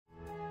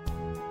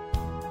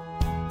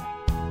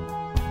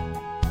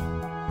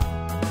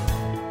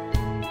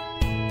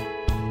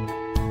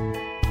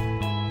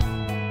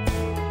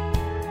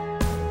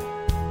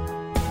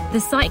the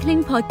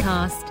cycling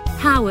podcast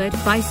powered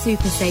by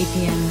Super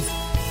Sapiens.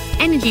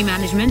 Energy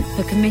management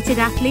for committed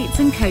athletes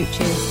and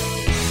coaches.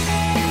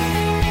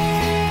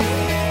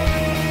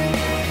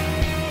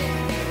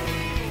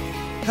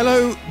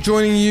 Hello,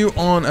 joining you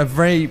on a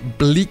very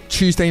bleak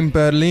Tuesday in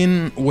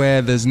Berlin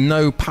where there's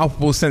no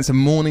palpable sense of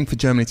mourning for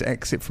Germany to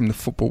exit from the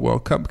Football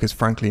World Cup because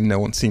frankly no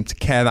one seemed to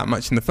care that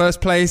much in the first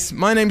place.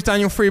 My name's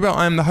Daniel Freebelt.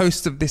 I am the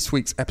host of this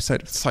week's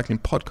episode of the Cycling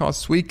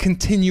Podcast. We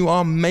continue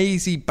our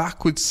mazy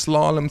backwards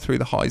slalom through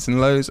the highs and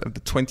lows of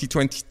the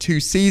 2022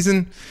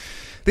 season.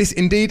 This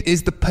indeed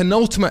is the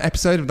penultimate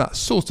episode of that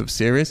sort of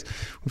series.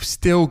 We've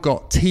still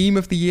got Team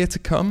of the Year to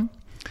come.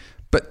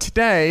 But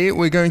today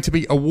we're going to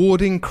be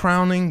awarding,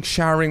 crowning,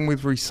 showering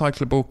with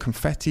recyclable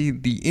confetti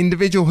the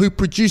individual who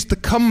produced the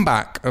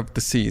comeback of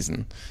the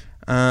season.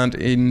 And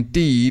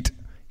indeed,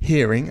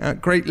 hearing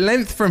at great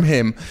length from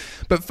him.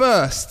 But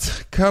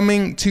first,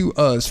 coming to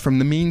us from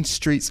the mean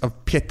streets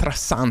of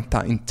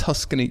Pietrasanta in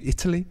Tuscany,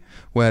 Italy,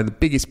 where the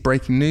biggest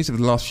breaking news of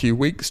the last few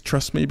weeks,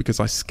 trust me because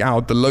I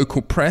scoured the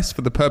local press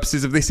for the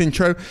purposes of this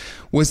intro,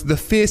 was the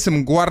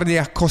fearsome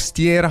Guardia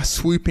Costiera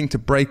swooping to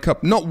break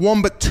up not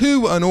one but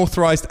two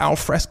unauthorized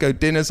alfresco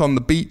dinners on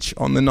the beach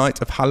on the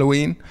night of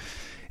Halloween.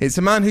 It's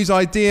a man whose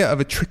idea of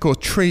a trick or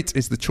treat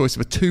is the choice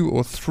of a 2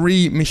 or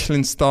 3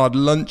 Michelin-starred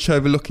lunch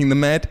overlooking the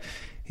Med.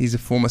 He's a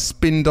former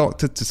spin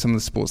doctor to some of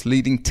the sport's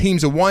leading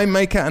teams, a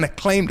winemaker, an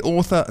acclaimed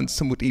author, and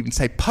some would even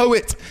say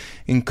poet,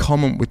 in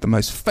common with the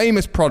most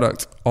famous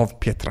product of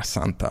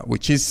Pietrasanta,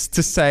 which is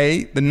to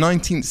say the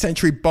 19th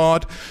century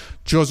bard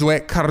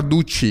Giosuè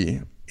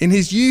Carducci. In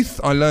his youth,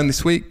 I learned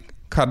this week,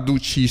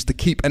 Carducci used to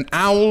keep an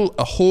owl,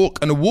 a hawk,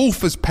 and a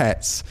wolf as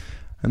pets.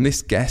 And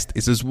this guest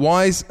is as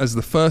wise as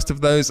the first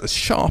of those, as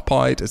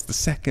sharp-eyed as the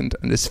second,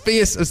 and as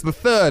fierce as the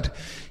third.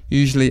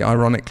 Usually,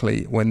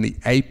 ironically, when the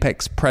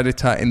apex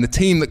predator in the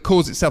team that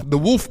calls itself the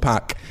Wolf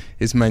Pack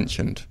is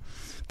mentioned.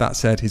 That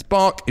said, his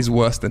bark is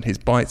worse than his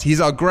bites. He's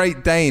our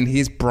Great Dane. He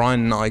is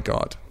Brian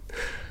Nygaard.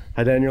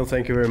 Hi Daniel,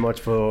 thank you very much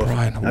for.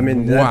 Brian,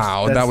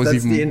 that's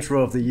even the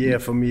intro of the year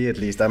for me at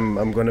least.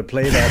 I'm going to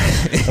play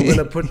that. I'm going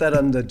to put that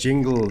on the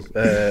jingle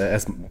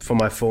as for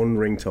my phone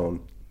ringtone.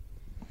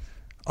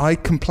 I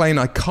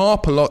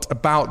carp a lot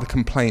about the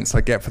complaints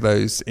I get for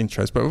those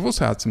intros, but we've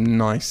also had some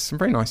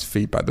very nice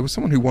feedback. There was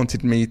someone who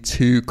wanted me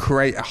to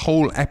create a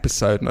whole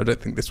episode, and I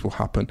don't think this will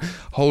happen,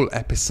 whole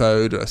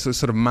episode, a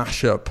sort of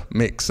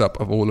mix-up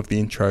of all of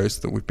the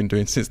intros that we've been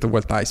doing since the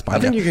Vuelta a España. I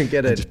think you can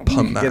get a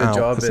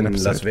job in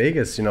Las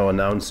Vegas,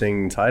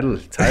 announcing title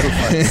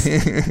fights.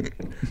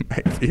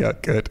 Maybe I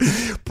could.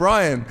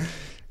 Brian,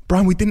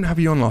 we didn't have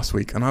you on last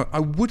week, and I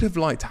would have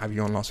liked to have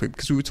you on last week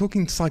because we were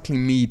talking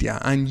cycling media,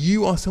 and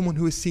you are someone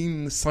who has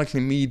seen the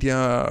cycling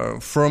media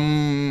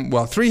from,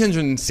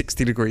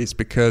 360 degrees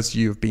because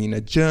you've been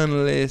a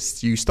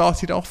journalist. You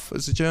started off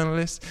as a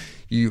journalist.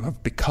 You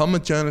have become a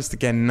journalist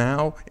again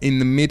now in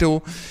the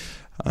middle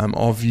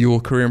of your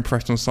career in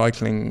professional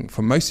cycling.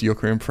 For most of your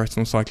career in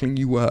professional cycling,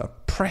 you were a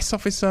press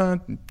officer,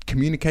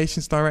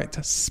 communications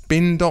director,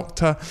 spin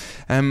doctor.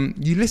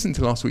 You listened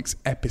to last week's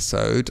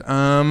episode,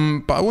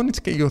 but I wanted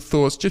to get your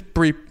thoughts just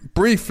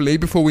briefly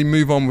before we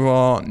move on with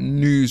our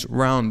news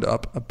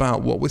roundup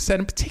about what was said,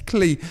 and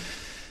particularly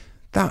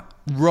that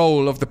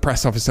role of the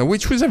press officer,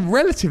 which was a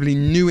relatively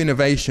new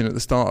innovation at the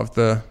start of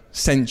the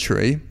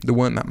century. There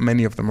weren't that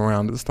many of them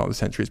around at the start of the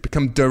century. It's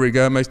become de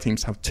rigueur. Most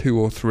teams have 2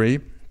 or 3.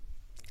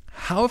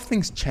 How have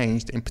things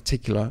changed in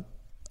particular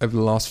over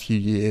the last few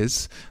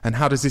years, and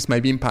how does this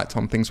maybe impact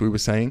on things we were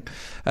saying?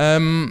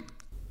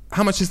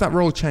 How much has that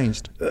role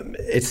changed?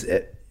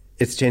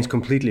 It's changed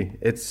completely.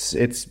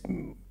 It's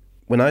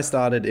when I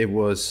started, it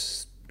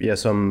was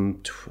it's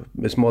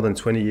more than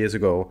 20 years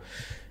ago.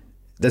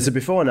 There's a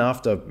before and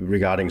after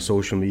regarding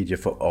social media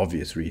for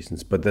obvious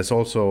reasons, but there's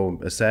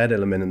also a sad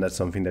element, and that's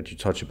something that you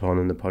touch upon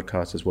in the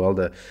podcast as well,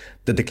 the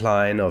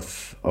decline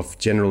of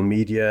general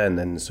media, and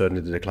then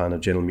certainly the decline of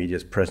general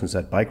media's presence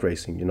at bike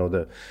racing.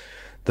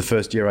 The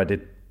first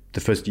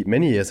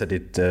many years I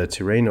did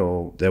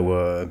Tirreno, there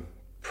were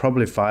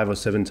probably 5 or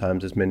 7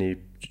 times as many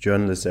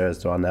journalists there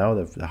as there are now.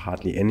 There are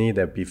hardly any.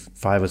 There'd be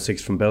 5 or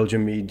 6 from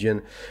Belgium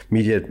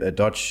media,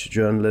 Dutch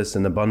journalists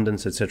in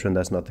abundance, etc. And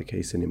that's not the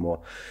case anymore.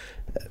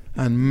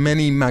 And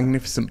many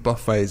magnificent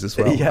buffets as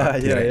well.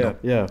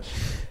 Yeah.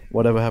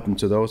 Whatever happened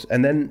to those?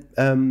 And then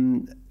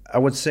I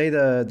would say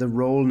the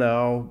role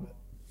now,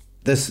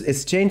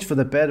 it's changed for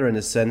the better in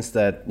the sense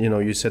that,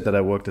 you said that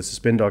I worked as a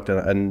spin doctor,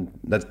 and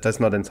that's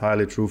not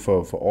entirely true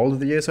for all of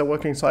the years I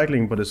worked in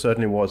cycling, but it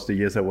certainly was the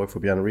years I worked for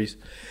Bjarne Riis.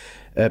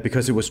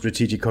 Because it was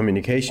strategic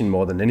communication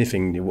more than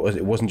anything.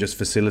 It wasn't just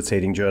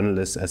facilitating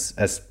journalists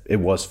as it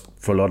was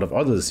for a lot of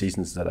other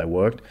seasons that I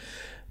worked.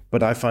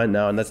 But I find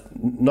now, and that's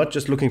not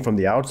just looking from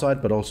the outside,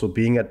 but also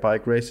being at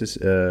bike races,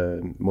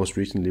 most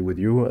recently with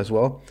you as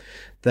well,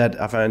 that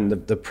I find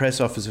the press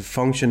officer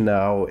function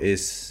now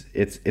it's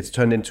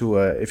turned into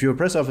if you're a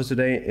press officer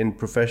today in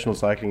professional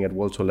cycling at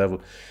World Tour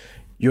level,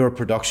 you're a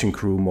production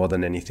crew more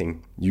than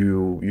anything.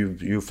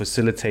 You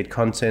facilitate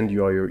content.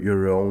 You are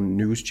your own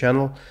news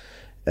channel.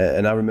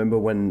 And I remember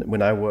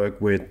when I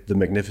worked with the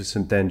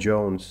magnificent Dan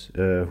Jones,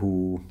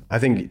 who I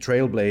think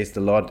trailblazed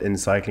a lot in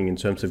cycling in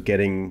terms of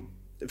getting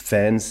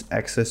fans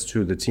access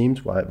to the teams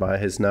via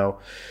his now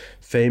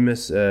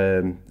famous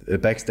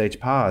backstage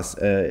pass.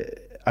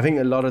 I think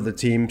a lot of the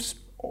teams,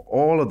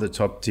 all of the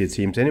top tier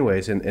teams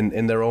anyways,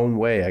 in their own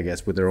way, I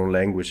guess, with their own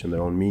language and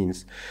their own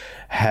means,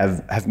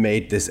 have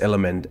made this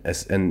element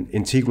as an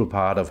integral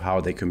part of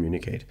how they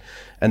communicate.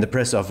 And the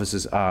press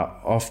offices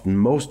are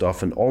most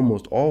often,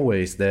 almost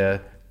always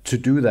there to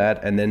do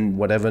that, and then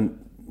whatever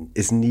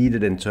is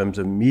needed in terms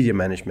of media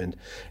management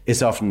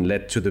is often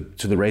led to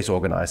the race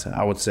organizer.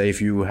 I would say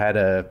if you had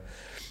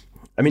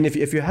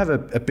if you have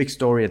a big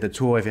story at the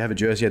Tour, if you have a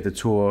jersey at the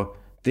Tour,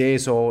 the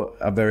ASO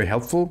are very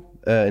helpful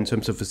in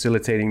terms of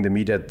facilitating the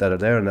media that are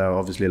there now,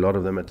 obviously a lot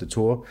of them at the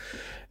Tour.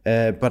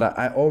 But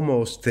I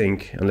almost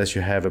think, unless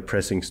you have a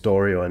pressing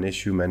story or an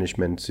issue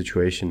management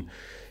situation,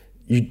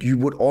 you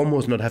would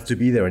almost not have to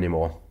be there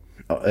anymore,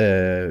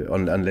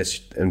 unless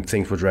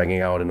things were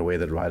dragging out in a way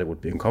that a rider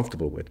would be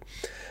uncomfortable with.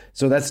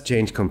 So that's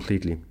changed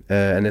completely,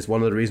 and it's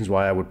one of the reasons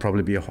why I would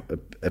probably be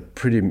a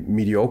pretty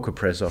mediocre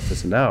press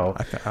officer now.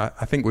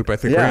 I think we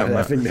both agree on that.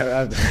 I think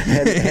that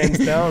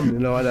hands down,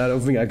 and I don't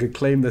think I could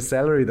claim the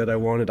salary that I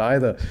wanted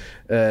either.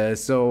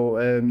 It's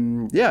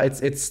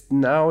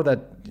now that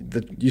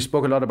you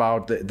spoke a lot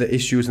about the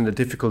issues and the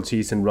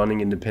difficulties in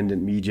running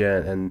independent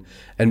media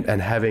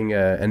and having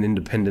an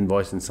independent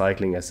voice in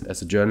cycling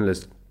as a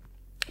journalist,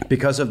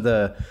 because of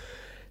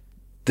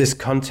this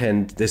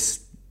content,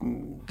 this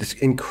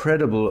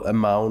incredible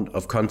amount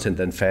of content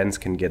that fans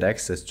can get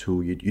access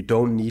to. You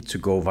don't need to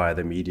go via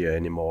the media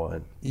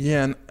anymore.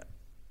 Yeah,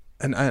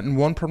 and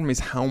one problem is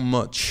how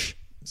much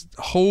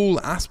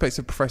whole aspects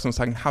of professional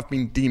cycling have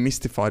been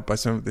demystified by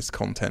some of this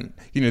content.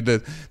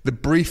 The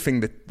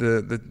briefing,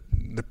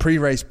 the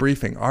pre-race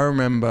briefing. I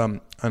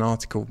remember an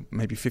article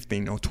maybe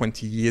 15 or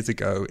 20 years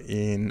ago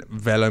in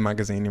Velo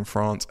magazine in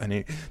France,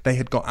 and they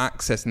had got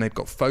access and they'd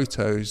got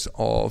photos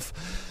of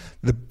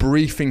the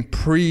briefing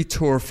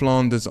pre-Tour of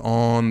Flanders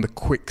on the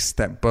Quick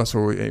Step bus,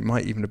 or it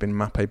might even have been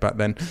Mappé back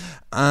then.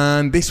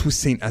 And this was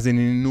seen as an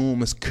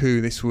enormous coup.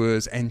 This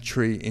was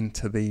entry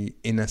into the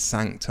inner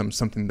sanctum,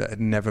 something that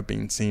had never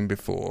been seen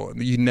before.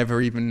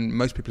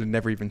 Most people had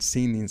never even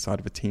seen the inside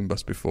of a team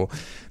bus before.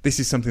 This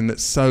is something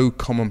that's so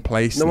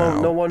commonplace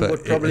now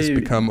that it has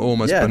become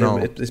almost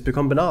banal. It's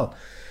become banal.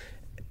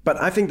 But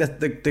I think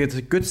that there's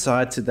a good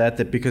side to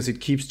that because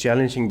it keeps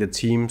challenging the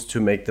teams to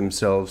make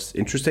themselves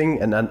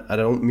interesting. And I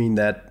don't mean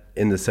that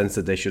in the sense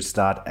that they should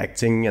start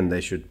acting and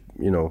they should,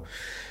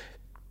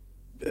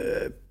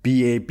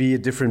 be a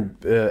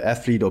different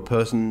athlete or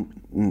person,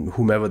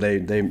 whomever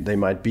they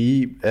might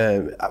be.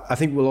 I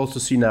think we'll also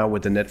see now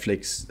with the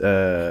Netflix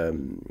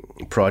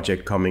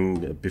project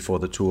coming before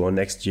the Tour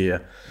next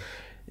year,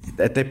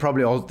 that they're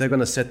going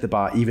to set the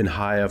bar even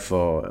higher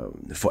for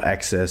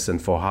access and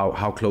for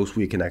how close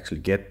we can actually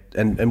get,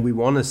 and we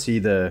want to see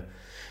the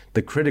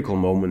critical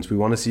moments, we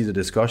want to see the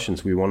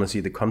discussions, we want to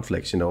see the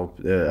conflicts.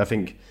 I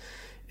think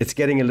it's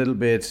getting a little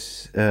bit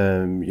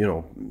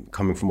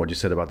coming from what you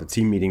said about the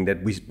team meeting,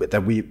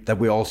 that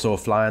we also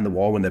fly on the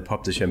wall when they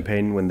pop the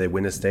champagne when they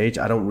win a stage.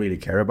 I don't really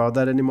care about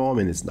that anymore. I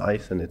mean, it's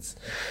nice and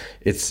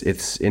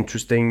it's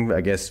interesting, I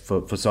guess,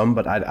 for some,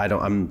 but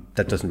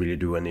that doesn't really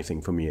do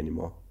anything for me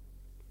anymore.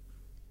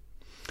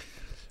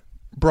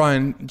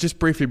 Brian, just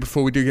briefly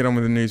before we do get on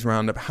with the news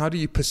roundup, how do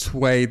you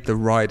persuade the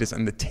riders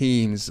and the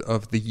teams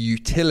of the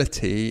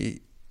utility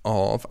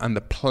of and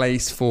the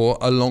place for,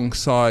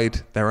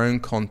 alongside their own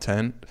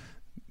content,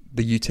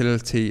 the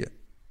utility,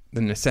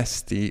 the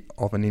necessity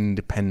of an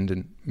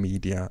independent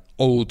media,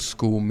 old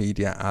school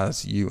media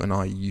as you and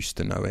I used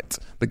to know it?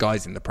 The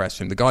guys in the press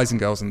room, the guys and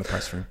girls in the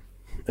press room.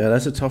 Yeah,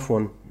 that's a tough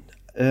one.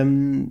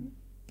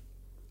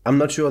 I'm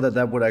not sure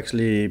that would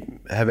actually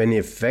have any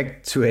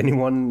effect to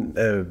anyone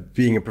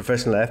being a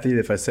professional athlete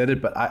if I said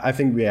it, but I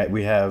think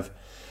we have,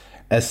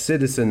 as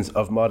citizens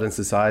of modern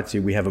society,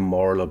 we have a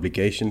moral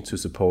obligation to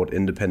support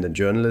independent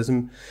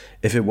journalism.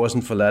 If it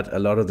wasn't for that, a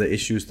lot of the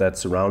issues that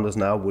surround us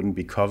now wouldn't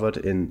be covered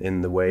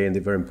in the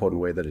very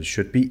important way that it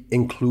should be,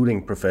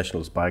 including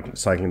professional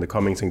cycling, the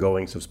comings and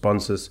goings of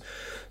sponsors,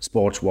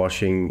 sports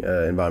washing,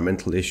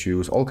 environmental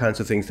issues, all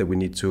kinds of things that we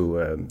need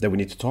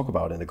to talk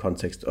about in the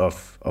context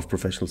of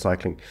professional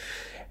cycling.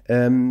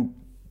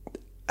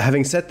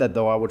 Having said that,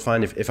 though, I would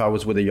find if I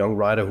was with a young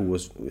rider who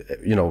was,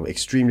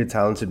 extremely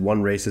talented,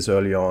 won races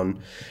early on,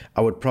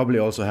 I would probably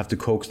also have to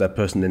coax that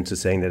person into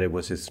saying that it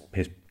was his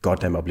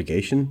goddamn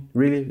obligation,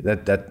 really.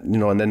 That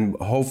and then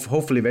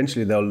hopefully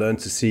eventually they'll learn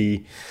to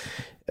see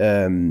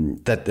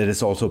that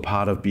it's also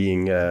part of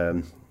being,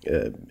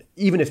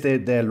 even if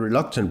they're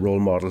reluctant role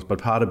models,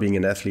 but part of being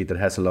an athlete that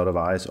has a lot of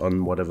eyes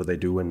on whatever they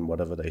do and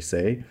whatever they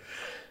say.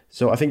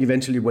 So I think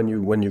eventually when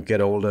you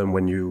get older and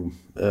when you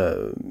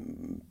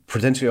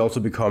potentially also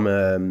become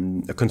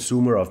a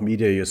consumer of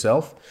media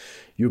yourself,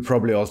 you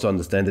probably also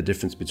understand the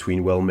difference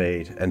between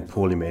well-made and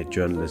poorly made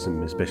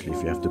journalism, especially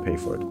if you have to pay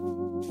for it.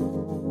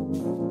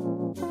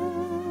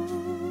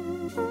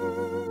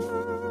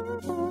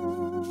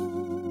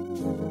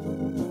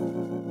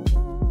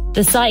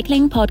 the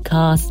cycling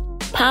podcast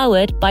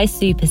powered by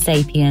Super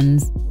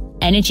Sapiens.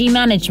 Energy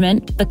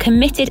management for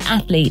committed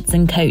athletes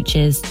and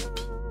coaches.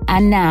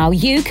 And now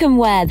you can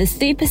wear the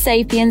Super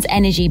Sapiens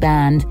Energy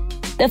Band,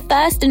 the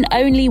first and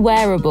only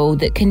wearable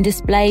that can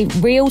display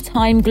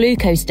real-time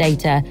glucose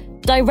data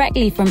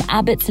directly from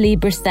Abbott's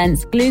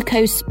Libre-Sense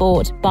Glucose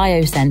Sport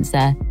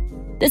biosensor.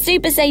 The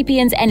Super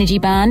Sapiens Energy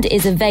Band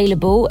is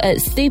available at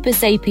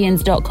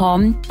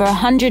supersapiens.com for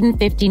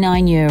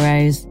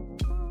 €159.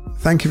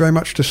 Thank you very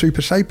much to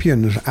Super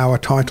Sapiens, our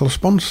title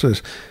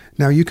sponsors.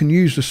 Now, you can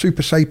use the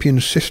Super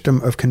Sapiens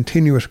system of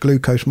continuous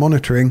glucose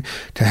monitoring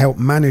to help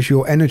manage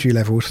your energy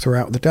levels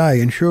throughout the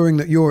day, ensuring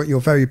that you're at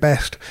your very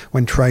best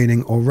when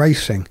training or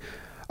racing.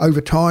 Over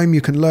time,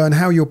 you can learn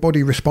how your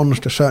body responds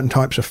to certain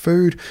types of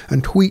food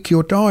and tweak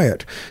your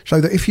diet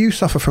so that if you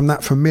suffer from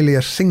that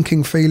familiar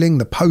sinking feeling,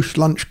 the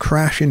post-lunch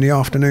crash in the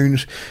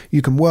afternoons,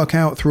 you can work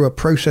out through a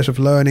process of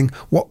learning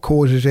what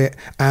causes it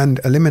and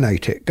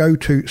eliminate it. Go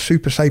to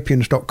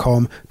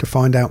supersapiens.com to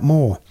find out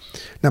more.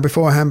 Now,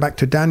 before I hand back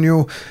to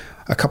Daniel,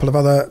 a couple of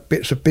other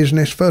bits of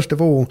business. First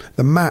of all,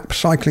 the MAP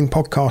Cycling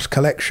Podcast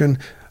Collection,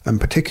 and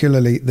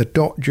particularly the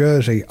Dot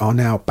jersey, are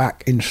now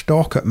back in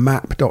stock at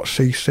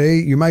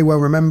map.cc. You may well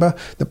remember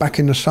that back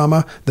in the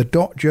summer, the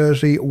Dot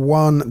jersey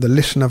won the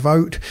listener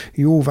vote.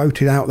 You all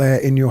voted out there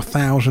in your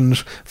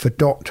thousands for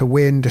Dot to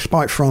win,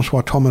 despite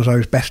Francois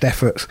Thomazeau's best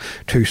efforts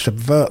to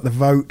subvert the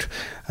vote.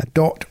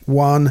 Dot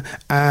won,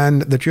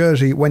 and the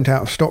jersey went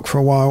out of stock for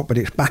a while, but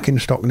it's back in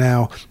stock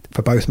now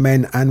for both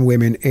men and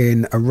women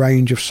in a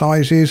range of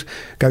sizes.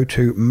 Go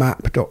to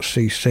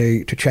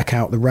map.cc to check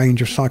out the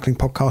range of cycling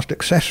podcast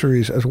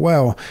accessories as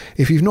well.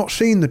 If you've not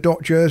seen the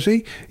Dot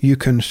jersey, you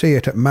can see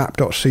it at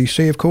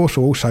map.cc, of course,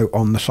 or also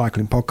on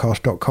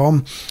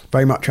thecyclingpodcast.com.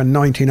 Very much a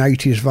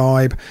 1980s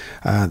vibe,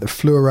 the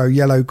fluoro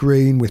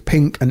yellow-green with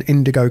pink and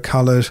indigo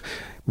colours.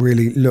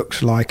 Really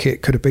looks like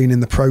it could have been in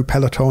the pro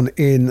peloton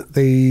in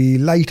the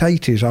late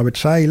 80s, I would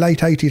say. Late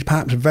 80s,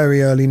 perhaps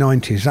very early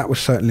 90s. That was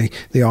certainly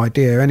the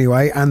idea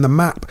anyway. And the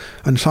MAP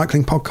and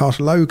Cycling Podcast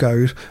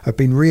logos have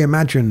been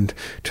reimagined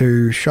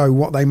to show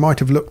what they might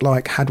have looked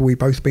like had we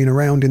both been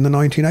around in the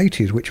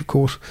 1980s, which of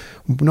course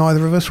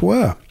neither of us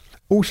were.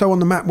 Also on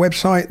the MAP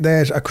website,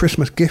 there's a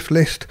Christmas gift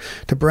list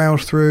to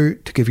browse through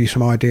to give you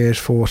some ideas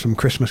for some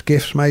Christmas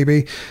gifts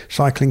maybe.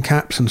 Cycling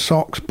caps and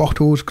socks,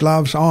 bottles,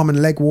 gloves, arm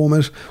and leg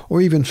warmers,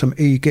 or even some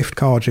e-gift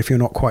cards if you're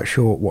not quite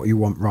sure what you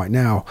want right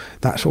now.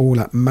 That's all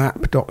at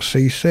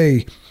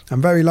map.cc.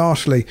 And very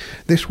lastly,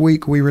 this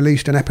week we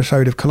released an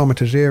episode of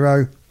Kilometre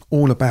Zero,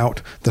 all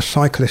about the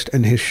cyclist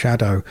and his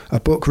shadow, a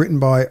book written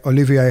by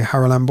Olivier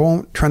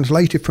Haralambon,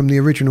 translated from the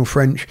original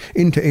French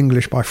into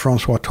English by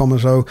Francois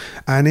Thomazeau.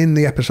 And in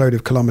the episode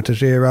of Kilometre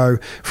Zero,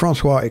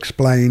 Francois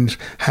explains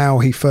how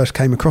he first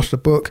came across the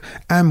book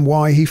and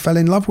why he fell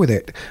in love with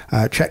it.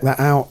 Check that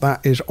out.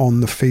 That is on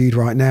the feed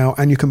right now,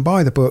 and you can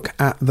buy the book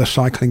at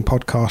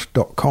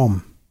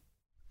thecyclingpodcast.com.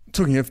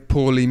 Talking of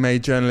poorly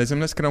made journalism,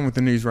 let's get on with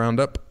the news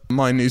roundup.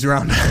 My news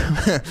roundup.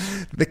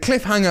 The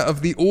cliffhanger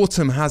of the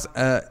autumn has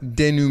a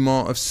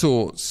denouement of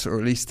sorts, or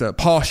at least a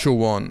partial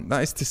one.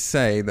 That is to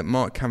say that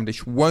Mark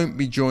Cavendish won't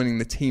be joining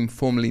the team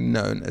formerly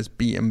known as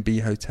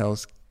B&B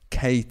Hotels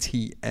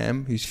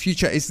KTM, whose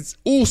future is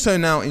also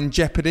now in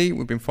jeopardy.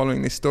 We've been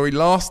following this story.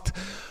 Last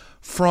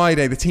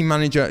Friday, the team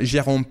manager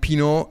Geraint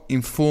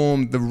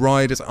informed the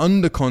riders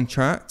under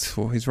contract,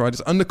 or his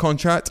riders under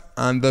contract,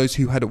 and those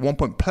who had at one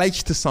point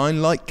pledged to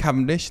sign, like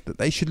Cavendish, that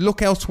they should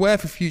look elsewhere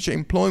for future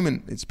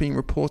employment. It's being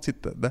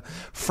reported that the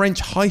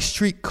French high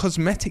street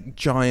cosmetic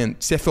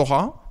giant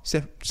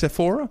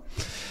Sephora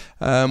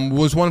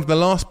was one of the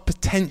last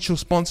potential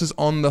sponsors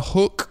on the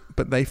hook,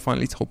 but they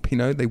finally told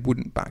Pinot they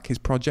wouldn't back his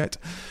project.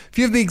 A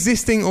few of the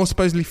existing or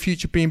supposedly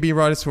future B&B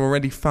riders have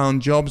already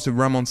found jobs.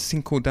 Ramon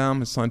Sinkeldam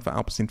has signed for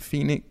Alpecin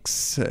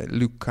Phoenix,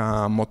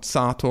 Luca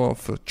Mozzato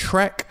for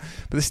Trek,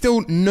 but there's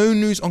still no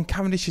news on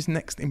Cavendish's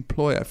next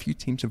employer. A few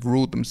teams have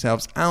ruled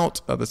themselves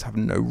out, others have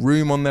no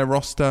room on their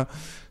roster.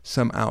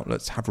 Some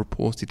outlets have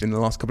reported in the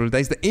last couple of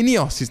days that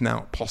Ineos is now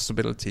a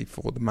possibility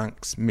for the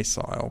Manx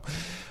missile.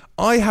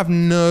 I have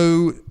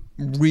no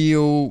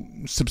real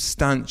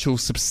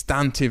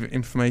substantive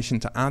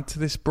information to add to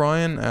this,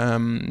 Brian.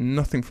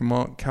 Nothing from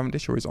Mark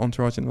Cavendish or his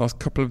entourage in the last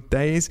couple of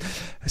days.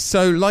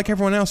 So like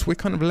everyone else, we're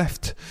kind of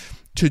left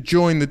to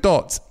join the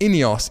dots.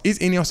 Ineos. Is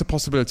Ineos a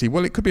possibility?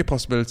 Well, it could be a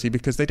possibility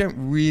because they don't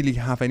really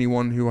have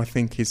anyone who I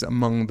think is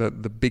among the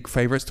big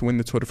favourites to win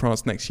the Tour de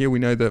France next year. We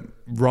know that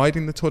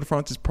riding the Tour de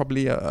France is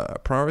probably a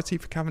priority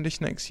for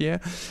Cavendish next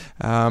year,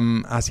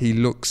 as he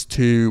looks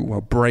to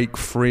break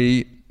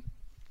free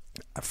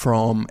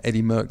from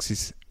Eddie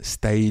Merckx's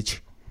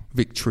stage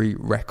victory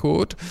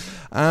record.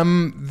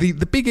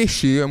 The big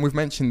issue, and we've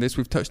mentioned this,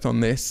 we've touched on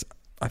this,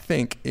 I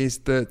think, is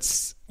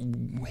that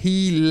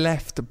he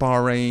left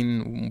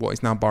Bahrain, what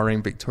is now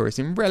Bahrain Victorious,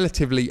 in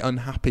relatively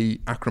unhappy,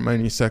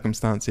 acrimonious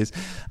circumstances,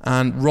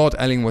 and Rod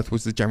Ellingworth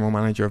was the general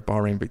manager of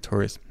Bahrain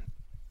Victorious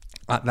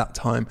at that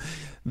time.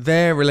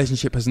 Their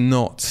relationship has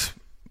not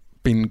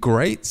been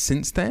great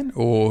since then,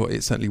 or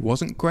it certainly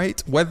wasn't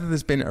great. Whether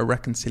there's been a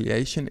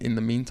reconciliation in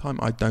the meantime,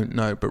 I don't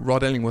know. But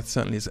Rod Ellingworth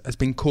certainly has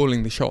been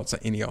calling the shots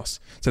at Ineos.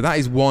 So that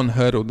is one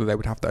hurdle that they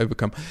would have to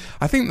overcome.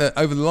 I think that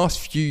over the last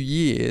few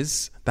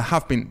years, there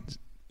have been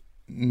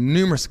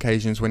numerous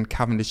occasions when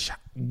Cavendish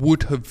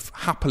would have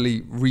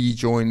happily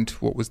rejoined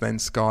what was then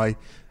Sky,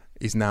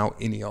 is now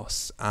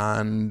Ineos.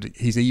 And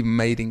he's even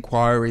made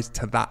inquiries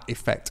to that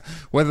effect.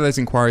 Whether those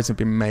inquiries have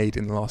been made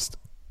in the last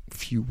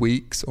few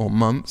weeks or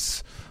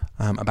months,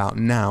 about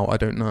now, I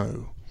don't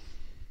know.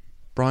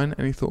 Brian,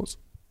 any thoughts?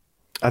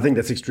 I think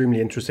that's extremely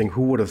interesting.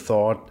 Who would have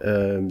thought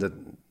that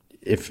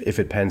if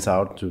it pans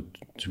out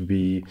to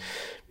be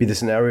the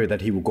scenario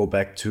that he will go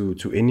back to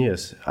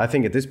Ineos? I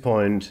think at this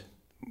point,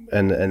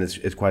 and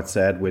it's quite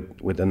sad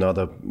with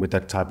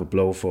that type of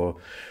blow for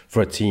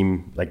a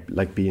team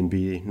like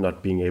B&B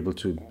not being able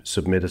to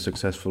submit a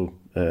successful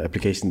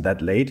application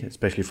that late,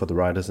 especially for the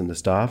riders and the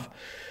staff.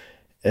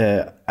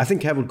 I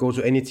think Cav would go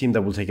to any team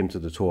that will take him to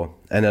the Tour,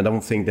 and I don't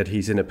think that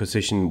he's in a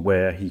position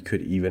where he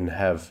could even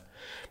have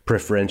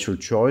preferential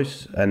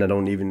choice, and I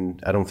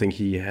don't think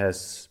he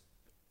has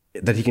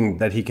that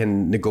he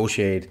can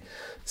negotiate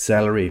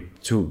salary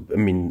to. I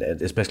mean,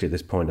 especially at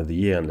this point of the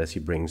year, unless he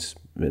brings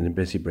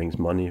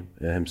money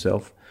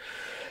himself.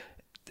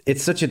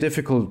 It's such a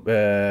difficult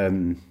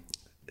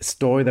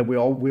story that we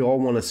all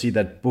want to see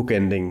that book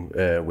ending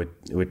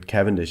with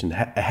Cavendish, and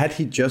had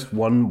he just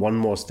won one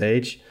more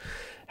stage.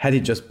 Had he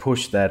just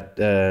pushed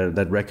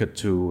that record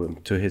to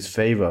his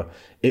favor,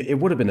 it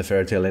would have been a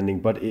fairy tale ending.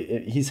 But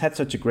he's had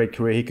such a great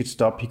career. He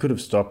could have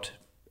stopped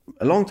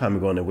a long time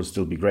ago, and it would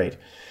still be great.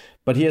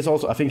 But he has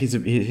also, I think,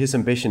 his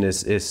ambition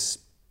is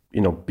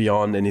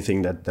beyond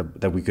anything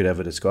that we could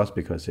ever discuss,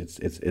 because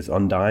it's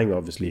undying,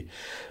 obviously.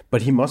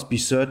 But he must be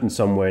certain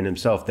somewhere in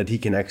himself that he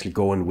can actually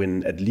go and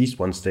win at least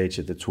one stage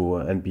at the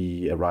Tour and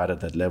be a rider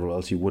at that level.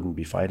 Else he wouldn't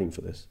be fighting for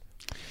this.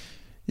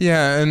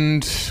 Yeah,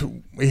 and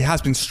he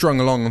has been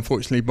strung along,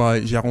 unfortunately, by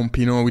Geraint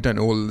Pinot. We don't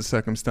know all of the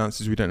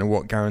circumstances. We don't know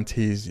what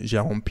guarantees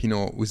Geraint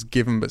Pinot was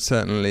given, but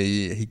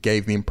certainly he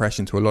gave the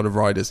impression to a lot of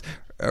riders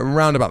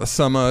around about the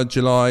summer,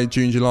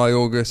 June, July,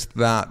 August,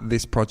 that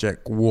this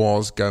project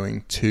was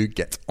going to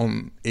get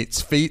on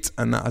its feet,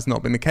 and that has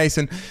not been the case.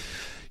 And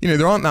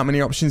there aren't that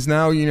many options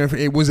now.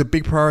 It was a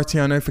big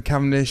priority, I know, for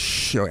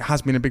Cavendish. It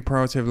has been a big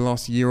priority over the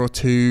last year or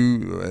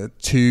two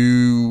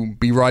to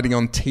be riding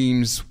on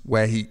teams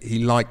where he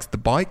likes the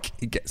bike.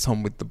 He gets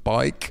on with the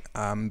bike.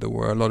 There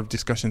were a lot of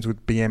discussions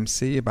with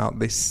BMC about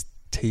this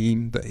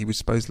team that he was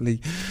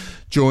supposedly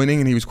joining,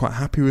 and he was quite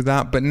happy with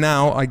that. But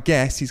now I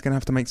guess he's going to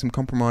have to make some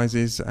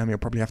compromises, and he'll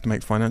probably have to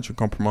make financial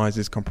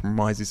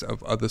compromises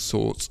of other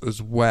sorts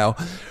as well.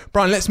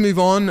 Brian, let's move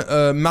on.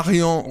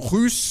 Marion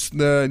Rousse,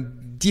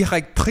 the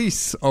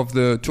directrice of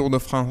the Tour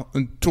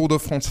de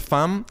France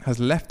Femmes, has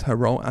left her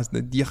role as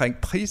the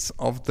directrice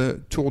of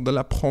the Tour de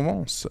la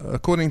Provence.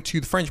 According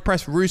to the French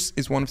press, Rousse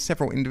is one of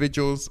several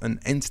individuals and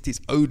entities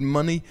owed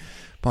money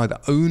by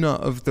the owner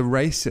of the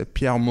race,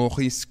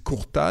 Pierre-Maurice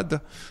Courtade.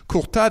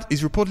 Courtade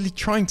is reportedly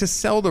trying to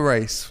sell the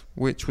race,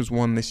 which was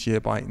won this year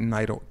by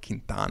Nairo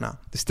Quintana.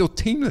 The still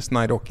teamless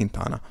Nairo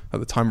Quintana at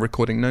the time of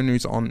recording. No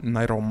news on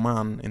Nairo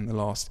Man in the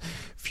last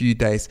few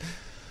days.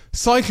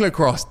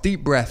 Cyclocross,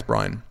 deep breath,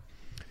 Brian.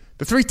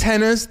 The three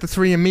tenors, the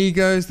three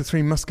amigos, the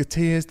three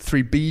musketeers, the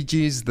three Bee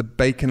Gees, the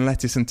bacon,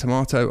 lettuce and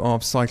tomato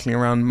of cycling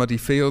around muddy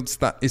fields.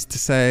 That is to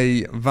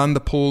say, Van der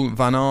Poel,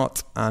 Van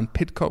Aert and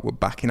Pidcock were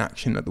back in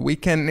action at the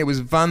weekend. And it was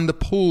Van der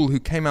Poel who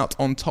came out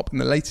on top in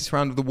the latest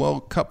round of the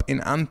World Cup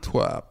in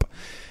Antwerp.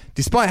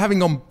 Despite having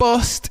gone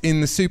bust in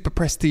the Super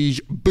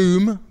Prestige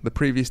Boom the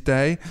previous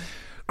day,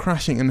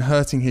 crashing and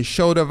hurting his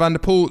shoulder, Van der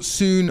Poel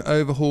soon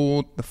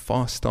overhauled the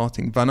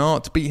fast-starting Van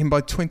Aert, beat him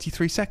by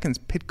 23 seconds.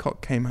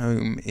 Pidcock came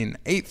home in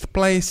 8th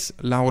place.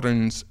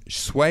 Laurens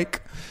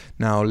Sweeck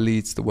now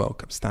leads the World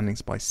Cup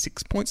standings by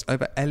 6 points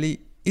over Elie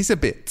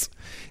Iserbyt.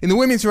 In the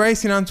women's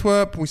race in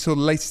Antwerp, we saw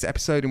the latest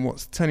episode in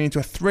what's turning into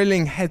a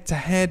thrilling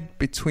head-to-head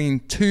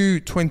between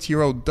two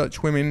 20-year-old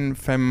Dutch women,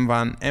 Fem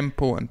van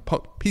Empel and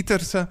Pot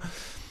Pieterse.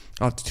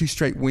 After 2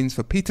 straight wins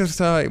for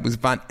Pieterse, it was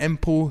Van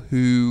Empel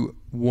who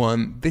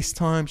won this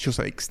time. She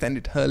also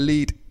extended her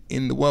lead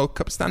in the World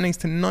Cup standings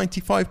to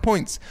 95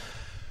 points.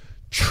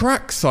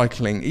 Track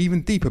cycling,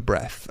 even deeper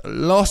breath.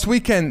 Last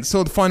weekend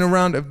saw the final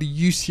round of the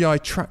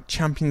UCI Track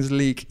Champions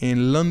League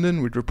in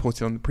London. We'd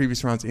reported on the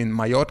previous rounds in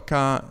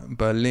Mallorca,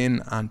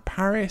 Berlin and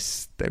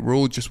Paris. They were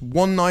all just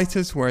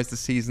one-nighters, whereas the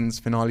season's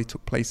finale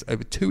took place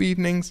over 2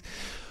 evenings.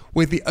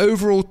 With the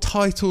overall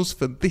titles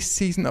for this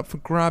season up for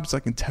grabs, I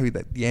can tell you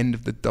that at the end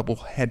of the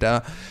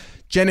double-header,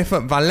 Jennifer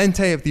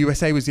Valente of the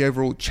USA was the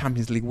overall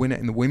Champions League winner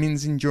in the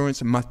women's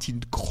endurance.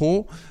 Mathilde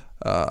Gros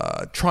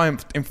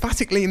triumphed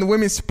emphatically in the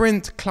women's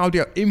sprint.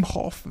 Claudia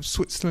Imhoff of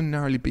Switzerland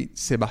narrowly beat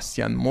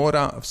Sebastian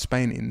Mora of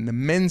Spain in the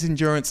men's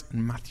endurance.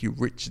 And Matthew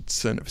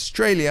Richardson of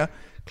Australia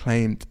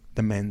claimed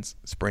the men's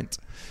sprint.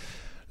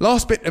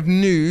 Last bit of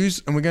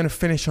news, and we're going to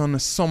finish on a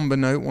somber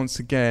note once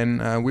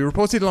again. We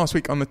reported last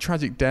week on the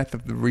tragic death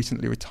of the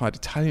recently retired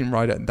Italian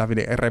rider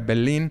Davide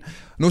Rebellin,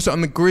 and also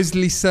on the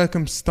grisly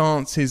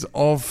circumstances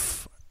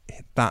of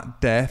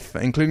that death,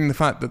 including the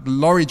fact that the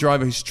lorry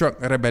driver who struck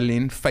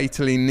Rebellin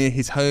fatally near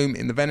his home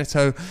in the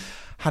Veneto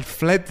had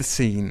fled the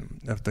scene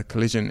of the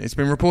collision. It's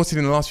been reported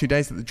in the last few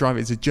days that the driver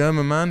is a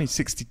German man. He's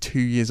 62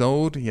 years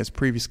old. He has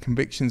previous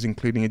convictions,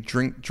 including a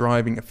drink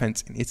driving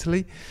offence in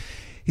Italy.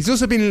 He's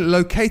also been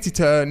located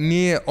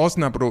near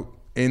Osnabrück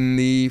in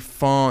the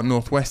far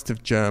northwest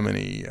of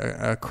Germany.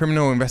 A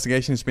criminal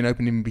investigation has been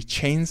opened in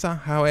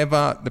Vicenza.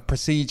 However, the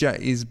procedure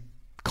is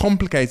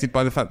complicated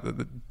by the fact that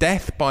the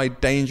death by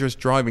dangerous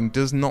driving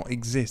does not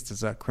exist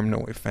as a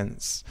criminal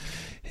offence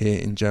here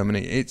in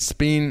Germany. It's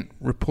been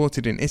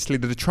reported in Italy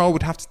that a trial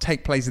would have to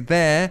take place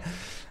there,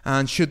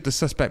 and should the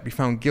suspect be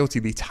found guilty,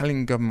 the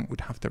Italian government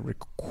would have to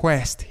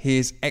request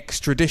his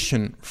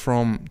extradition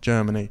from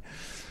Germany.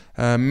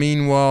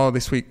 Meanwhile,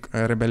 this week,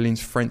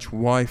 Rebellin's French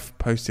wife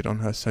posted on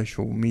her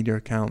social media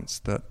accounts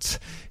that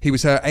he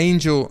was her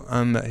angel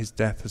and that his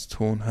death has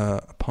torn her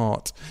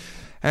apart.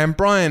 And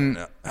Brian,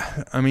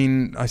 I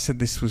mean, I said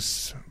this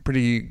was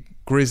pretty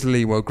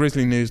grisly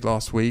news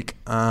last week,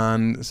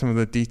 and some of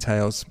the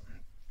details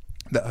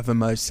that have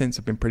emerged since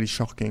have been pretty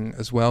shocking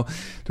as well.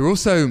 There are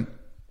also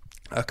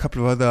a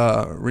couple of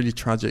other really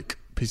tragic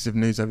pieces of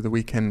news over the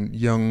weekend.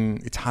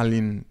 Young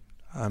Italian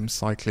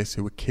cyclists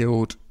who were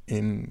killed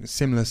in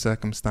similar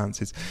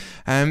circumstances.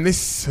 And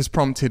this has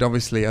prompted,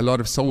 obviously, a lot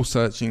of soul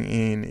searching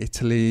in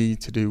Italy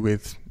to do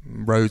with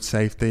road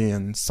safety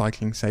and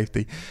cycling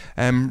safety.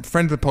 Friend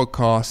of the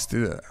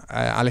podcast,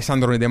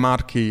 Alessandro De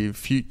Marchi,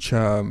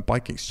 future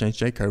Bike Exchange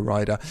Jayco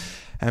rider,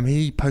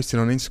 he posted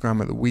on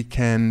Instagram at the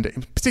weekend,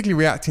 particularly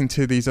reacting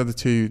to these other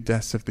two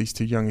deaths of these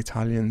two young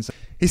Italians.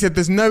 He said,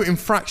 "There's no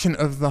infraction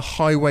of the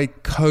highway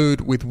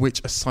code with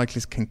which a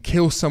cyclist can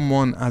kill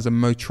someone as a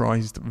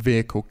motorised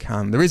vehicle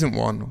can. There isn't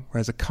one,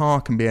 whereas a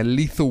car can be a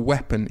lethal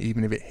weapon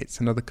even if it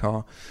hits another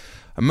car.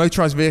 A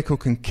motorised vehicle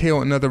can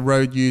kill another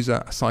road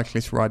user, a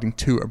cyclist riding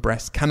two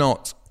abreast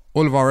cannot.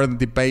 All of our other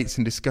debates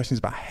and discussions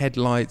about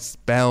headlights,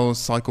 bells,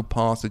 cycle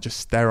paths are just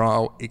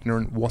sterile,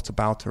 ignorant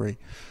whataboutery.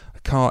 A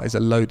car is a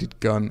loaded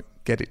gun.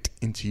 Get it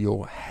into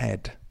your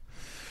head."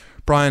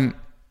 Brian,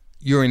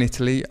 you're in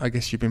Italy. I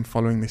guess you've been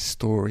following this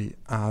story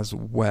as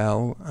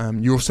well.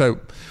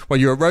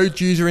 You're a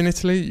road user in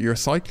Italy. You're a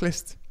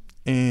cyclist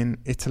in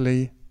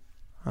Italy.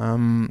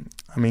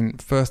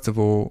 First of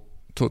all,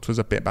 talk to us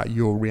a bit about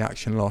your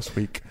reaction last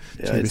week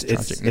to this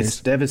tragic news.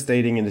 It's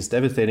devastating, and it's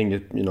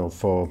devastating,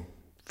 for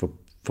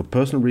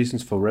personal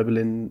reasons for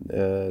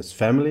Rebellin's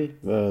family.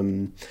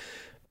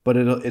 But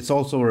it's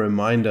also a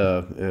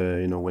reminder,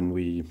 when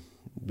we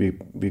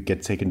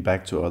get taken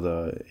back to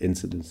other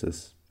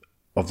incidences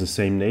of the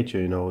same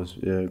nature,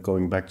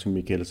 going back to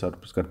Michele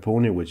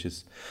Scarponi, which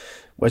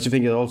I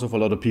think also for a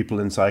lot of people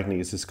in cycling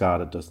is a scar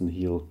that doesn't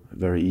heal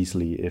very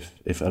easily,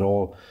 if at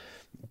all.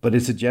 But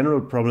it's a general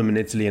problem in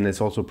Italy, and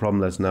it's also a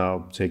problem that's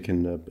now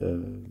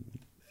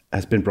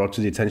has been brought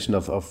to the attention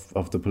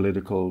of the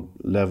political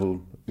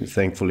level,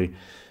 thankfully,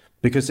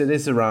 because it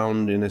is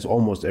around, and it's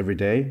almost every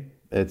day.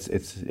 It's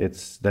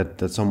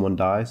that someone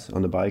dies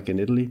on the bike in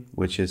Italy,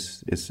 which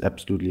is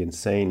absolutely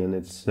insane, and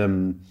it's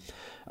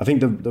I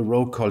think the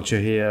road culture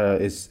here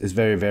is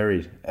very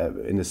varied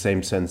in the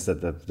same sense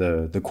that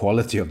the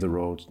quality of the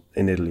road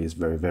in Italy is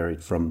very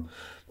varied from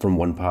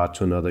one part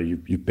to another.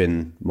 You've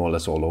been more or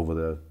less all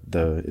over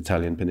the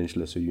Italian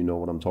peninsula, so you know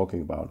what I'm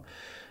talking about.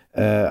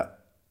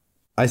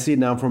 I see it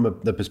now from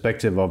the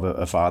perspective of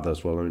a father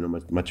as well.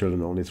 My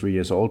children are only 3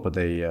 years old, but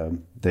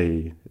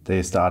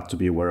they start to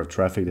be aware of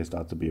traffic. They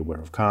start to be aware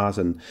of cars,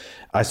 and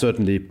I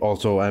certainly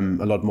also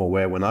am a lot more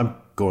aware when I'm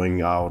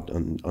going out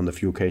on the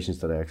few occasions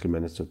that I actually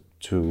manage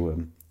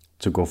to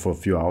go for a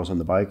few hours on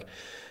the bike.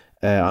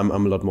 I'm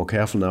a lot more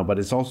careful now, but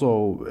it's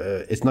also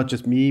it's not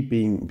just me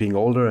being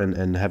older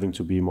and having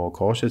to be more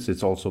cautious.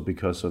 It's also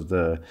because of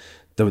the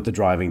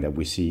driving that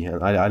we see.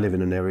 And I live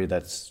in an area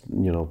that's,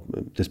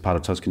 this part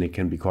of Tuscany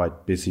can be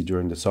quite busy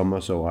during the summer.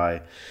 So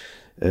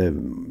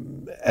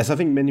as I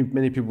think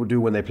many people do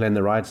when they plan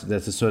their rides,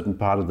 there's a certain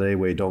part of the day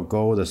where you don't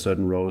go. There's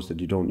certain roads that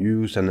you don't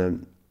use,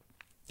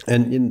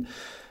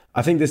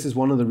 I think this is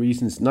one of the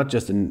reasons, not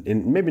just in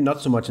maybe not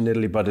so much in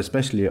Italy, but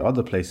especially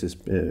other places,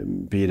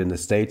 be it in the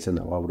States, and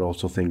I would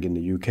also think in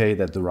the UK,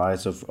 that the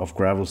rise of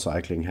gravel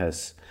cycling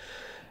has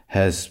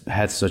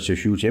had such a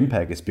huge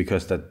impact. Is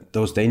because that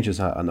those dangers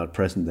are not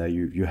present there.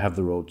 You have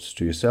the roads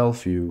to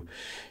yourself. You're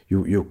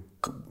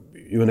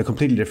in a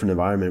completely different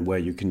environment where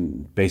you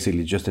can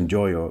basically just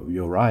enjoy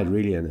your ride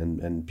really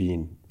and be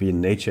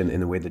in nature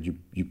in a way that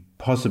you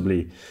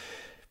possibly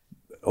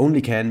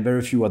only can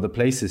very few other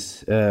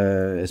places,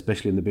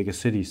 especially in the bigger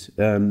cities.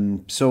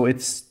 So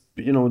it's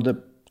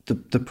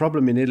the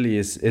problem in Italy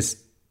is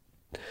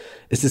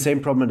the same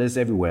problem it is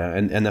everywhere.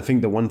 And I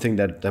think the one thing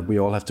that we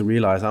all have to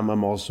realize,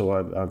 I'm also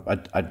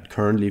I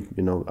currently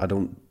I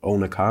don't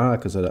own a car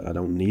because I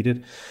don't need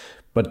it,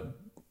 but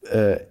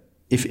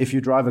if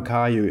you drive a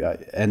car,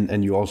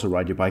 and you also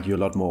ride your bike, you're a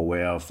lot more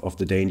aware of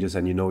the dangers,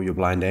 and you know your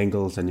blind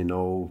angles, and you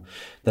know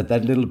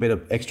that little bit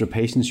of extra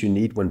patience you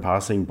need when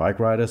passing bike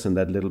riders, and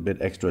that little bit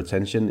extra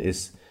attention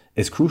is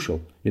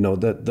crucial. You know,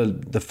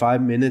 the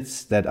 5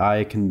 minutes that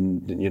I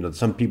can, you know,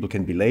 some people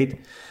can be late,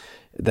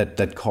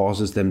 that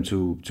causes them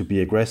to be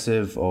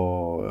aggressive,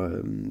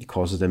 or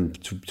causes them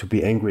to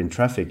be angry in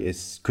traffic,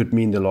 could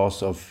mean the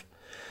loss of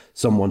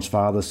someone's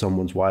father,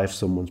 someone's wife,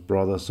 someone's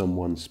brother,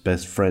 someone's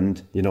best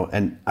friend, you know.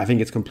 And I think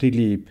it's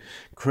completely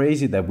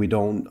crazy that we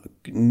don't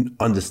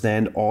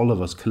understand, all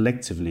of us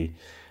collectively,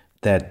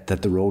 that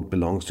the road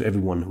belongs to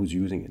everyone who's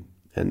using it.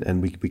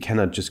 And we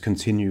cannot just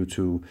continue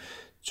to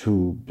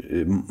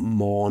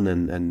mourn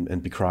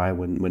and be cry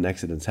when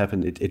accidents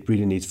happen. It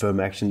really needs firm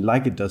action,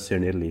 like it does here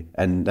in Italy.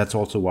 And that's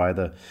also why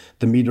the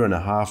 1.5 meter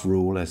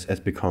rule has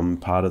become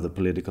part of the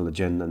political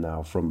agenda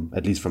now,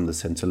 at least from the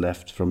centre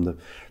left, from the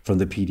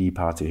PD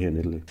party here in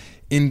Italy.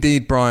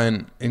 Indeed,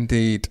 Brian.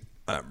 Indeed,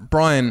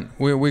 Brian.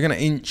 We're going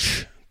to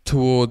inch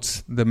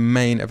towards the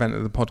main event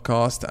of the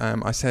podcast.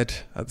 I said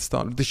at the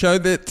start of the show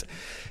that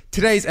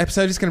today's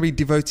episode is going to be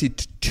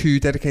dedicated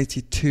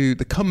to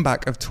the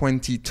comeback of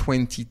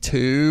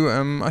 2022.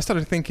 I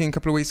started thinking a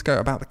couple of weeks ago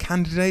about the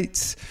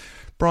candidates.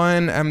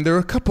 Brian, there are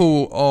a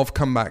couple of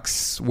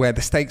comebacks where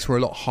the stakes were a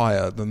lot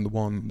higher than the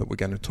one that we're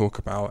going to talk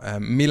about.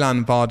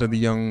 Milan Varda, the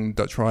young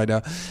Dutch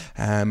rider,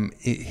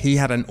 he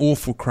had an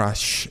awful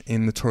crash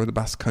in the Tour of the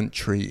Basque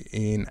Country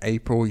in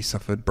April. He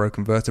suffered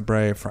broken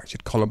vertebrae, a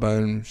fractured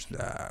collarbone,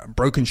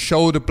 broken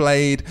shoulder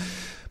blade,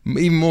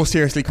 even more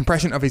seriously,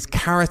 compression of his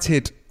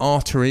carotid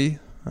artery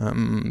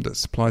that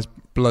supplies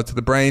blood to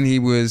the brain. He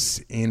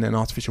was in an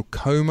artificial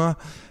coma.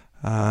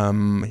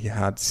 He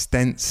had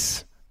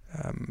stents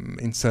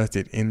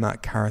inserted in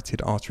that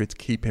carotid artery to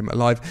keep him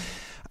alive.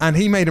 And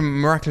he made a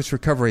miraculous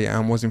recovery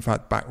and was in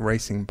fact back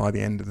racing by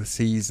the end of the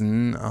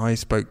season. I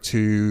spoke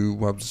to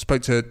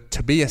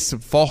Tobias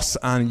Voss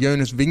and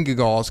Jonas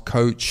Vingegaard's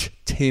coach,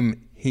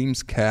 Tim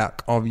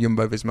Heemskerk of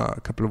Jumbo-Visma,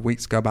 a couple of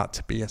weeks ago about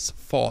Tobias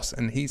Voss,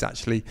 and he's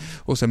actually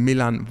also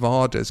Milan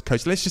Varda's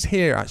coach. Let's just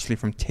hear actually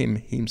from Tim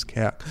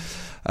Heemskerk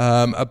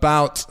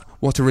about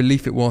what a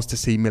relief it was to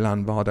see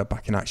Milan Varda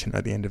back in action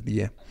at the end of the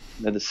year.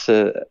 That is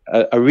a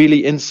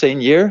really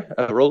insane year,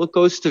 a roller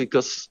coaster,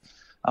 because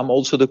I'm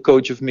also the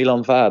coach of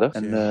Milan Varda,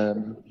 and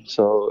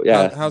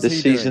how's this he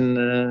season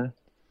doing?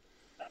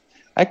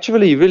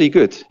 Actually really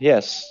good.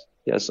 Yes,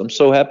 I'm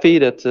so happy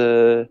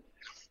that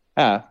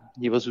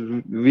he was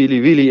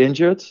really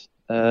injured,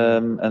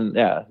 and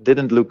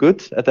didn't look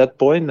good at that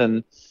point,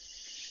 and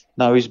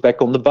now he's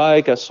back on the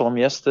bike. I saw him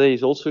yesterday.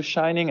 He's also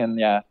shining,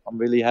 and I'm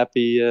really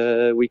happy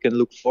we can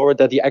look forward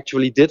that he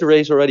actually did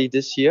race already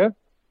this year,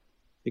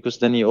 because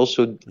then he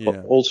also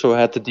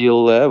had to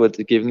deal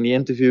with giving the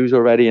interviews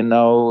already, and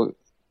now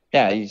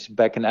he's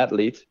back an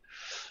athlete,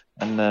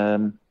 and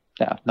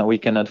now we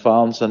can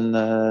advance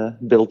and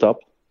build up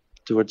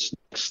towards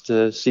next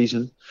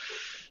season.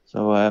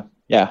 So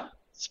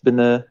it's been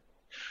a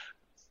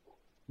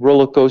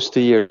roller coaster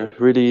year,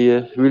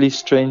 really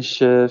strange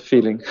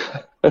feeling.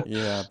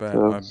 Yeah,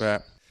 I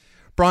bet.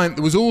 Brian,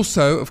 there was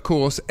also, of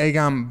course,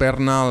 Egan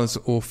Bernal's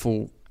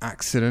awful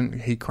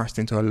accident. He crashed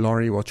into a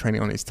lorry while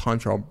training on his time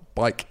trial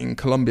bike in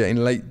Colombia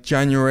in late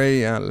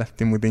January,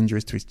 left him with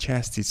injuries to his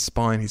chest, his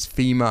spine, his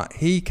femur.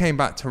 He came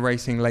back to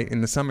racing late in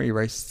the summer. He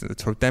raced the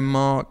Tour of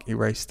Denmark, he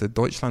raced the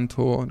Deutschland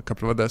Tour, and a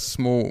couple of other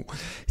small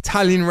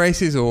Italian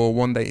races or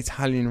one-day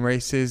Italian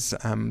races.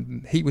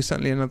 He was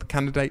certainly another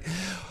candidate.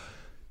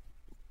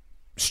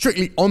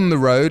 Strictly on the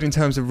road in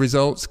terms of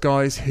results,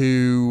 guys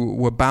who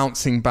were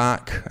bouncing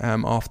back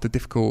after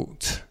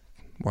difficult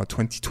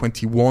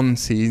 2021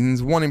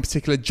 seasons. One in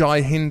particular,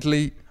 Jai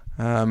Hindley.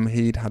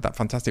 He'd had that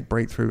fantastic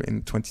breakthrough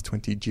in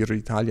 2020 Giro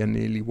d'Italia,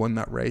 nearly won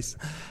that race.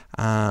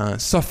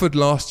 Suffered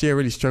last year,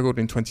 really struggled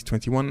in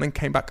 2021, then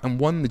came back and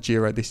won the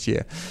Giro this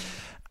year.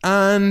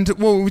 And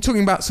we're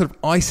talking about sort of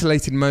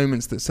isolated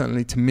moments that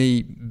certainly to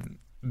me,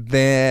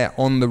 there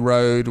on the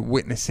road,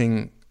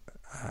 witnessing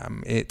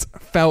it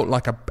felt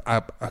like a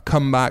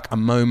comeback, a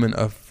moment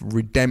of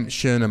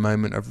redemption, a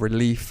moment of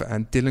relief.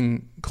 And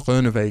Dylan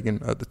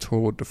Groenewegen at the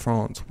Tour de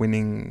France,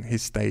 winning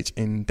his stage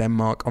in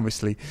Denmark.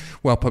 Obviously,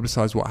 well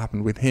publicised what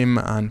happened with him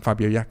and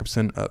Fabio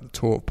Jakobsen at the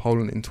Tour of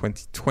Poland in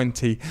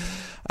 2020.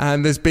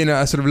 And there's been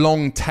a sort of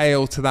long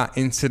tail to that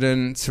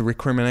incident,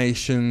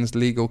 recriminations,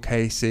 legal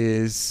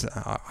cases.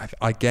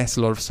 I guess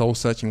a lot of soul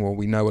searching. Well,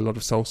 we know a lot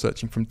of soul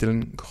searching from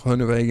Dylan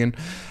Groenewegen,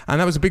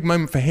 and that was a big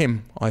moment for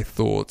him, I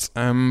thought.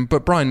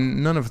 But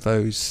Brian, none of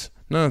those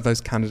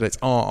candidates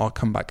are our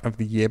comeback of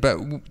the year.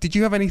 But did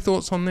you have any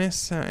thoughts on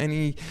this?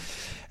 Anyone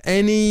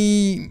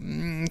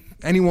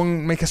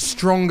make a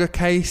stronger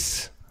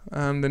case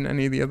than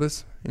any of the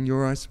others in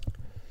your eyes?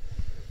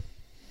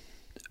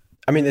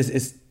 I mean,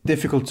 it's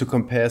difficult to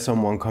compare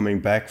someone coming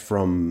back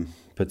from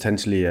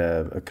potentially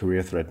a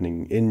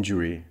career-threatening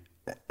injury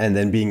and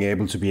then being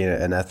able to be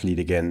an athlete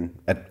again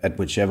at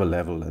whichever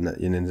level, and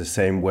in the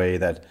same way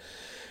that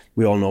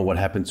we all know what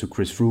happened to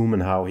Chris Froome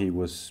and how he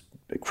was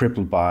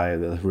crippled by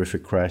the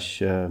horrific crash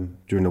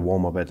during the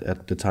warm-up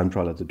at the time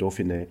trial at the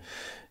Dauphiné.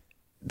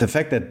 The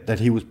fact that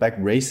he was back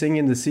racing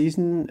in the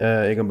season,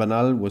 Egan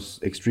Bernal, was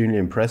extremely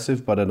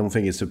impressive, but I don't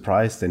think it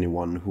surprised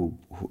anyone who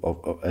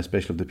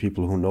especially the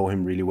people who know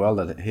him really well,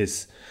 that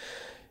his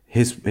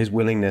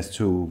willingness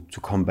to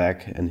come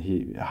back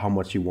and how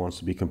much he wants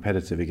to be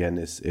competitive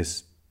again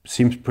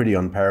seems pretty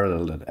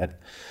unparalleled at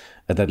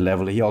that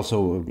level. He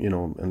also,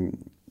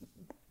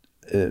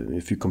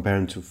 if you compare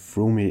him to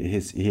Froome,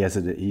 he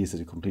is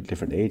at a completely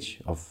different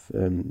age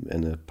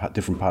and a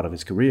different part of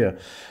his career.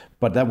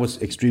 But that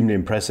was extremely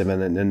impressive,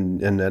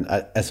 and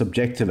as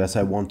objective as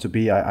I want to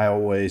be, I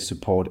always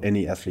support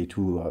any athlete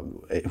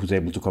who's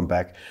able to come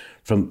back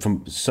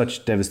from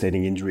such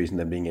devastating injuries and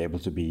then being able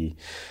to be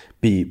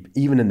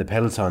even in the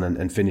peloton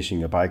and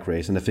finishing a bike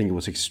race. And I think it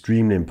was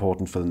extremely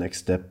important for the next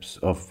steps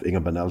of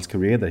Egan Bernal's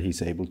career that he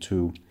was able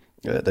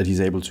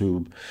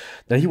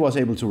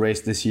to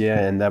race this year,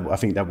 and I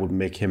think that would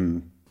make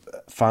him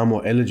far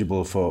more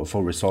eligible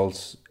for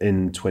results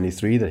in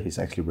 23 that he's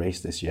actually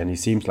raced this year. And he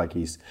seems like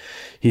he's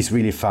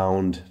really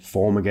found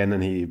form again,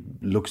 and he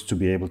looks to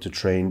be able to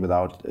train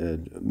without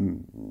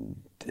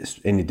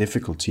any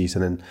difficulties.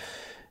 And then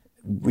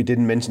we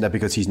didn't mention that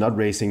because he's not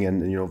racing,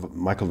 and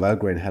Michael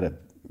Valgren had a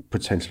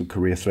potential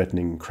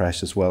career-threatening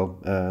crash as well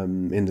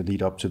in the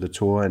lead up to the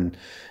Tour, and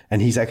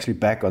he's actually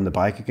back on the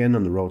bike again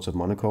on the roads of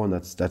Monaco, and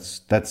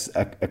that's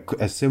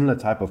a similar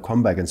type of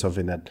comeback, and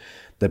something that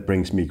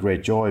brings me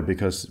great joy,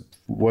 because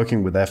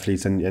working with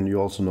athletes, and you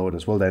also know it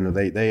as well,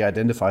 they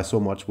identify so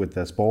much with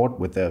their sport,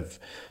 with their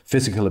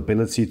physical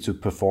ability to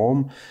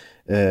perform,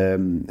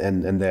 and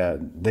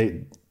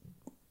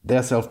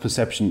their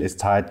self-perception is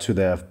tied to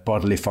their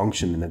bodily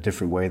function in a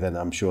different way than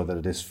I'm sure that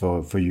it is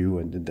for you,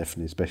 and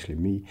definitely especially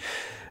me.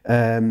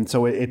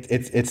 So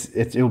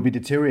it will be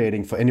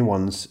deteriorating for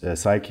anyone's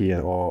psyche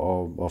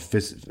or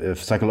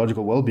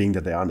psychological well-being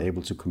that they aren't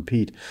able to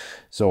compete.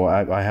 So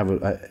I have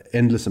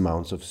endless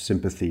amounts of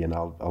sympathy, and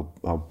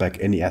I'll back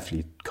any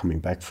athlete coming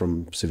back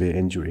from severe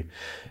injury.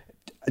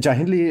 Jai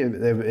Hindley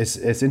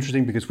is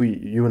interesting because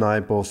you and I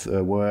both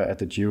were at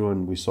the Giro,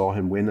 and we saw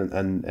him win,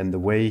 and the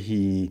way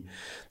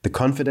the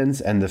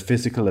confidence and the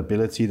physical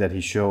ability that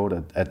he showed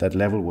at that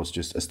level was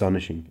just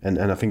astonishing. And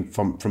I think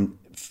from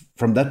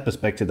that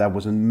perspective, that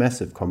was a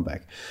massive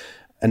comeback.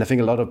 And I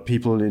think a lot of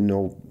people,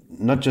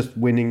 not just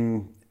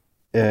winning,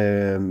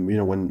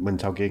 when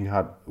Tao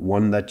Gegenhardt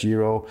won that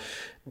Giro,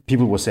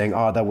 people were saying,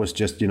 that was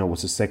just,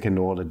 was a second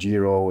order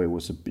Giro. It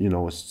was,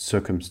 was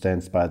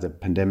circumstanced by the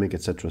pandemic,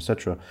 etc.,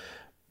 etc.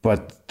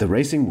 But the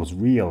racing was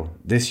real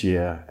this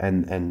year,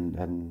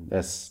 and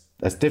as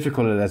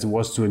difficult as it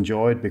was to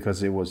enjoy it,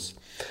 because it was,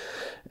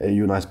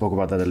 you and I spoke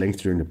about that at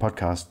length during the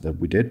podcast that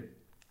we did,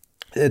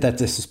 that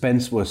the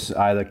suspense was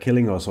either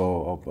killing us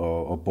or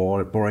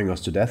boring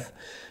us to death.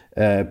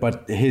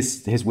 But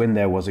his win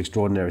there was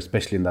extraordinary,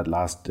 especially in that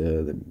last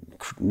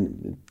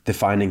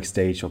defining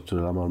stage up to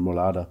the La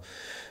Marmolada.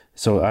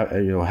 So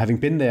having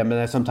been there,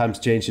 that sometimes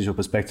changes your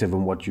perspective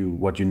on what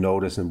you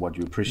notice and what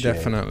you appreciate.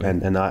 Definitely.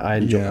 And I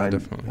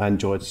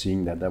enjoyed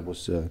seeing that. That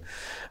was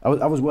I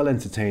was well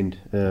entertained.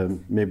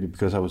 Maybe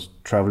because I was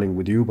traveling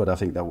with you, but I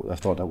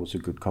thought that was a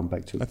good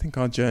comeback too. I think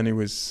our journey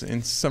was,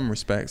 in some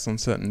respects, on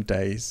certain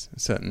days,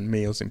 certain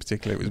meals in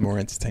particular, it was more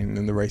entertaining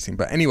than the racing.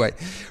 But anyway,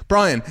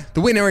 Brian,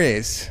 the winner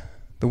is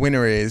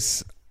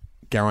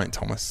Geraint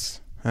Thomas.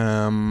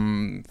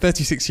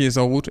 36 years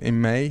old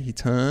in May he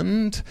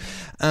turned,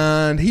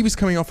 and he was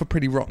coming off a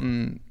pretty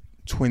rotten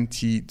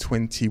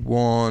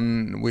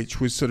 2021,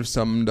 which was sort of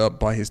summed up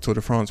by his Tour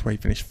de France, where he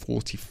finished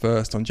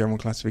 41st on general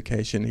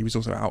classification. He was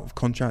also out of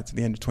contract at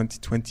the end of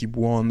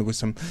 2021. There was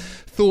some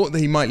thought that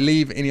he might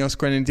leave Ineos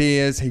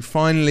Grenadiers. He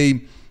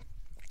finally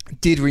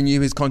did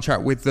renew his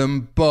contract with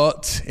them,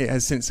 but it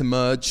has since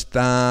emerged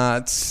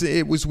that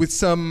it was with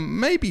some,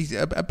 maybe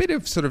a bit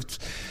of sort of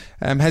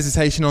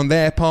hesitation on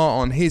their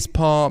part, on his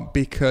part,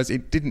 because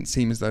it didn't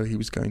seem as though he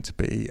was going to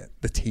be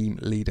the team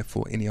leader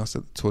for Ineos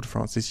at the Tour de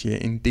France this year.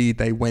 Indeed,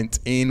 they went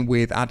in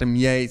with Adam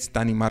Yates,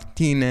 Dani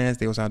Martinez.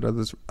 They also had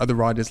other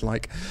riders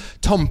like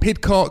Tom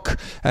Pidcock,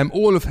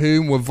 all of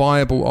whom were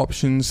viable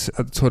options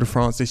at the Tour de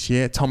France this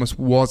year. Thomas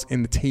was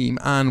in the team,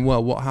 and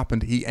well, what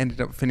happened? He ended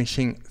up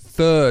finishing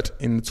third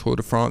in the Tour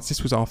de France.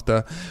 This was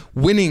after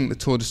winning the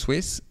Tour de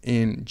Suisse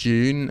in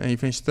June. He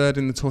finished third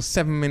in the Tour,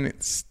 7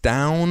 minutes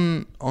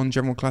down on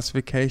general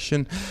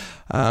classification.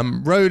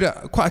 Rode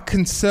quite a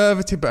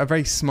conservative but a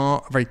very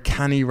smart, very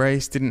canny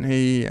race, didn't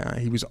he?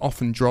 He was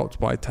often dropped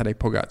by Tadej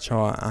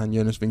Pogacar and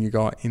Jonas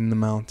Vingegaard in the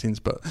mountains,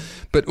 but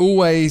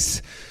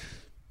always,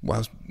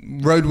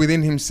 rode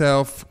within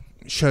himself,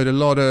 showed a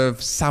lot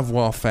of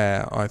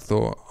savoir-faire, I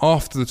thought.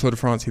 After the Tour de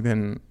France, he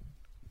then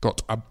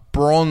got a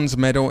bronze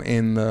medal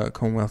in the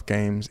Commonwealth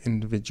Games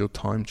individual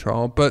time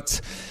trial, but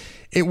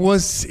it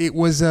was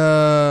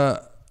a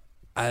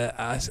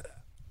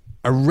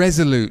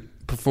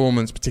resolute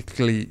performance,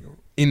 particularly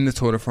in the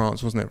Tour de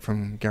France, wasn't it,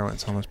 from Geraint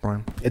Thomas,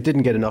 Brian? It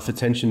didn't get enough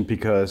attention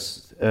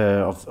because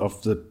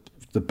of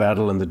the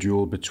battle and the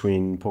duel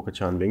between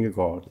Pogacar and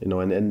Vingegaard,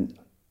 and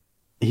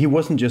he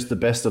wasn't just the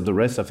best of the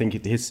rest. I think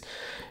his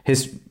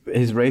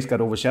race got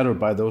overshadowed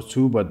by those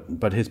two,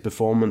 but his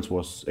performance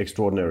was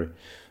extraordinary.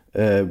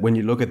 When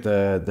you look at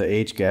the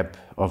age gap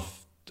of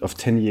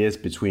 10 years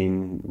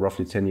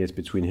roughly 10 years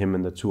between him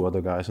and the two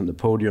other guys on the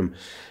podium,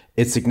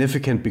 it's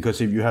significant,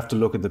 because if you have to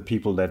look at the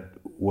people that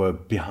were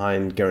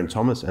behind Geraint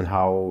Thomas and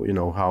how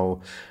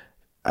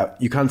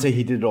you can't say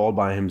he did it all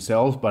by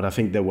himself, but I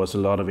think there was a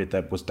lot of it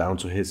that was down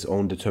to his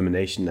own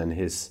determination and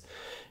his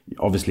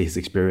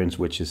experience,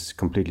 which is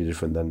completely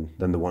different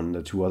than the one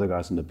the two other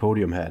guys on the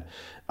podium had.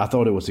 I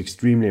thought it was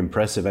extremely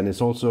impressive, and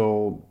it's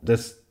also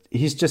there's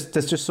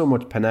just so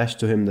much panache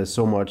to him. There's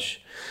so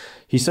much.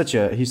 He's such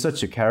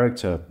a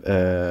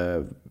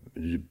character,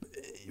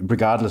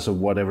 regardless of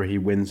whatever he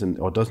wins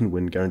or doesn't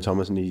win, Geraint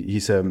Thomas, and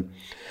he's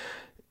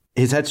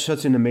had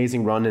such an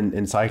amazing run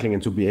in cycling,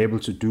 and to be able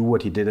to do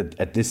what he did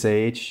at this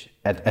age,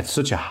 at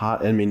such a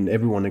hard, I mean,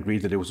 everyone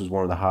agreed that it was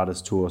one of the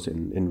hardest tours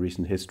in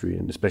recent history,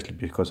 and especially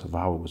because of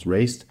how it was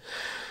raced.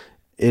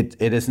 It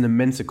is an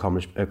immense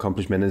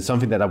accomplishment, and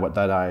something that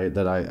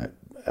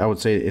I would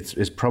say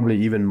it's probably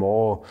even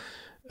more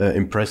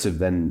impressive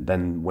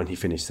than when he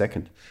finished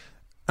second.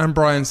 And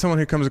Brian, someone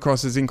who comes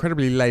across as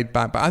incredibly laid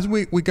back, but as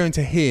we're going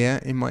to hear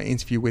in my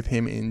interview with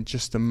him in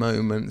just a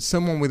moment,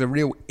 someone with a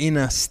real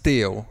inner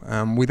steel.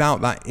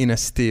 Without that inner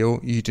steel,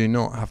 you do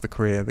not have the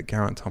career that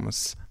Geraint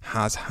Thomas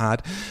has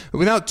had. But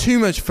without too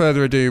much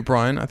further ado,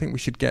 Brian, I think we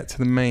should get to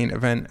the main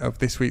event of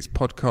this week's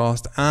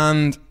podcast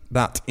and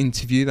that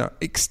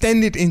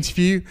extended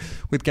interview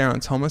with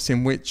Geraint Thomas,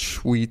 in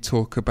which we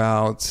talk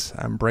about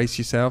brace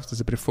yourselves. There's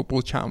a bit of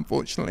football chat,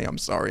 unfortunately. I'm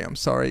sorry.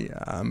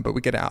 But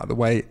we get it out of the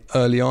way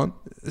early on.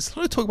 There's a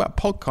lot of talk about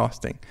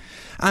podcasting.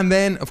 And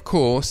then, of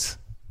course,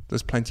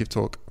 there's plenty of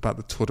talk about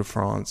the Tour de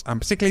France,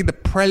 and particularly the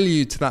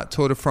prelude to that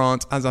Tour de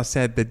France. As I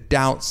said, the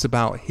doubts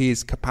about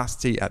his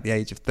capacity at the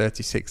age of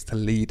 36 to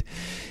lead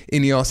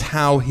Ineos,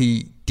 how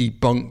he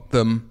debunked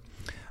them,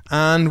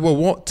 and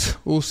what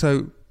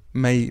also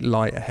may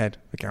lie ahead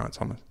for Geraint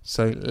Thomas.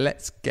 So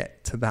let's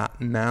get to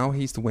that now.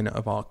 He's the winner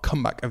of our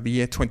comeback of the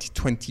year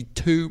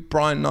 2022.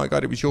 Brian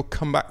Nygaard, it was your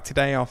comeback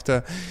today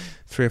after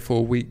 3 or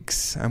 4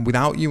 weeks and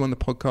without you on the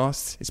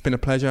podcast. It's been a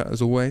pleasure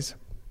as always.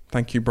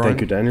 Thank you, Brian.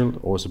 Thank you, Daniel.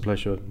 Always a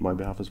pleasure on my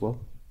behalf as well.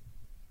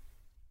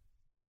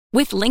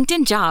 With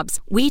LinkedIn Jobs,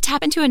 we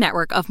tap into a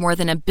network of more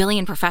than 1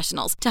 billion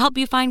professionals to help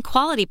you find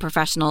quality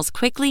professionals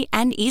quickly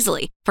and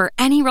easily for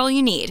any role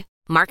you need.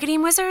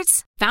 Marketing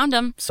wizards? Found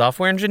them.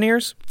 Software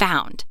engineers?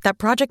 Found. That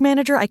project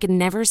manager I could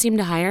never seem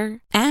to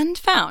hire? And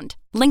found.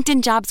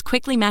 LinkedIn Jobs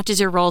quickly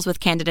matches your roles with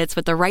candidates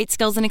with the right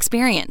skills and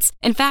experience.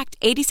 In fact,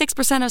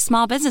 86% of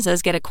small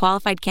businesses get a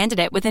qualified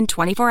candidate within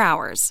 24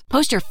 hours.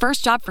 Post your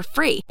first job for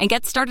free and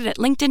get started at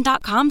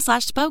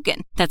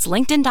linkedin.com/spoken. That's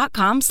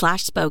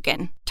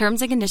linkedin.com/spoken.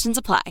 Terms and conditions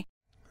apply.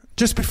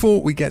 Just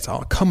before we get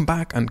our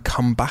comeback and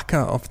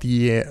comebacker of the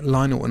year,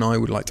 Lionel and I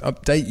would like to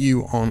update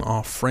you on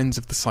our Friends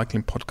of the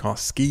Cycling Podcast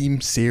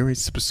scheme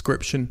series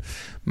subscription.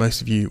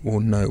 Most of you will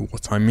know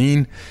what I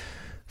mean.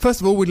 First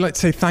of all, we'd like to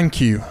say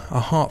thank you, a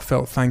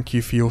heartfelt thank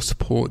you for your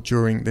support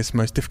during this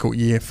most difficult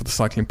year for the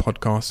Cycling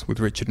Podcast, with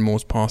Richard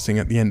Moore's passing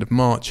at the end of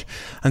March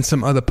and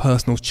some other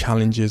personal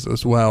challenges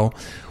as well.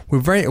 We're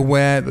very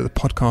aware that the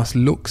podcast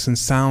looks and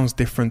sounds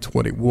different to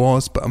what it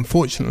was, but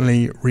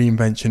unfortunately,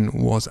 reinvention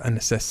was a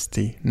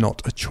necessity,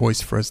 not a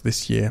choice for us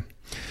this year.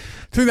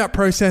 Through that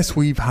process,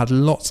 we've had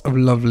lots of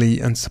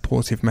lovely and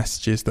supportive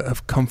messages that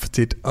have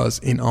comforted us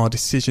in our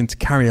decision to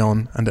carry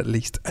on and at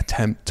least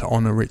attempt to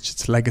honour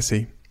Richard's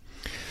legacy.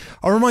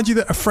 I'll remind you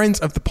that a Friends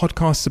of the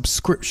Podcast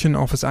subscription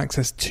offers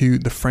access to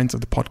the Friends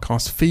of the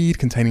Podcast feed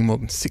containing more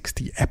than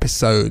 60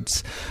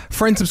 episodes.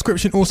 Friends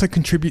subscription also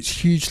contributes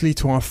hugely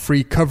to our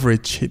free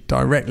coverage. It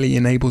directly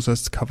enables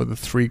us to cover the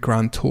 3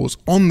 Grand Tours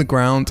on the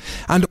ground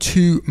and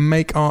to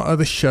make our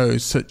other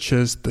shows such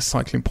as the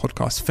Cycling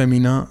Podcast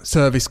Femina,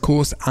 Service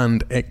Course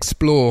and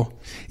Explore.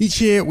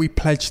 Each year we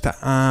pledge to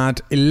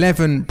add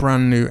 11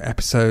 brand new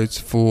episodes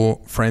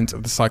for Friends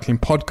of the Cycling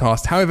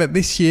Podcast. However,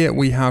 this year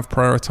we have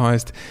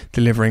prioritised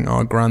delivering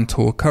our Grand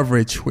Tour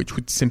coverage, which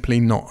would simply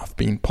not have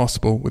been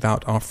possible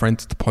without our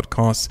Friends of the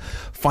Podcast's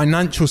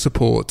financial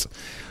support.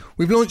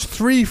 We've launched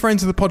 3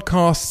 Friends of the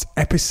Podcast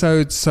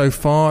episodes so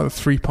far, the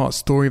 3-part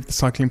story of the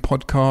Cycling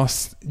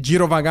Podcast,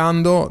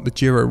 Girovagando, the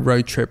Giro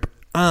road trip,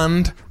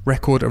 and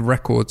Record of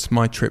Records,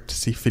 my trip to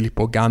see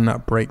Filippo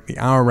Ganna break the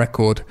hour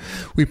record.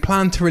 We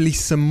plan to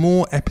release some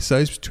more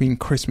episodes between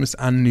Christmas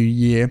and New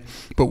Year,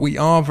 but we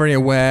are very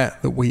aware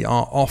that we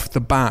are off the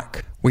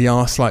back. We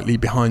are slightly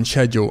behind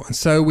schedule, and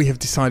so we have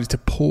decided to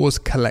pause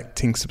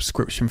collecting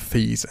subscription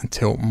fees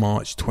until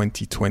March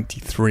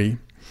 2023.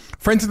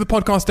 Friends of the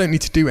podcast don't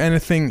need to do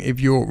anything. If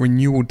your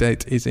renewal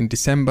date is in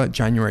December,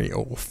 January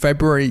or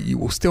February, you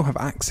will still have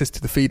access to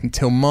the feed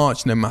until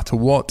March no matter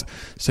what,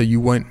 so you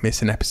won't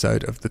miss an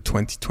episode of the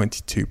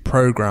 2022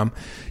 program.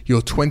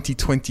 Your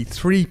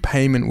 2023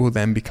 payment will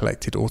then be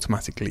collected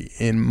automatically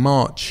in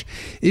March.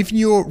 If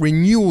your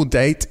renewal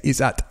date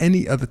is at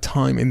any other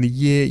time in the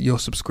year, your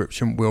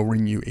subscription will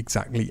renew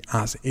exactly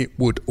as it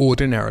would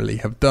ordinarily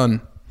have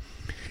done.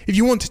 If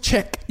you want to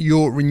check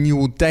your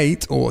renewal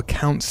date or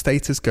account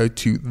status, go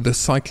to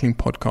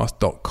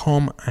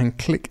thecyclingpodcast.com and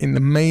click in the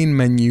main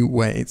menu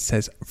where it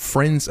says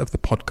Friends of the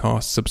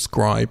Podcast,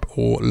 subscribe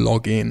or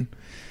log in.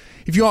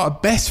 If you are a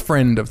best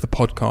friend of the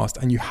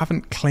podcast and you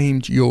haven't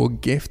claimed your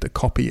gift, a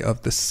copy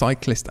of The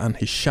Cyclist and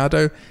His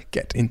Shadow,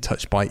 get in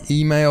touch by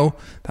email.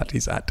 That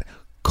is at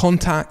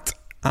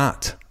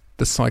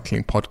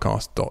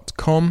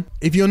contact@thecyclingpodcast.com.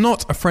 If you're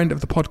not a friend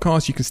of the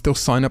podcast, you can still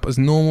sign up as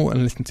normal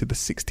and listen to the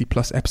 60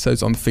 plus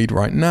episodes on the feed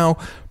right now,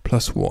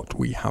 plus what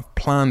we have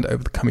planned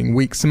over the coming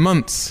weeks and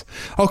months.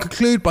 I'll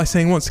conclude by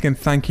saying once again,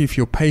 thank you for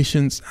your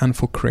patience and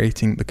for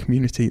creating the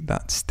community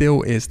that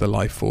still is the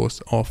life force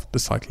of the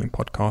Cycling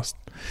Podcast.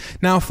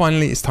 Now,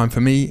 finally, it's time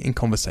for me in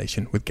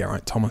conversation with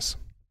Geraint Thomas.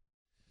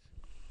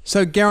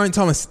 So, Geraint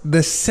Thomas,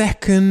 the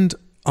second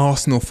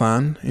Arsenal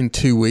fan in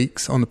 2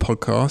 weeks on the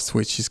podcast,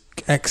 which is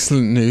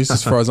excellent news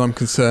as far as I'm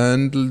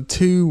concerned.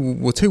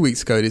 2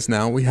 weeks ago it is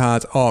now, we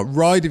had our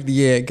ride of the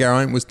year.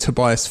 Geraint was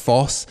Tobias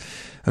Foss.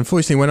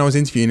 Unfortunately, when I was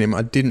interviewing him,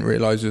 I didn't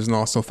realise he was an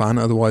Arsenal fan.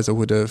 Otherwise, I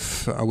would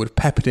have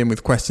peppered him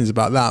with questions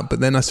about that. But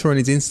then I saw on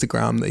his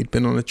Instagram that he'd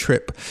been on a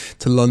trip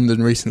to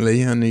London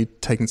recently and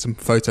he'd taken some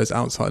photos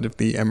outside of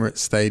the Emirates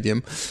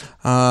Stadium.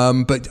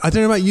 But I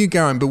don't know about you,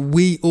 Geraint, but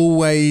we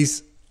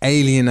always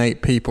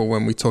alienate people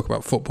when we talk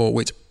about football,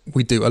 which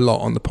we do a lot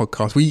on the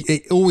podcast.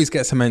 It always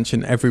gets a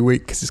mention every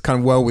week because it's kind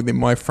of well within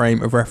my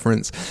frame of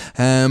reference.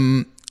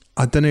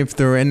 I don't know if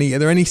are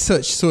there any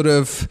such sort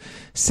of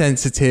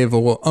sensitive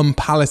or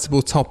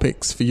unpalatable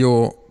topics for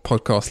your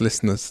podcast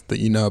listeners that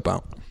you know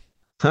about?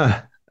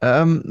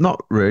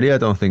 Not really, I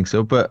don't think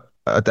so, but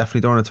I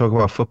definitely don't want to talk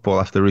about football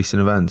after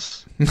recent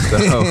events.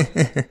 So,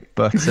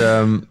 but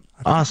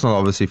Arsenal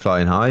obviously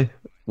flying high.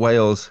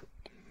 Wales,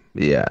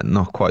 yeah,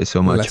 not quite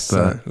so much. Less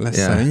so.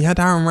 And you had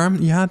Aaron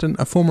Ram. You had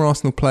a former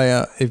Arsenal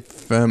player.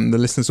 If the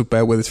listeners will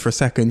bear with us for a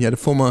second, you had a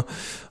former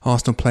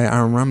Arsenal player,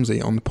 Aaron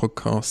Ramsey, on the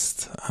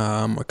podcast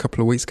a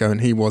couple of weeks ago,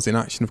 and he was in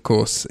action, of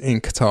course,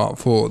 in Qatar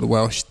for the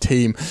Welsh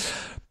team.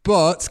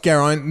 But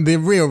Geraint, the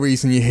real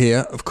reason you're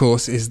here, of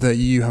course, is that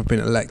you have been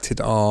elected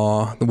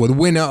the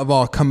winner of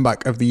our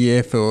comeback of the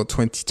year for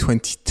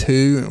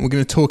 2022. We're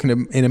going to talk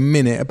in a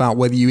minute about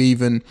whether you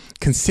even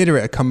consider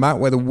it a comeback,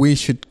 whether we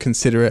should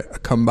consider it a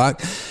comeback.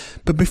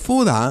 But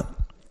before that,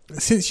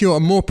 since you're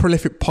a more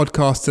prolific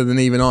podcaster than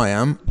even I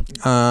am,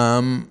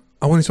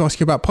 I wanted to ask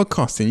you about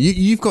podcasting.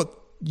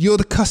 You're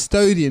the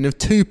custodian of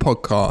 2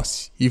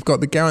 podcasts. You've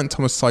got the Geraint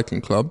Thomas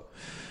Cycling Club,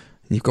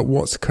 and you've got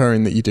What's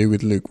Occurring that you do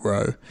with Luke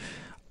Rowe.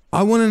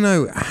 I want to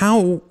know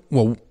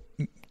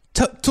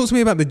talk to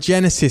me about the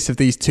genesis of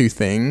these 2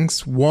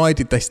 things. Why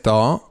did they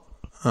start?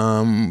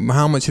 How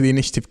much of the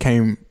initiative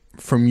came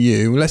from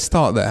you? Let's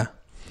start there.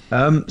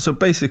 So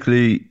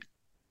basically,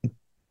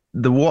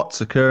 the What's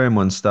Occurring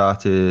one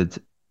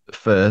started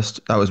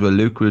first. That was with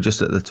Luke. We were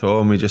just at the tour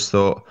and we just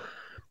thought,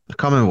 I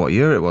can't remember what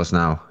year it was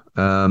now.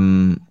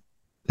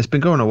 It's been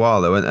going a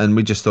while though. And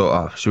we just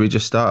thought, should we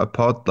just start a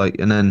pod?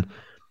 And then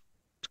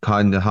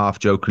kind of half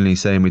jokingly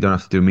saying we don't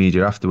have to do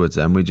media afterwards,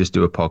 and we just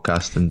do a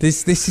podcast. And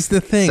this is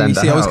the thing. You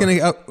see, I was going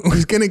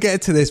to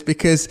get to this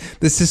because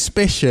the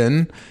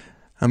suspicion,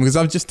 because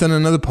I've just done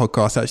another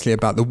podcast actually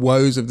about the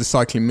woes of the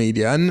cycling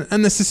media,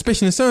 and the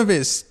suspicion, and some of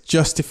it's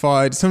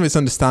justified, some of it's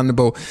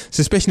understandable.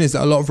 Suspicion is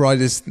that a lot of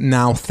riders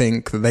now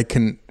think that they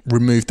can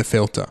remove the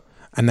filter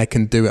and they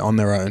can do it on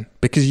their own,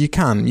 because you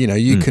can,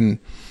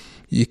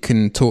 you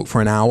can talk for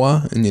an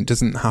hour and it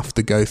doesn't have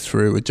to go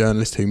through a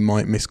journalist who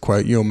might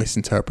misquote you or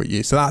misinterpret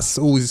you. So that's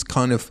always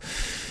kind of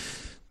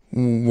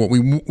what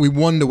we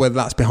wonder whether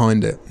that's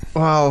behind it.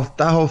 Well,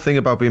 that whole thing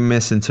about being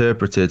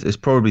misinterpreted is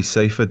probably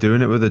safer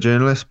doing it with a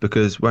journalist,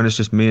 because when it's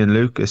just me and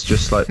Luke, it's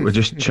just like we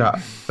just chat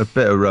a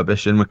bit of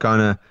rubbish, and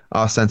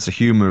our sense of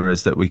humour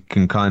is that we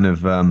can kind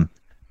of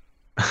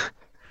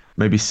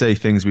maybe say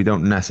things we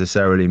don't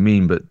necessarily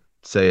mean, but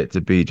say it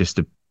to be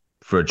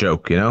for a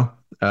joke,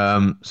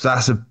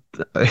 So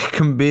it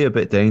can be a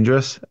bit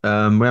dangerous. We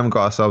haven't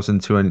got ourselves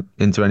into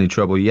any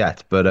trouble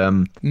yet, but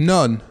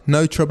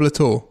no trouble at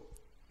all.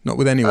 Not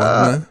with anyone,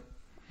 no?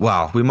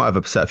 Well, we might have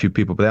upset a few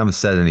people, but they haven't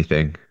said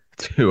anything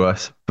to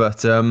us.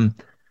 But and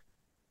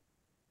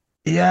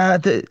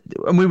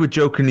we were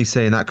jokingly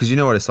saying that because you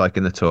know what it's like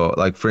in the tour.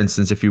 Like, for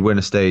instance, if you win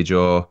a stage,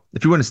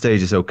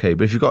 it's okay.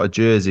 But if you've got a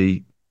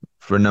jersey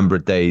for a number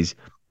of days,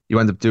 you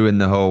end up doing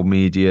the whole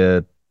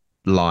media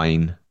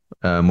line,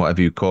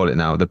 whatever you call it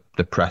now, the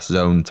press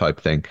zone type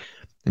thing.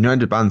 And you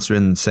end up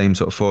answering the same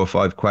sort of 4 or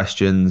 5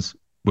 questions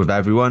with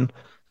everyone.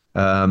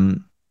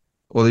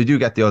 Well, you do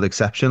get the odd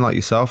exception like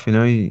yourself,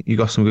 you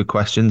got some good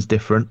questions,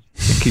 different.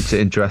 It keeps it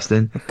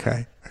interesting.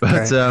 Okay.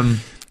 But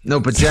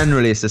but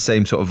generally it's the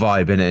same sort of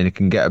vibe in it, and it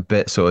can get a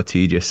bit sort of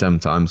tedious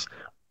sometimes.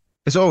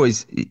 You're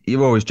always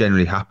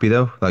generally happy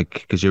though,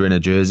 like, because you're in a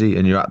jersey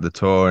and you're at the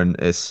tour and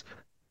it's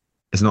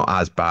not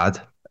as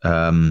bad.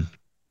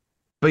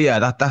 But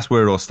yeah, that's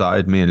where it all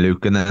started, me and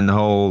Luke, and then the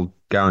whole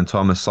Geraint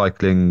Thomas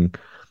Cycling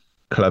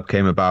Club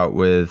came about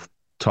with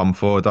Tom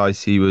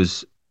Fordyce.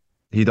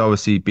 He'd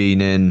obviously been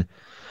in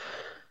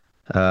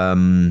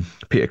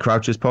Peter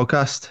Crouch's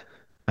podcast,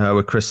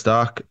 with Chris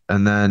Stark,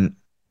 and then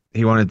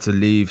he wanted to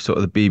leave sort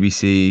of the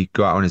BBC,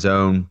 go out on his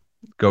own,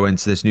 go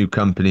into this new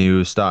company who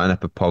was starting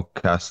up a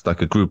podcast,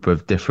 like a group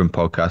of different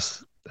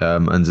podcasts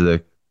under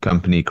the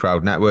company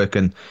Crowd Network.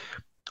 And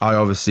I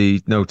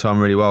obviously know Tom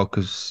really well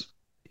because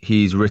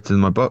he's written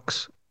my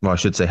books. Well, I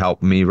should say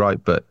help me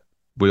write, but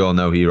we all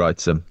know he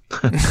writes them.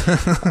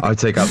 I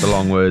take out the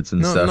long words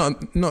and stuff.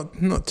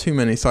 Not too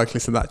many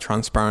cyclists are that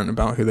transparent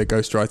about who their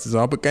ghostwriters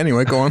are. But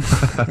anyway, go on.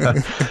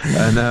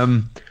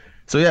 And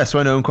so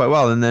I know him quite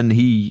well. And then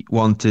he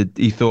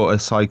thought a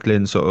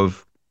cycling sort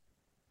of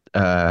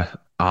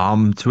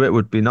arm to it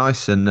would be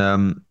nice. And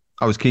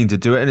I was keen to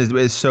do it. And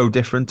it's so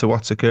different to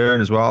what's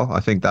occurring as well. I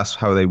think that's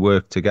how they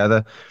work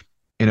together.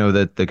 You know,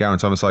 the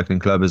Geraint Cycling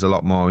Club is a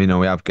lot more, you know,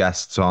 we have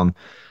guests on.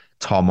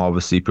 Tom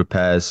obviously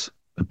prepares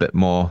a bit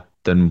more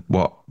than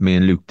what me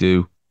and Luke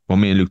do. Well,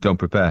 me and Luke don't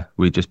prepare.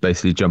 We just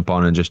basically jump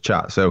on and just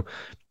chat. So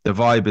the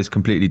vibe is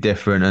completely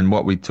different, and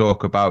what we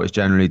talk about is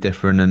generally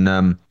different. And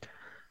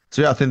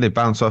I think they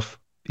bounce off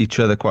each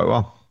other quite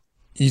well.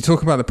 You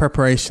talk about the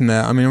preparation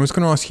there. I mean, I was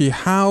going to ask you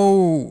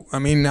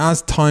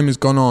as time has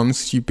gone on,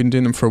 because you've been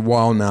doing them for a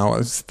while now,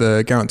 as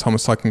the Geraint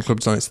Thomas Cycling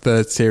Club's on its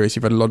third series,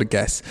 you've had a lot of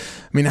guests.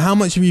 I mean, how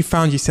much have you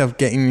found yourself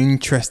getting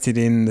interested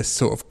in the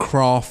sort of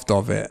craft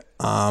of it?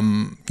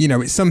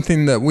 It's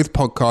something that with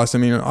podcasts, I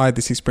mean, I had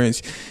this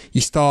experience.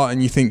 You start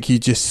and you think you're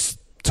just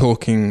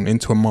talking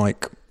into a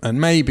mic. And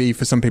maybe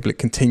for some people it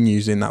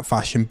continues in that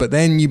fashion, but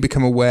then you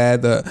become aware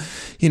that,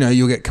 you know,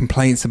 you'll get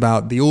complaints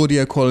about the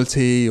audio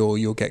quality, or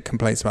you'll get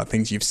complaints about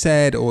things you've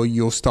said, or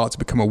you'll start to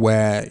become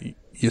aware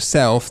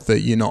yourself that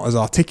you're not as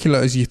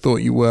articulate as you thought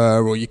you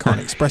were, or you can't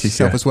express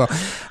yourself as well.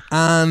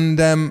 And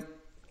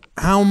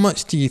how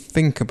much do you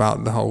think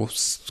about the whole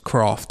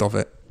craft of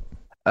it?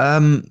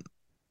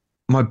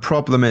 My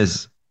problem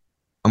is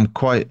I'm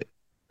quite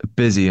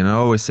busy, and I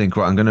always think,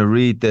 right, I'm going to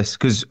read this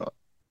because,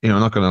 you know,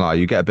 I'm not going to lie,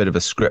 you get a bit of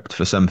a script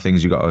for some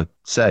things you got to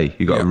say.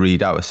 You got to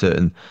read out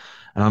and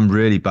I'm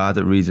really bad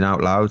at reading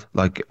out loud.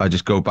 Like, I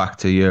just go back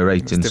to year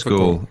 8 in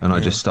school and I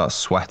just start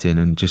sweating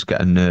and just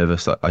getting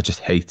nervous. Like, I just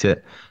hate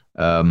it.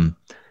 And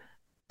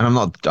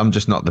I'm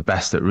just not the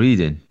best at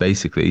reading,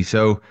 basically.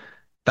 So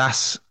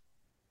that's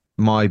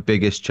my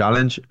biggest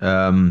challenge.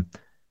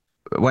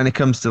 When it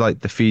comes to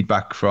like the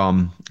feedback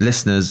from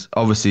listeners,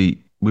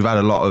 obviously we've had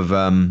a lot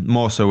of,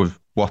 more so with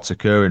what's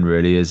occurring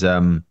really is,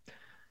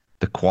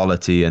 the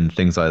quality and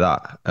things like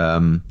that.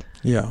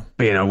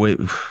 But you know,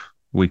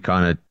 we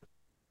kind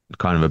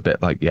of a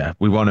bit like,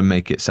 we want to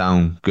make it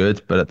sound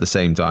good, but at the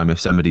same time, if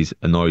somebody's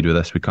annoyed with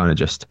us, we kind of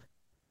just,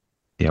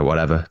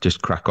 whatever,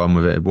 just crack on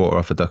with it. Water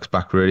off a duck's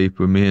back, really.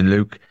 With me and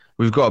Luke,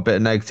 we've got a bit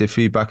of negative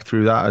feedback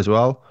through that as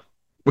well,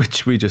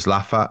 which we just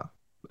laugh at.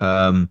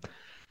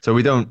 So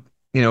we don't,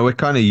 you know, we're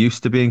kind of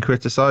used to being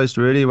criticised,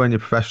 really, when you're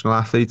professional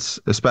athletes,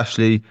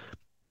 especially.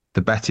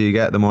 The better you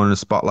get, the more in the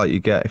spotlight you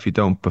get if you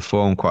don't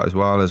perform quite as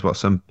well as what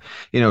some,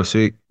 you know,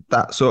 so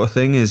that sort of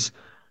thing is,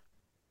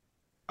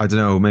 I don't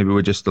know, maybe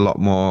we're just a lot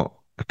more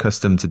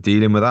accustomed to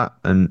dealing with that,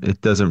 and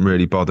it doesn't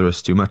really bother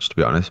us too much, to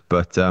be honest.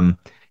 But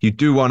you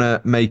do want to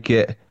make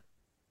it,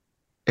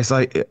 it's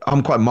like,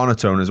 I'm quite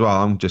monotone as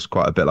well. I'm just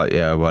quite a bit like,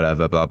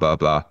 whatever, blah, blah,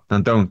 blah.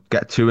 And don't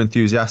get too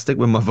enthusiastic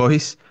with my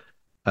voice.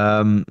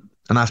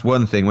 And that's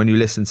one thing when you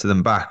listen to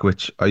them back,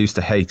 which I used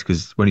to hate,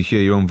 because when you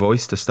hear your own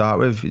voice to start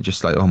with, you're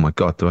just like, oh my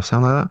God, do I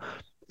sound like that?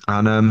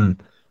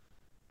 And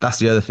that's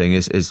the other thing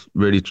is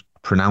really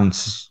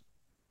pronounce,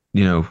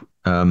 you know,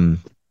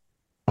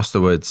 what's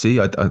the word?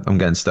 See, I'm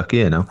getting stuck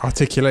here now.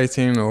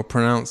 Articulating or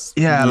pronounce.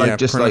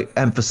 Like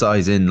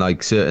emphasizing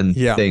like certain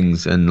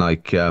things, and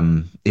like,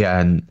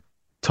 and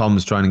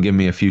Tom's trying to give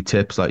me a few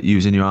tips, like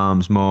using your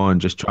arms more and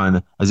just trying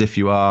to, as if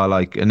you are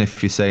like, and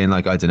if you're saying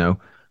like, I don't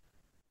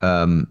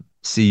know,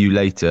 see you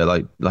later,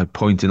 like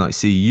pointing like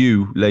see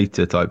you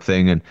later type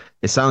thing, and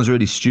it sounds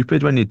really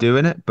stupid when you're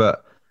doing it,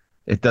 but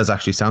it does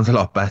actually sound a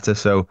lot better.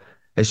 So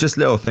it's just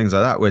little things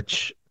like that,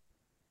 which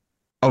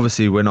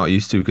obviously we're not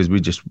used to because we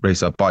just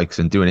race our bikes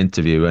and do an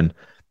interview, and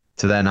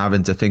to then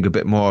having to think a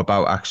bit more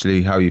about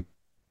actually how you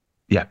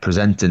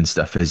presenting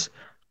stuff,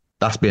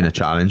 that's been a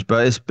challenge,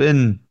 but it's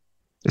been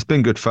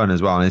good fun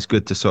as well. And it's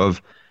good to sort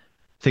of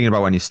thinking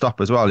about when you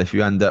stop as well, if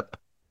you end up,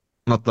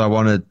 not that I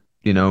want to,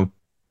 you know,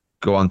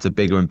 go on to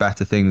bigger and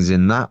better things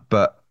in that,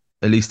 but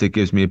at least it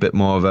gives me a bit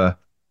more of a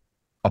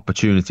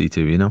opportunity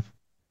to, you know.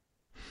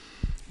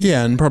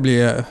 And probably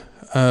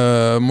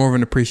more of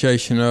an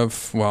appreciation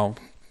of, well,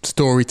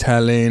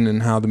 storytelling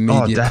and how the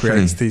media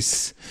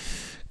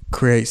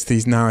creates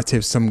these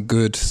narratives, some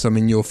good, some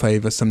in your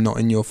favor, some not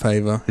in your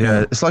favor.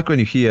 It's like when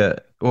you hear,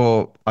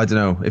 or I don't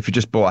know, if you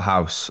just bought a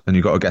house and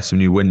you got to get some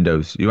new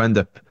windows, you end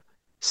up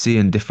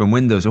seeing different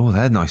windows. Oh,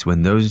 they're nice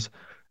windows.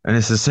 And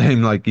it's the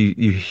same, like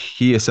you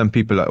hear some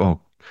people like,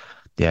 oh,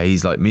 yeah,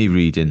 he's like me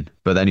reading.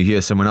 But then you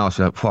hear someone else,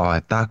 you're like, wow,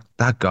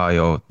 that guy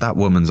or that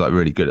woman's like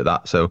really good at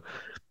that. So,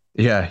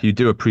 yeah, you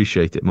do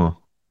appreciate it more.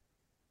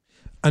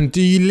 And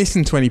do you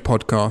listen to any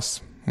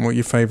podcasts? What are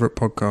your favourite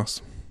podcasts?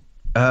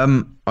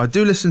 I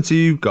do listen to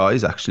you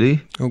guys,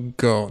 actually. Oh,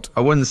 God. I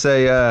wouldn't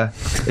say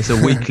it's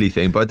a weekly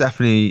thing, but I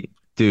definitely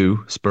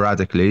do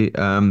sporadically,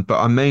 but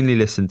I mainly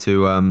listen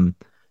to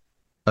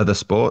other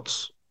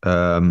sports,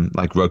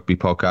 like rugby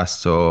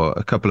podcasts or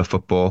a couple of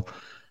football.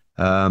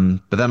 But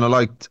then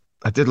I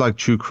did like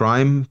true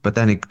crime, but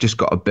then it just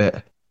got a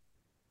bit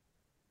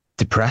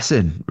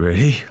depressing,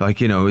 really.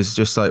 Like, it's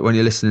just like when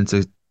you're listening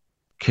to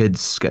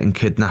kids getting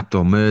kidnapped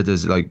or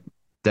murders, like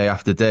day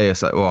after day,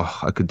 it's like, oh,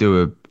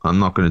 I'm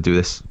not going to do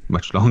this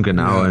much longer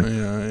now.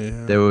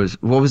 There was,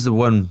 what was the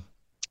one?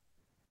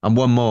 And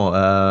one more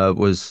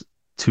was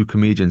two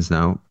comedians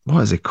now.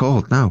 What is it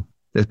called now?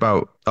 It's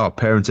about,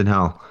 Parents in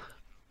Hell.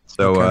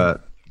 So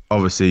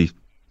obviously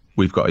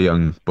we've got a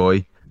young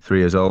boy, 3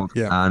 years old.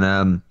 Yeah.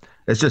 And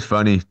it's just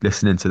funny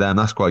listening to them.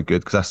 That's quite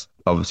good because that's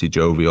obviously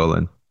jovial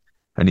and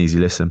an easy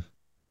listen.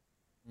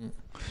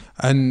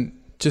 And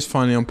just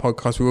finally on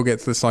podcast, we will get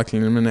to the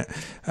cycling in a minute.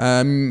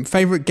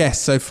 Favorite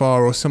guest so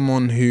far, or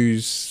someone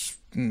who's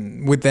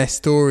with their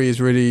story has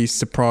really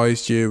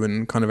surprised you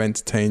and kind of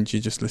entertained you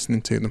just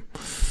listening to them?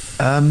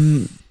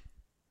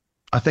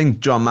 I think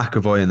John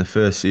McAvoy in the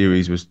first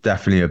series was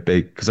definitely a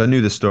big, because I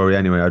knew the story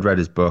anyway. I'd read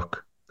his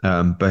book,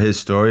 but his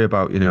story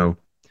about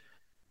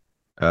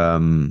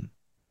a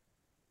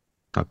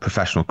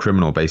professional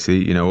criminal,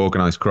 basically,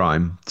 organized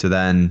crime, to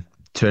then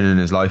turning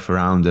his life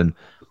around and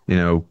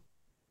doing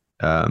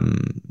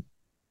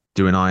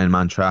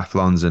Ironman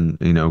triathlons and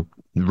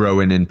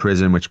rowing in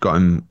prison, which got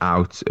him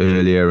out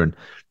earlier, and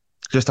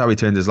just how he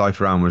turned his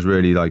life around was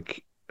really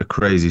like a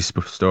crazy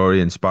story,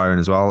 inspiring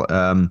as well.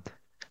 And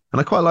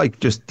I quite like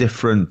just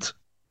different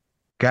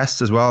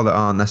guests as well that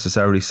aren't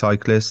necessarily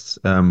cyclists.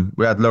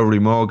 We had Lowry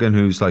Morgan,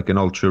 who's like an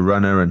ultra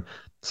runner, and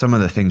some of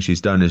the things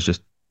she's done is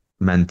just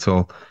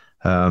mental.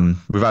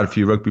 We've had a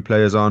few rugby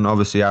players on,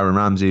 obviously Aaron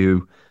Ramsey,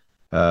 who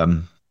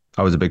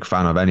I was a big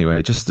fan of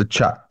anyway, just to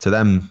chat to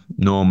them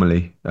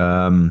normally.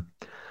 And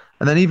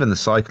then even the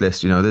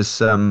cyclists,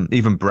 there's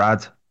even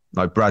Brad.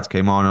 Like Brad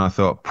came on and I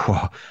thought,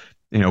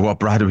 what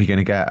Brad are we going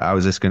to get? How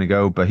is this going to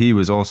go? But he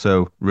was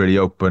also really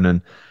open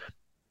and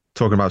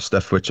talking about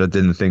stuff which I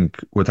didn't think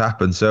would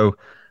happen. So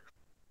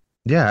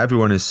yeah,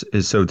 everyone is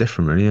so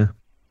different, really. Yeah.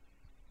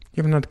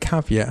 You haven't had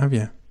Cav yet, have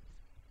you?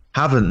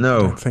 Haven't,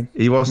 no.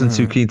 He wasn't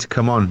too keen to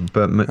come on.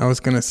 But I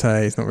was going to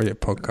say he's not really a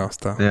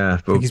podcaster. Yeah, I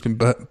think he's been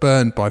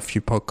burned by a few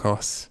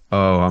podcasts.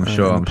 Oh, I'm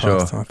sure.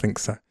 I think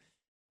so.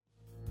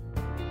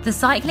 The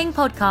Cycling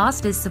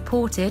Podcast is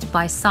supported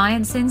by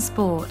Science in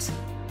Sport.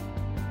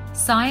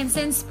 Science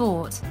in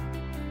Sport.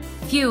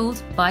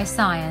 Fueled by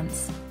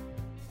science.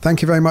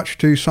 Thank you very much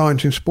to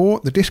Science in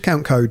Sport. The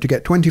discount code to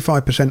get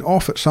 25%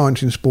 off at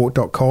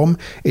scienceinsport.com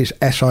is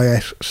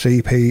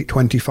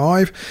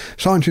SISCP25.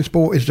 Science in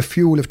Sport is the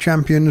fuel of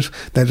champions.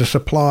 They're the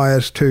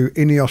suppliers to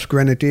Ineos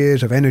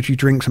Grenadiers of energy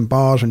drinks and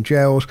bars and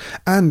gels.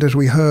 And as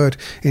we heard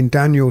in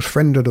Daniel's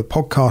Friend of the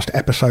Podcast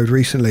episode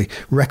recently,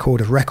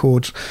 Record of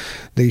Records,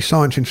 the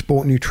Science in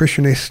Sport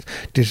nutritionist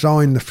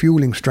designed the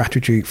fueling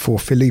strategy for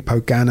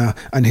Filippo Ganna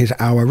and his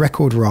hour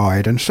record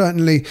ride. And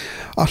certainly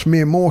us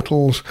mere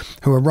mortals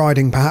who are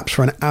riding perhaps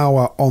for an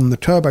hour on the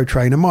turbo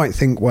trainer might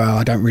think, well,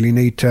 I don't really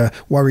need to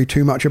worry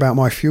too much about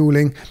my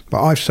fueling.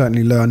 But I've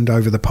certainly learned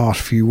over the past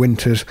few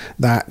winters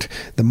that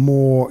the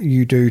more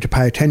you do to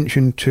pay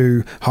attention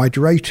to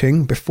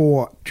hydrating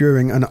before,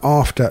 during and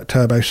after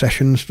turbo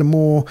sessions, the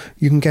more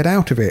you can get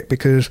out of it,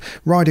 because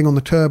riding on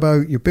the turbo,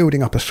 you're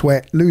building up a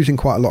sweat, losing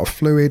quite a lot of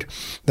fluid.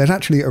 There's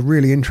actually a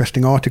really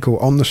interesting article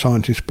on the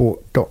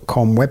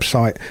scienceinsport.com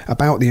website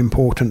about the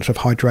importance of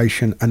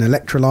hydration and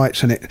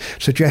electrolytes, and it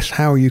suggests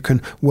how you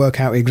can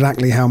work out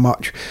exactly how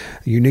much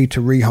you need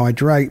to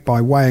rehydrate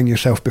by weighing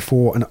yourself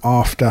before and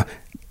after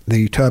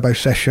the turbo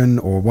session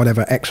or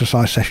whatever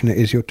exercise session it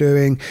is you're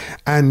doing,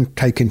 and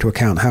take into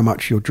account how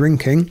much you're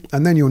drinking,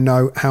 and then you'll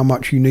know how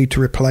much you need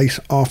to replace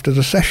after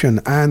the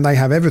session. And they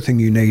have everything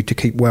you need to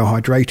keep well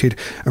hydrated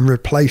and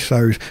replace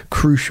those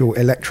crucial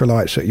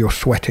electrolytes that you're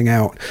sweating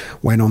out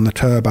when on the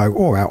turbo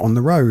or out on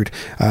the road.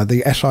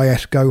 The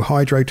SIS Go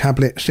Hydro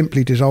tablet,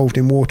 simply dissolved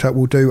in water,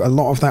 will do a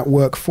lot of that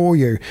work for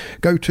you.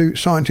 Go to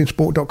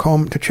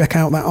scienceinsport.com to check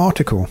out that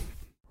article.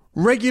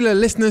 Regular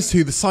listeners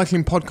to the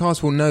Cycling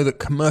Podcast will know that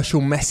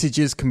commercial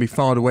messages can be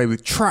filed away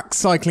with track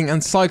cycling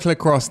and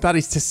cyclocross. That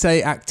is to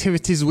say,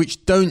 activities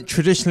which don't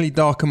traditionally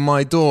darken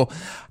my door.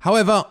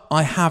 However,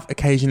 I have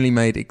occasionally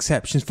made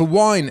exceptions for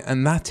wine,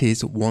 and that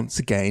is once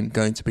again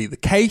going to be the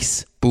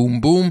case. Boom,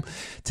 boom.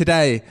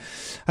 Today,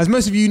 as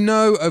most of you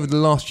know, over the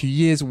last few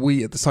years,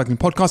 we at the Cycling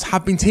Podcast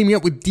have been teaming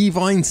up with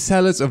Divine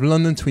Cellars of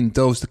London to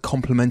indulge the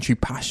complementary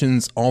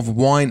passions of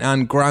wine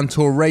and Grand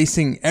Tour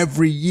racing.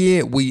 Every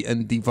year, we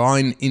and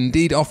Divine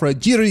indeed offer a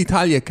Giro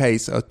d'Italia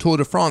case, a Tour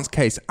de France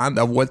case, and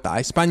a Vuelta a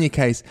España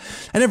case.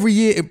 And every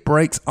year, it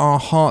breaks our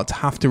heart to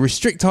have to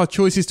restrict our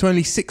choices to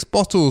only 6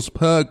 bottles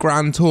per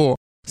Grand Tour.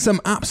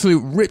 Some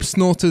absolute rip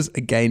snorters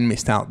again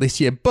missed out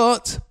this year,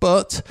 but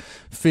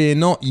Fear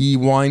not, ye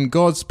wine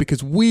gods,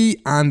 because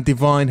we and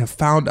Divine have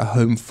found a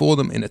home for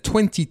them in a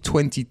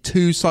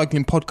 2022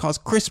 Cycling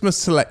Podcast Christmas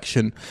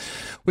selection.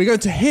 We're going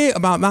to hear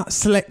about that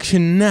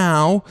selection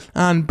now,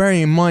 and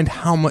bearing in mind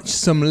how much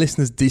some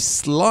listeners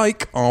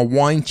dislike our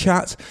wine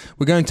chat,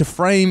 we're going to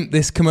frame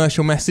this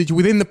commercial message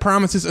within the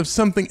parameters of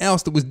something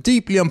else that was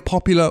deeply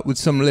unpopular with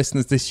some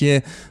listeners this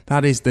year.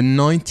 That is the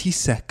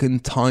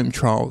 90-second time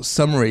trial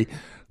summary.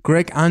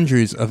 Greg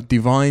Andrews of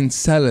Divine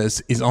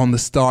Cellars is on the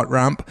start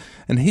ramp,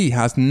 and he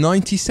has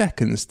 90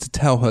 seconds to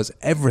tell us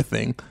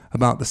everything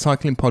about the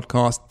Cycling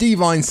Podcast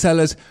Divine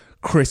Cellars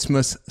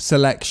Christmas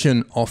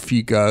selection. Off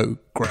you go,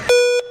 Greg.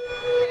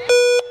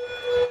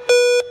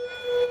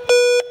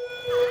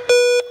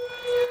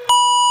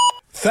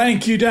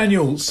 Thank you,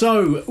 Daniel.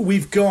 So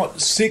we've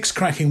got 6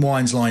 cracking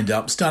wines lined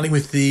up, starting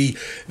with the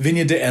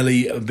Vigna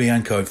d'Eli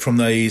Bianco from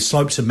the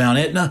slopes of Mount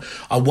Etna.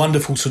 A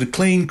wonderful sort of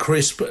clean,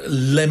 crisp,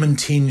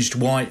 lemon-tinged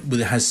white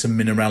that has some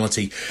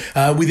minerality.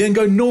 We then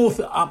go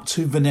north up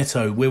to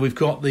Veneto, where we've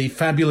got the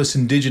fabulous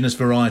indigenous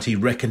variety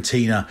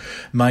Recantina,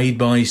 made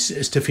by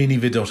Stefani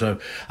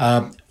Vidotto.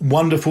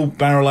 Wonderful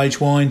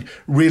barrel-aged wine,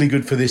 really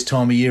good for this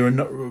time of year, and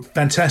a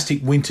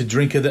fantastic winter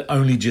drinker that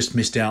only just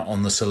missed out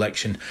on the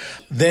selection.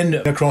 Then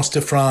across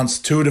to France,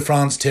 Tour de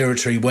France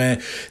territory, where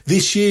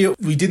this year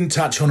we didn't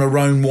touch on a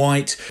Rhone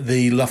white.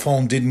 The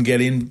Lafon didn't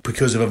get in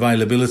because of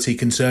availability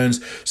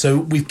concerns, so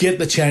we get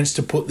the chance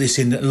to put this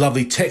in a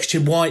lovely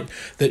textured white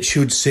that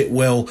should sit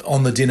well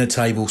on the dinner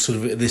table sort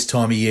of at this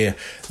time of year.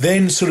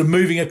 Then sort of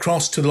moving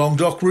across to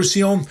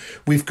Languedoc-Roussillon,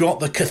 we've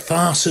got the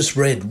Catharsis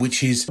Red,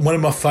 which is one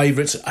of my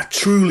favourites, a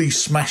truly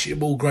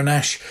smashable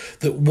Grenache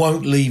that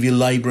won't leave you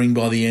labouring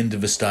by the end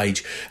of a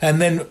stage.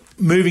 And then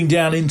moving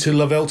down into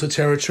La Velta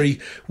territory,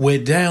 we're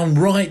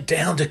right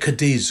down to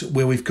Cadiz,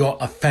 where we've got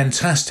a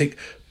fantastic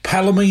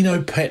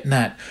Palomino Pet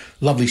Nat,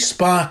 lovely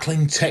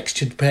sparkling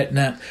textured Pet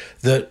Nat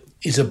that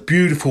is a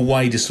beautiful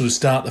way to sort of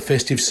start the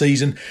festive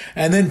season.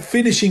 And then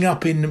finishing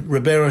up in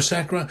Ribeira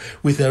Sacra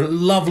with a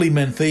lovely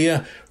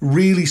Menthea,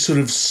 really sort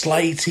of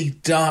slaty,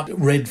 dark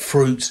red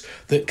fruits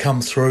that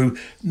come through.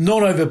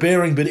 Not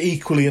overbearing, but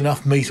equally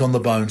enough meat on the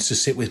bones to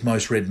sit with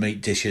most red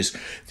meat dishes.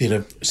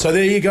 So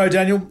there you go,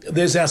 Daniel.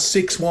 There's our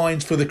 6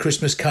 wines for the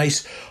Christmas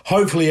case.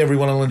 Hopefully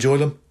everyone will enjoy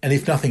them. And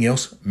if nothing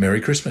else,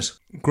 Merry Christmas.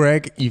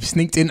 Greg, you've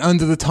sneaked in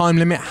under the time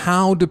limit.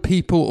 How do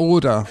people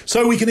order?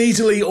 So we can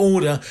easily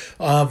order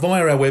via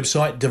our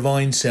website,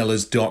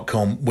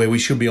 divinecellars.com, where we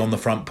should be on the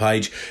front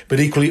page. But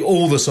equally,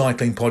 all the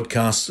cycling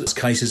podcasts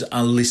cases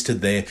are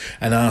listed there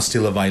and are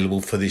still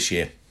available for this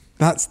year.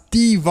 That's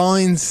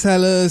Divine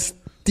Cellars,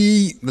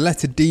 the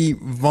letter D,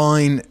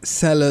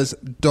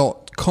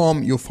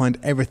 vincellars.com. You'll find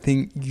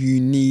everything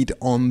you need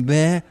on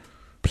there.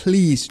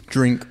 Please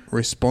drink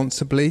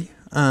responsibly.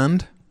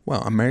 And,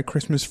 well, a Merry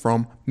Christmas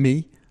from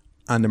me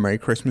and a Merry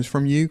Christmas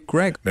from you,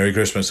 Greg. Merry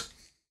Christmas.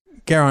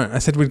 Geraint, I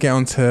said we'd get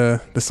on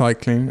to the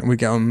cycling and we'd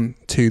get on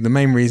to the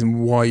main reason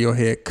why you're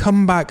here.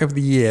 Comeback of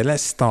the year.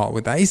 Let's start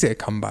with that. Is it a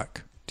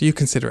comeback? Do you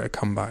consider it a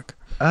comeback?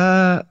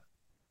 I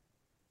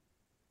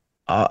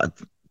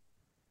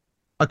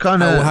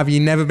kind of... Or have you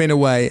never been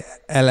away?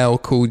 LL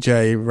Cool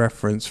J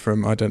reference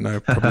from, I don't know,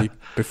 probably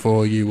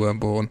before you were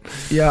born.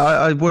 Yeah,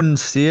 I wouldn't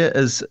see it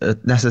as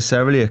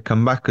necessarily a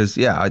comeback because,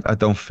 yeah, I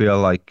don't feel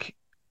like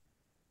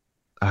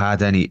I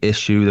had any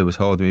issue that was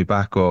holding me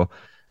back, or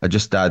I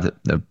just had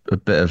a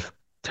bit of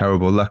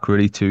terrible luck,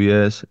 really, 2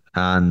 years.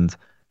 And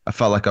I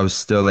felt like I was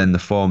still in the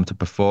form to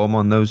perform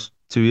on those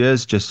 2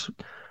 years, just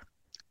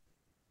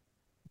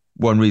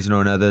one reason or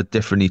another,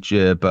 different each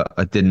year, but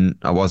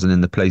I wasn't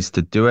in the place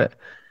to do it.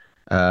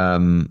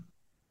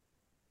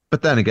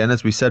 But then again,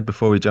 as we said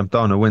before we jumped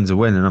on, a win's a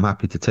win, and I'm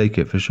happy to take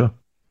it for sure.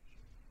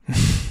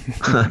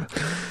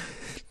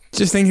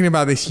 Just thinking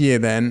about this year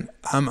then,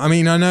 I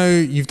mean, I know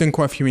you've done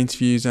quite a few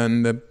interviews,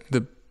 and the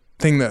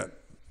thing that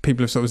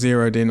people have sort of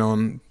zeroed in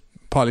on,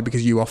 partly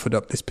because you offered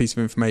up this piece of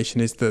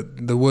information, is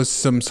that there was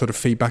some sort of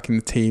feedback in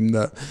the team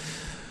that,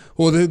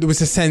 or there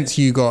was a sense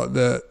you got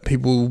that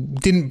people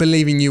didn't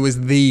believe in you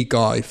as the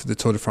guy for the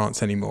Tour de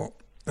France anymore.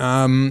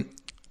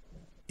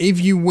 If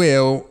you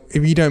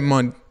don't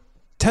mind,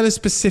 tell us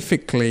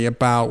specifically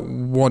about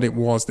what it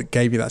was that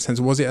gave you that sense.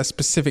 Was it a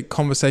specific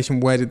conversation?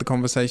 Where did the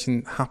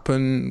conversation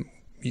happen?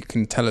 You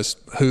can tell us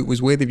who it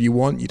was with if you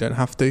want. You don't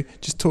have to.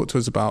 Just talk to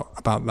us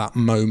about that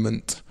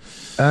moment.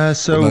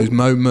 Those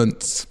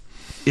moments.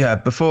 Yeah,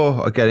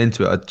 before I get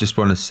into it, I just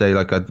want to say,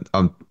 like, I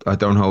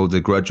don't hold a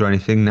grudge or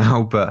anything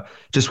now, but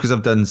just because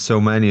I've done so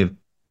many of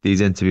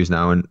these interviews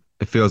now, and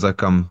it feels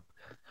like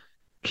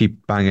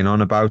keep banging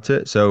on about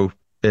it. So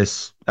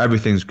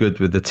everything's good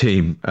with the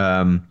team.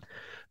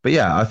 But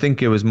yeah, I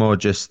think it was more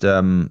just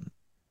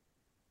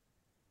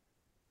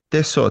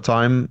this sort of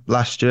time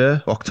last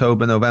year,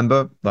 October,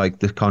 November, like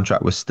the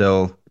contract was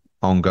still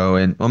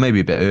ongoing, or maybe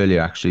a bit earlier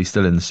actually,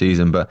 still in the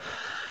season. But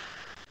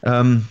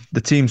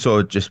the team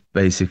sort of just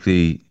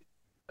basically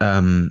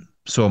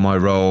saw my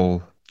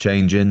role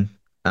changing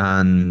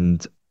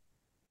and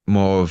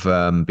more of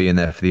being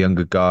there for the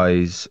younger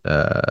guys,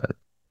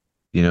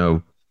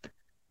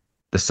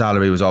 the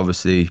salary was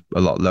obviously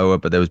a lot lower,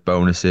 but there was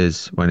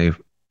bonuses when it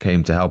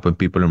came to helping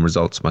people and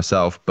results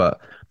myself. But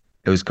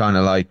it was kind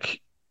of like,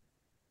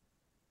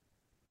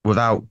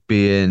 without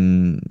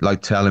being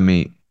like telling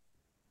me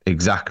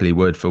exactly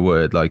word for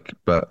word, like,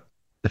 but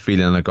the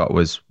feeling I got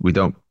was, we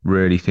don't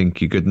really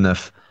think you're good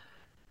enough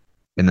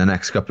in the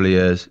next couple of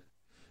years.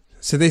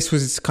 So this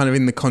was kind of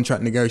in the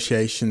contract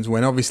negotiations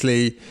when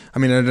obviously, I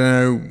mean, I don't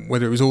know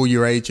whether it was all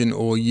your agent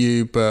or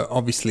you, but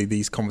obviously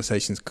these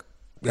conversations,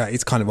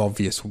 it's kind of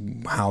obvious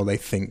how they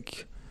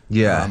think of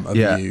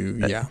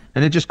you. Yeah.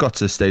 And it just got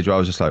to the stage where I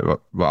was just like,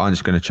 well, I'm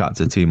just going to chat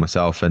to the team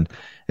myself. And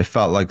it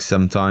felt like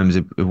sometimes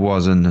it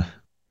wasn't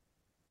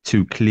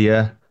too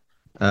clear.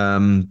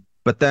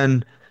 But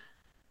then,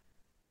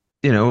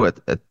 you know, at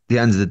the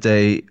end of the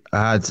day,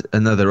 I had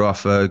another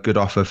offer, a good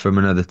offer from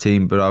another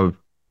team, but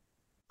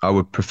I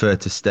would prefer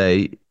to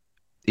stay,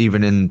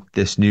 even in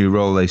this new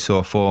role they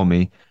saw for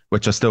me,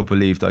 which I still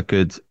believed I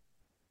could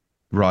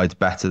ride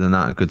better than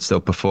that. I could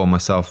still perform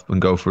myself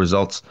and go for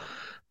results.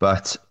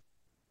 But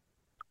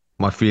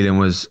my feeling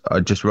was,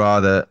 I'd just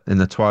rather, in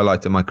the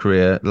twilight of my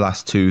career, the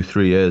last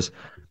 2-3 years,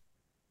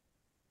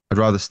 I'd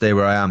rather stay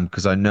where I am,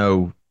 because I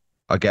know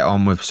I get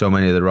on with so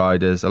many of the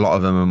riders. A lot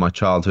of them are my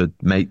childhood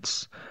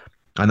mates.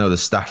 I know the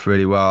staff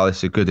really well.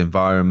 It's a good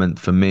environment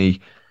for me.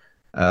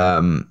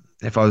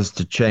 If I was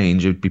to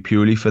change, it would be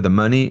purely for the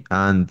money,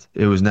 and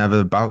it was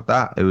never about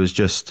that. It was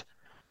just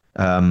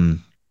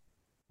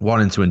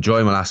wanting to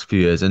enjoy my last few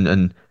years.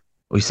 And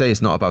we say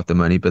it's not about the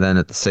money, but then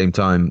at the same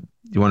time,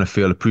 you want to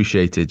feel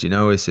appreciated. You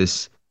know, it's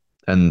this,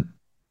 and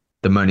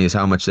the money is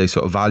how much they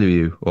sort of value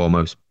you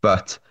almost.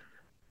 But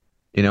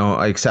you know,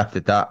 I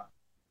accepted that.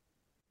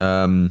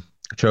 I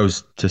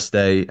chose to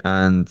stay,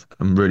 and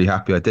I'm really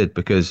happy I did,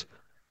 because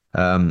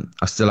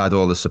I still had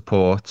all the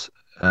support.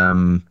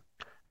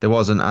 There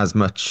wasn't as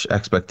much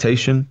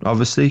expectation,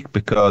 obviously,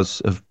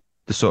 because of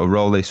the sort of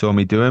role they saw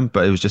me doing,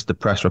 but it was just the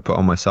pressure I put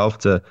on myself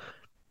to.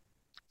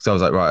 So I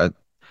was like, right,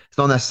 it's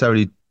not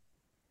necessarily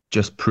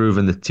just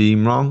proving the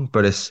team wrong,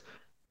 but it's,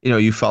 you know,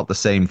 you felt the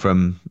same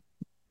from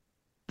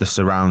the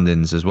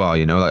surroundings as well.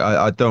 You know, like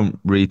I don't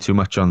read too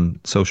much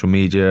on social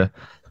media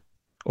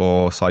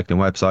or cycling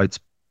websites,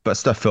 but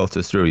stuff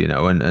filters through, you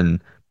know, and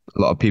a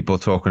lot of people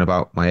talking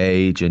about my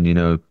age and, you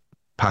know,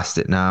 past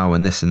it now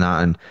and this and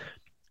that. And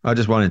I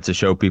just wanted to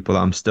show people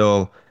that I'm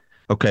still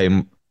okay.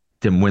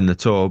 Didn't win the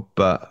tour,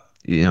 but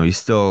you know, you're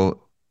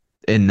still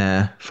in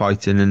there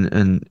fighting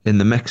and in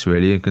the mix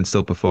really, and can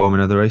still perform in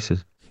other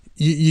races.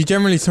 You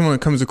generally someone that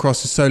comes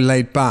across as so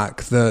laid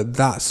back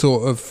that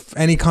sort of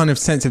any kind of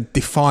sense of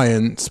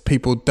defiance,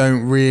 people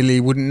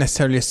wouldn't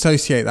necessarily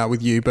associate that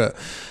with you. But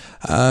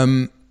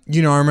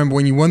you know, I remember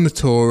when you won the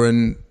tour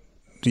and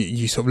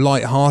you sort of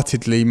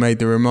lightheartedly made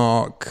the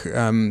remark,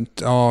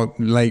 our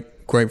late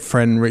great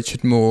friend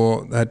Richard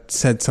Moore had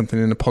said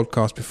something in a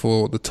podcast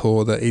before the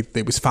tour that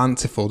it was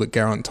fanciful that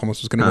Geraint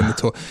Thomas was going to win the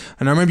tour.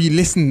 And I remember you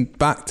listened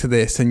back to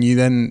this and you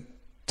then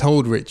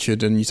told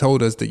Richard and you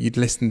told us that you'd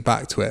listened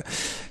back to it.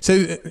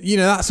 So, you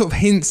know, that sort of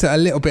hints at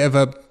a little bit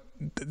of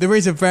there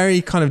is a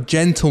very kind of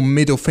gentle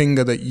middle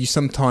finger that you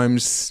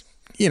sometimes,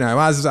 you know,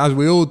 as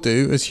we all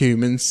do as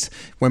humans,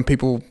 when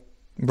people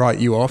write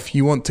you off,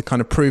 you want to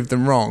kind of prove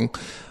them wrong.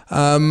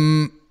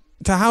 So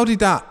how did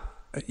that,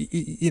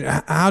 you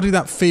know, how did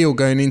that feel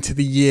going into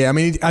the year? I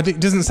mean, it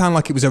doesn't sound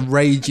like it was a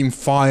raging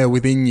fire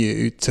within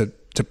you to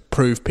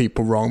prove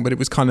people wrong, but it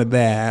was kind of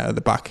there at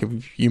the back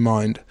of your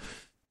mind.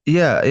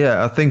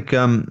 Yeah. I think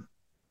I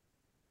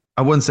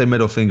wouldn't say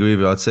middle finger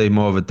either. I'd say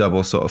more of a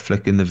double sort of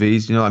flick in the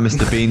V's, you know, like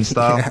Mr. Bean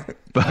style. Yeah.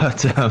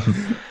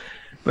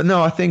 But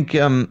no, I think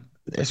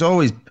that's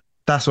always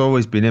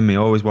been in me.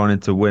 Always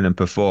wanted to win and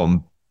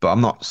perform, but I'm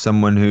not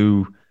someone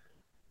who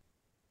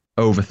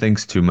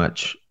overthinks too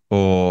much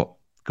or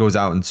goes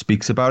out and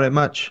speaks about it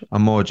much.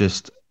 I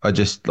just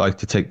like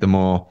to take the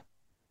more,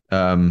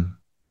 you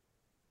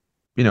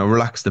know,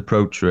 relaxed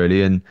approach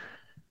really.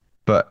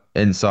 But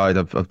inside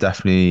I've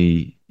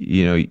definitely,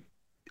 you know,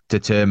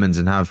 determined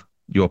and have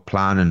your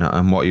plan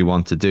and what you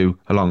want to do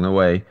along the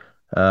way.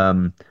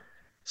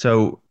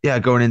 So yeah,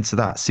 going into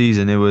that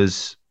season, I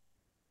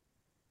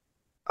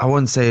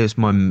wouldn't say it was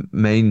my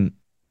main,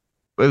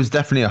 it was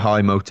definitely a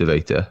high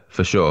motivator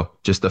for sure.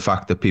 Just the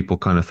fact that people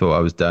kind of thought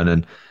I was done,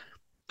 and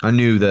I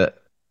knew that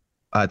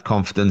I had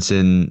confidence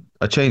in.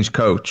 I changed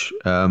coach,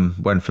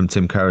 went from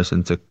Tim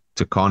Kerrison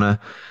to Connor,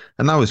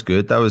 and that was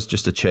good. That was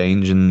just a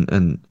change,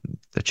 and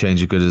a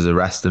change as good as the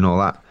rest and all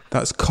that.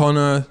 That's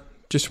Connor.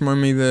 Just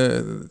remind me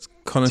the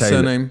Connor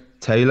surname.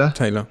 Taylor.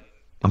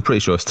 I'm pretty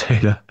sure it's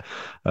Taylor.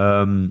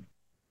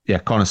 Yeah,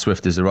 Connor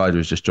Swift is the rider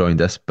who's just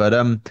joined us. But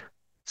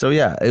so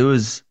yeah, it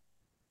was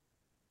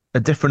a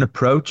different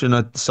approach, and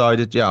I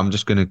decided, yeah, I'm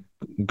just gonna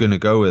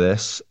go with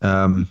this.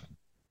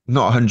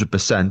 Not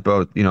 100%,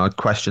 but you know, I'd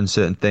question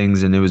certain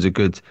things, and it was a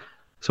good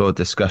sort of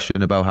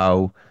discussion about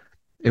how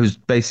it was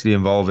basically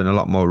involving a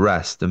lot more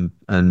rest, and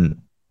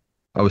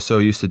I was so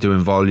used to doing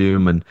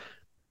volume, and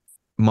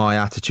my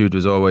attitude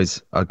was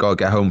always, I got to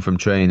get home from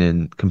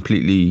training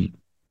completely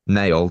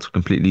nailed,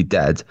 completely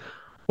dead,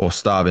 or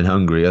starving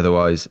hungry.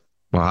 Otherwise,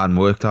 well, I hadn't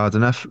worked hard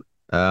enough.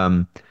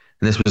 And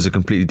this was a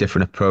completely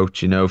different approach,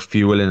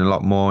 fueling a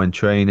lot more in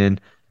training,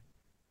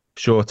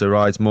 shorter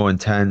rides, more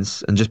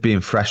intense, and just being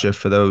fresher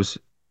for those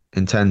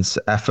intense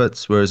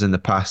efforts. Whereas in the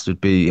past, it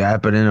would be, yeah,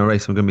 but in a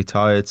race, I'm going to be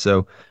tired.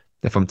 So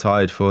if I'm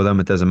tired for them,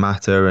 it doesn't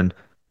matter. And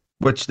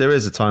which there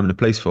is a time and a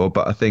place for.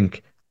 But I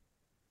think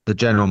the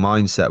general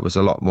mindset was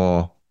a lot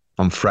more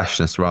on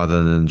freshness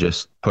rather than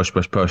just push,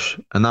 push, push.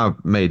 And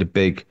that made a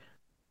big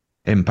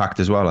impact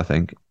as well, I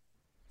think.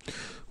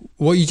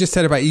 What you just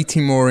said about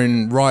eating more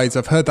in rides,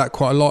 I've heard that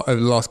quite a lot over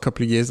the last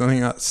couple of years. I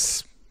think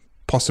that's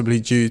possibly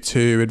due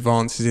to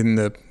advances in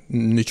the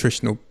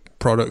nutritional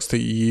products that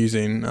you're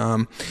using.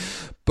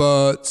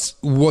 But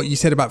what you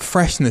said about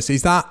freshness,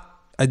 is that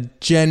a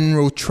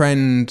general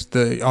trend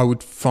that I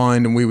would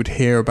find and we would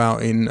hear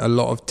about in a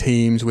lot of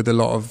teams with a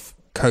lot of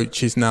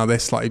coaches now? They're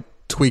slightly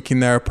tweaking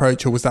their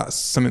approach, or was that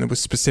something that was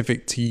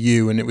specific to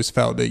you and it was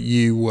felt that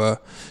you were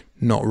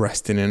not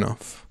resting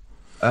enough?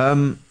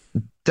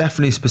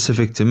 Definitely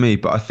specific to me,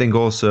 but I think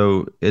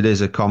also it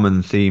is a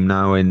common theme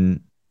now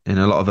in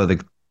a lot of other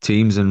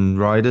teams and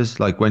riders.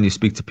 Like when you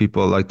speak to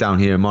people like down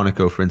here in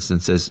Monaco, for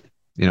instance, there's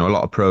a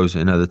lot of pros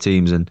in other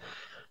teams, and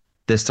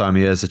this time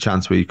of year is a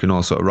chance where you can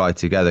all sort of ride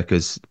together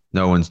because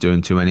no one's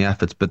doing too many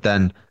efforts. But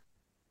then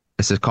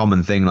it's a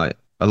common thing, like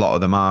a lot of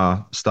them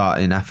are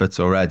starting efforts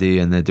already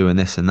and they're doing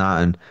this and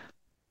that. And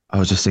I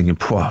was just thinking,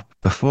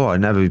 before I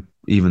never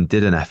even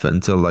did an effort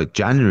until like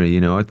January.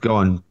 I'd go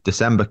on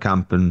December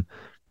camp and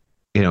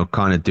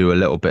kind of do a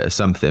little bit of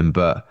something.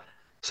 But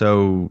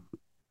so,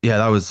 yeah,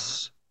 that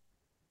was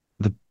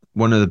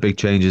one of the big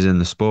changes in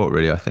the sport,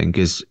 really, I think,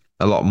 is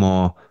a lot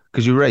more,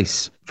 because you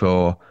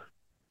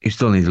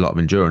still need a lot of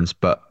endurance,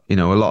 but, a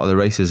lot of the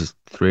races is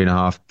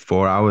 3.5,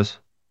 4 hours,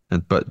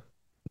 but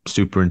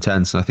super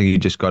intense. And I think you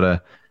just got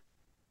to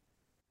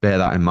bear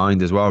that in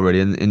mind as well, really.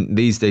 And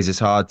these days it's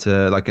hard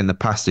to, like in the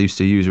past, I used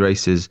to use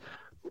races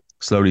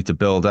slowly to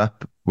build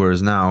up,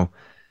 whereas now,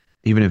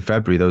 even in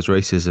February, those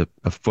races are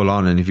full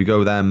on. And if you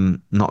go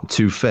them not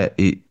too fit,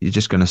 you're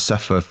just going to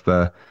suffer.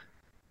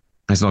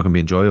 It's not going to be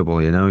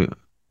enjoyable,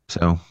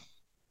 So.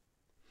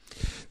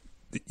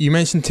 You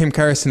mentioned Tim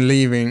Kerrison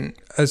leaving.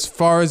 As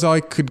far as I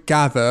could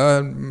gather,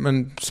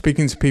 and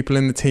speaking to people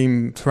in the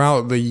team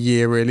throughout the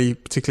year, really,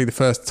 particularly the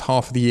first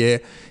half of the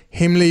year,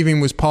 him leaving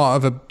was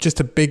part of just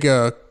a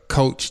bigger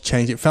culture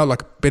change. It felt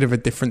like a bit of a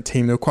different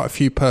team. There were quite a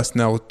few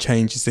personnel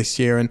changes this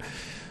year. And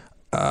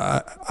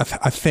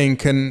I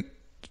think...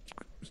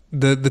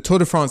 The Tour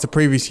de France the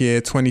previous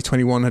year,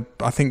 2021, had,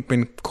 I think,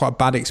 been quite a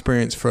bad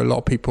experience for a lot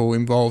of people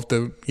involved.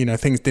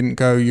 Things didn't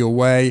go your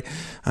way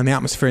and the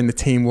atmosphere in the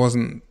team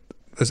wasn't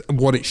as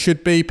what it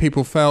should be,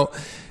 people felt.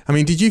 I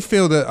mean, did you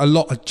feel that a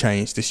lot had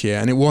changed this year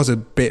and it was a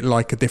bit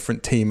like a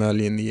different team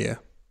early in the year?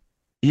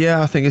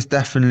 Yeah, I think it's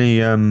definitely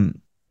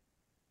in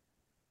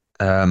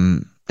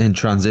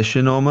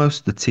transition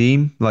almost, the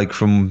team, like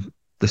from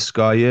the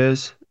Sky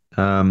years.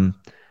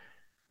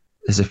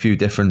 There's a few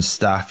different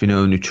staff,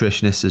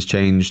 nutritionist has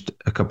changed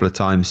a couple of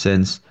times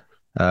since.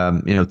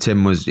 Tim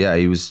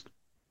he was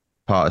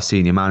part of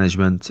senior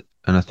management,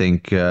 and I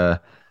think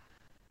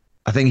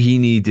he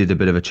needed a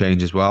bit of a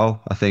change as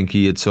well. I think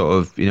he had sort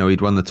of,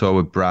 he'd won the Tour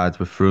with Brad,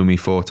 with Froome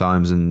 4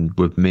 times, and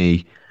with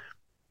me,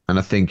 and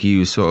I think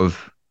he just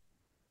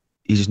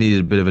needed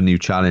a bit of a new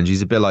challenge.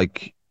 He's a bit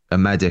like a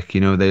medic,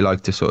 they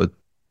like to sort of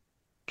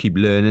keep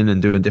learning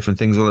and doing different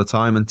things all the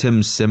time, and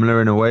Tim's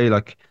similar in a way,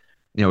 like.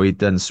 He'd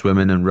done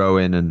swimming and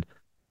rowing and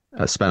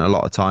spent a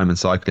lot of time in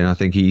cycling. I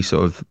think he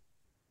sort of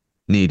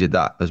needed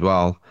that as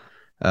well.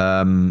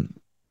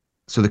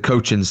 So the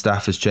coaching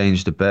staff has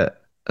changed a bit.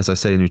 As I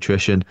say,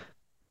 nutrition.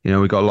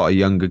 We've got a lot of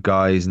younger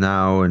guys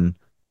now. And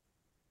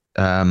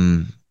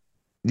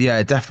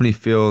it definitely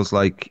feels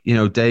like,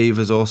 Dave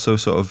has also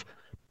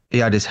he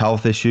had his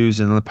health issues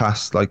in the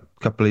past like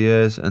couple of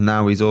years. And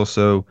now he's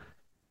also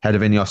head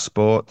of Ineos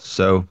Sport.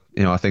 So,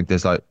 I think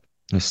there's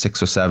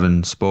 6 or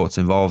 7 sports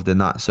involved in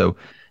that. So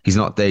he's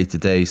not day to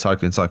day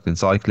cycling.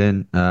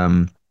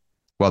 The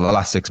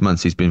last 6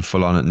 months he's been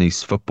full on at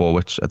Nice football,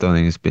 which I don't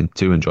think has been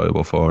too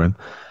enjoyable for him.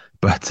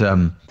 But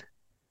so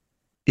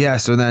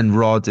then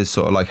Rod is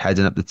sort of like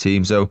heading up the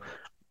team. So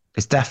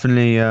it's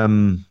definitely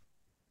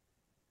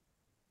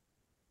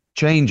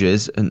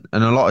changes and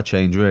a lot of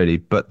change really.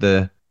 But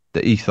the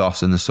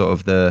ethos and the sort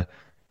of the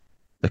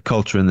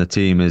culture in the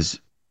team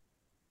is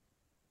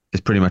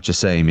pretty much the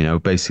same,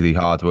 basically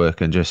hard work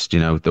and just,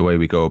 the way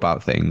we go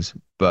about things.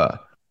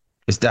 But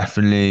it's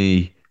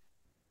definitely,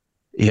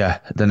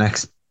 the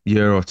next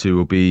year or two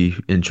will be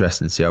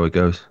interesting to see how it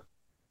goes.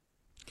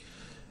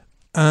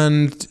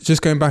 And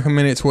just going back a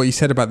minute to what you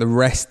said about the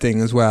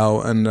resting as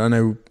well, and I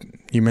know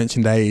you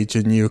mentioned age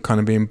and you were kind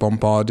of being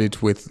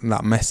bombarded with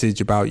that message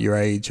about your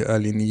age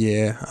early in the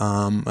year,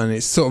 and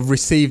it's sort of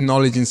received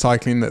knowledge in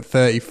cycling that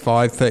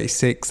 35,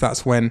 36,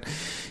 that's when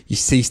you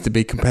cease to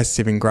be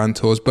competitive in Grand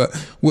Tours. But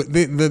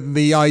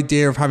the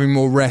idea of having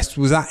more rest,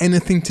 was that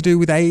anything to do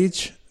with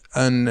age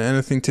and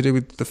anything to do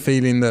with the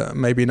feeling that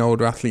maybe an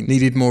older athlete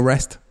needed more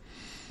rest?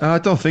 I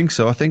don't think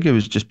so. I think it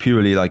was just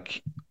purely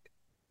like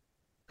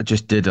I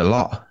just did a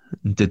lot,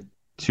 did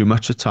too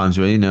much at times.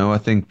 Where, you know, I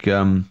think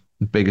the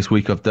biggest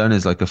week I've done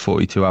is like a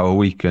 42-hour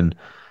week, and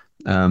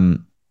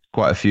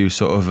quite a few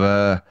sort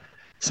of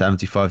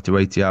 75 to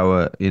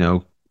 80-hour, you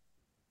know,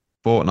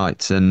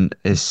 fortnights, and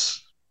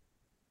it's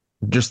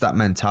just that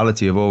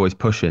mentality of always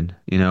pushing,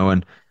 you know.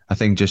 And I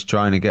think just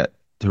trying to get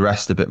to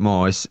rest a bit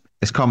more. It's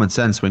common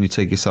sense when you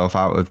take yourself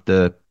out of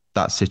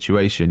that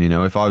situation. You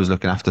know, if I was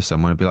looking after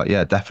someone, I'd be like,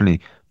 yeah,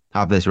 definitely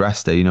have this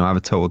rest day. You know, have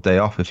a total day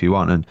off if you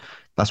want, and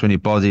that's when your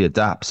body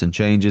adapts and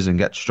changes and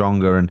gets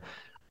stronger, and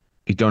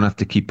you don't have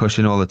to keep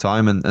pushing all the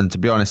time. And to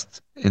be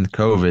honest, in the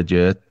COVID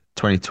year,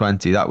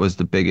 2020, that was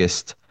the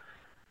biggest.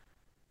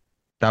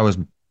 That was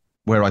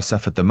where I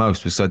suffered the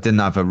most, because I didn't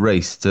have a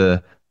race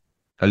to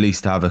at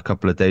least have a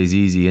couple of days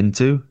easy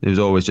into. It was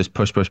always just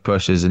push, push,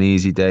 push as an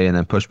easy day, and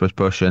then push, push,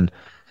 push. And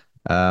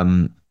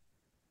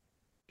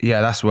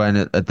yeah, that's when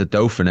at the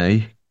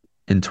Dauphiné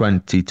in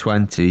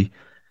 2020,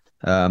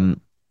 I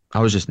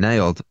was just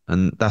nailed.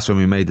 And that's when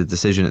we made the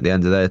decision at the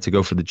end of there to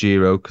go for the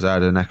Giro, because I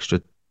had an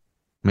extra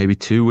maybe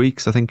 2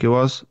 weeks, I think it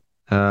was.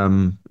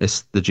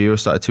 It's the Giro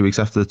started 2 weeks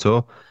after the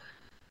Tour.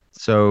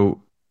 So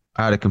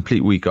I had a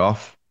complete week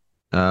off.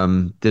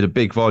 Did a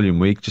big volume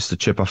week just to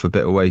chip off a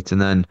bit of weight,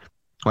 and then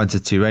went to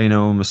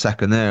Tirreno and was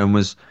second there and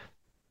was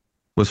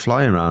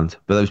flying around,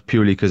 but that was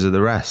purely because of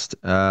the rest.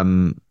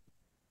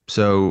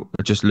 So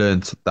I just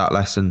learned that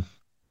lesson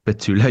a bit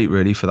too late,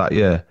 really, for that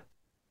year.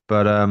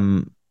 But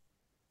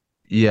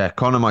yeah,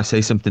 Connor might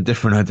say something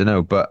different, I don't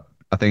know, but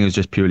I think it was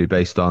just purely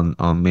based on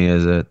me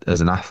as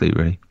an athlete,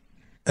 really.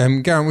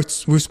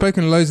 Geraint, we've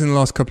spoken loads in the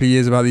last couple of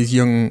years about these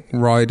young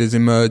riders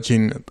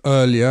emerging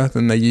earlier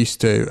than they used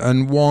to,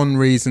 and one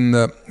reason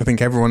that I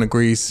think everyone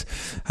agrees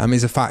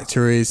is a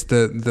factor is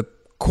the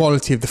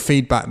quality of the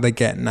feedback they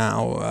get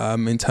now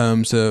in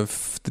terms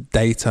of the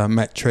data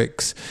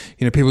metrics.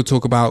 You know, people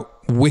talk about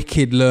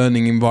wicked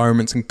learning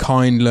environments and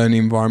kind learning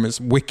environments,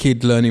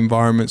 wicked learning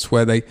environments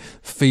where they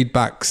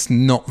feedback's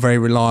not very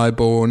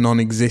reliable or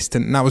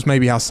non-existent. And that was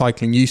maybe how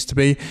cycling used to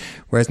be,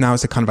 whereas now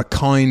it's a kind of a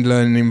kind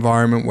learning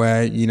environment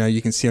where, you know,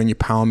 you can see on your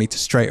power meter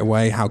straight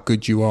away how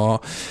good you are.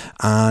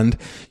 And,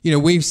 you know,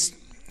 we've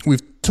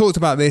talked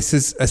about this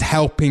as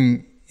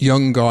helping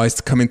young guys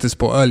to come into the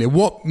sport earlier.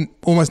 What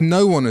almost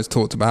no one has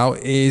talked about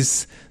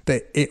is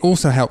that it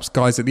also helps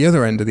guys at the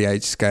other end of the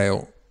age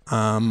scale,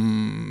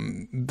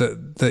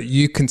 that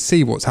you can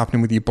see what's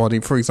happening with your body.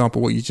 For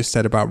example, what you just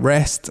said about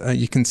rest,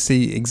 you can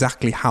see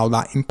exactly how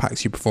that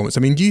impacts your performance. I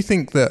mean, do you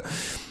think that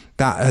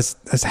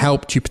has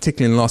helped you,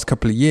 particularly in the last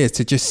couple of years,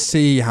 to just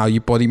see how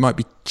your body might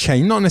be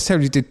changing, not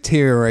necessarily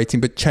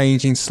deteriorating, but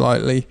changing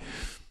slightly?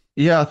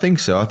 Yeah, I think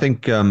so. I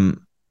think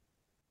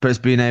but it's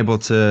being able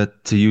to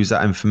use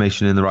that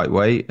information in the right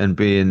way, and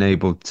being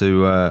able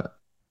to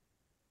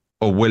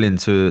or willing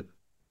to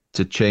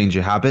change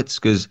your habits,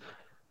 because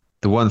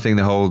the one thing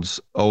that holds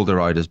older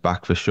riders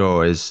back for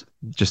sure is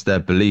just their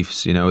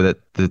beliefs, you know, that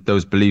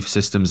those belief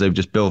systems they've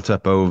just built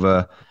up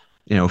over,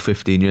 you know,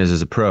 15 years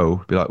as a pro.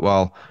 Be like,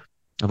 well,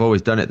 I've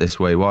always done it this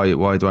way.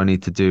 Why do I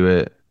need to do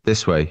it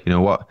this way? You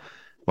know,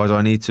 why do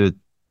I need to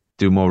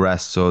do more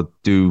rests or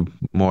do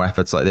more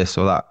efforts like this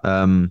or that?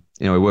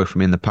 You know, it worked for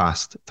me in the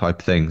past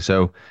type thing.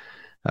 So,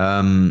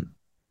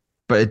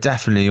 but it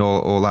definitely,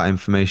 all that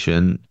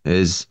information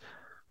is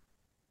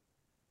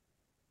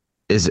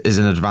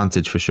an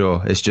advantage for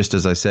sure. It's just,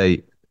 as I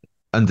say,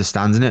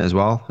 understanding it as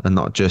well, and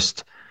not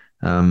just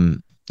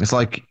it's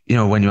like, you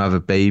know, when you have a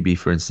baby,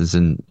 for instance,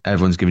 and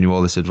everyone's giving you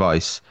all this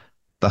advice.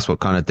 That's what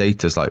kind of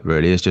data's like,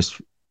 really. It's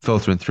just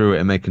filtering through it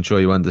and making sure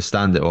you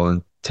understand it all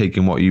and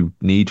taking what you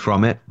need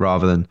from it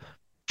rather than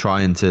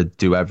trying to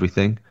do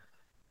everything.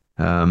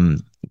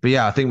 But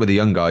yeah, I think with the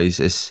young guys,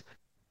 it's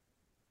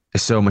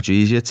so much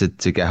easier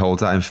to get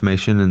hold of that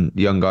information. And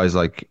young guys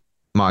like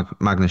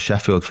Magnus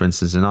Sheffield, for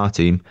instance, in our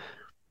team,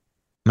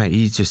 mate,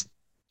 he's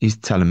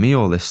telling me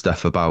all this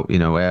stuff about, you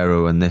know,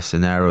 aero and this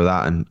and aero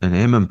that, and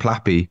him and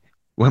Plappy,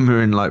 when we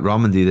were in like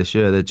Romandy this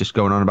year, they're just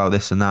going on about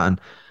this and that.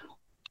 And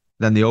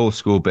then the old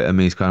school bit of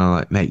me is kind of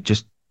like, mate,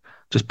 just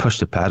push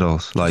the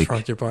pedals, like,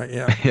 ride your bike,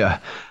 yeah. Yeah.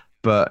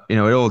 But, you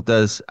know, it all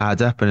does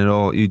add up, and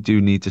you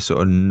do need to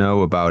sort of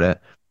know about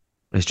it.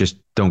 It's just,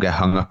 don't get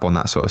hung up on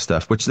that sort of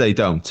stuff, which they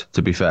don't,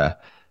 to be fair.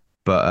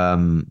 But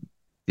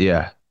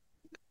yeah,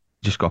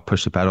 just got to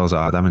push the pedals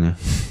hard, haven't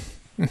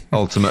you?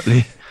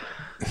 Ultimately.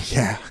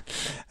 Yeah.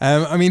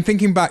 I mean,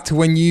 thinking back to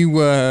when you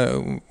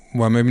were,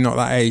 well, maybe not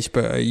that age,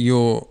 but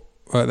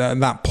at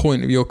that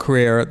point of your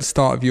career, at the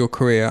start of your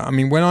career, I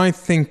mean, when I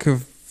think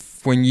of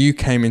when you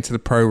came into the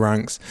pro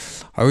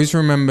ranks, I always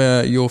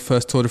remember your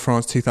first Tour de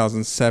France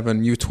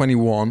 2007. You were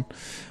 21.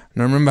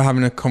 And I remember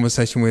having a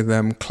conversation with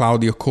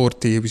Claudio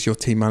Corti, who was your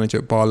team manager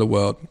at Barlow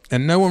World.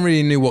 And no one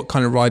really knew what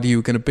kind of rider you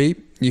were going to be.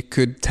 You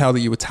could tell that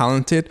you were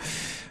talented.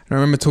 And I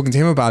remember talking to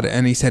him about it,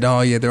 and he said,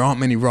 oh yeah, there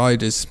aren't many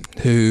riders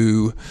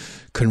who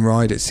can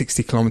ride at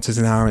 60 kilometers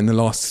an hour in the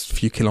last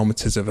few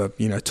kilometers of a,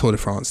 you know, Tour de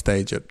France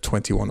stage at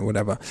 21 or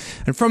whatever.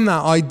 And from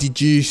that, I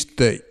deduced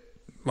that,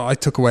 well, I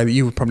took away that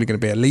you were probably going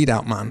to be a lead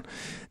out man.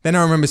 Then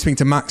I remember speaking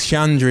to Max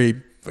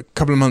Chandry a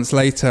couple of months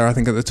later, I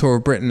think at the Tour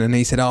of Britain, and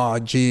he said, "Oh,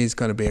 gee, he's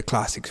going to be a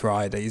classics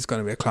rider. He's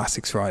going to be a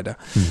classics rider."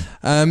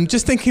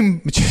 Just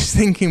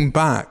thinking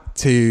back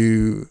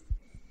to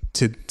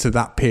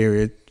that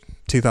period,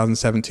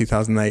 2007,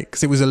 2008,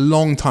 because it was a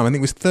long time. I think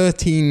it was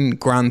 13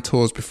 Grand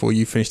Tours before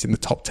you finished in the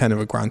top 10 of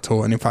a Grand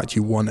Tour, and in fact,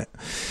 you won it.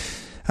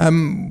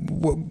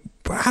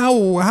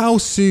 How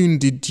soon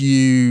did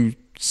you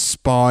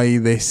spy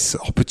this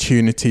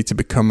opportunity to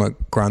become a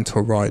Grand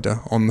Tour rider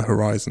on the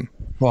horizon?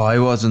 Well, I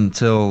wasn't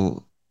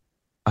until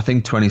I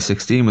think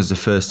 2016 was the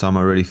first time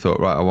I really thought,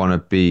 right, I want to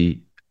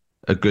be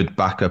a good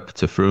backup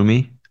to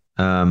Froome.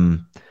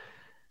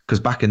 Because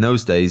back in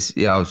those days,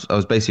 I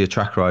was basically a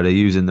track rider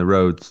using the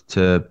road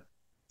to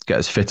get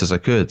as fit as I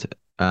could,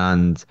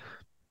 but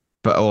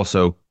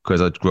also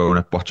because I'd grown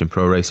up watching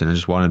pro racing and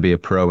just wanted to be a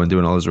pro and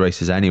doing all those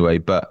races anyway.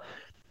 But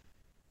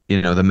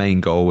the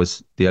main goal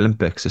was the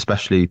Olympics,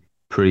 especially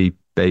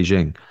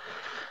pre-Beijing.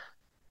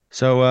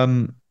 So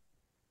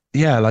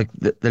like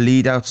the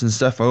lead outs and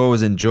stuff, I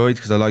always enjoyed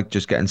because I liked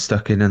just getting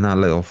stuck in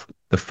that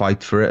the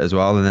fight for it as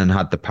well, and then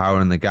had the power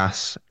and the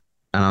gas,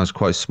 and I was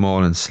quite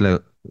small and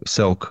slick's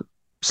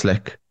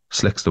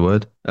the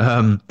word,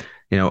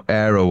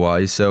 aero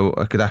wise, so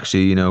I could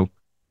actually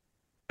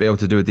be able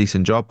to do a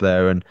decent job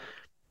there. And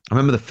I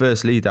remember the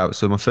first lead out,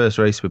 so my first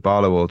race with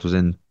Barloworld was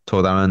in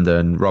Tour Down Under,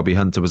 and Robbie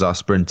Hunter was our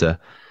sprinter,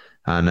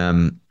 and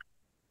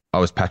I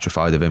was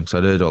petrified of him because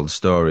I'd heard all the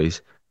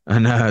stories.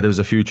 And there was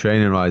a few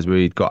training rides where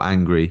he'd got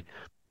angry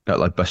at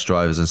like bus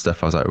drivers and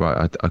stuff. I was like,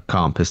 right, I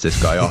can't piss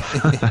this guy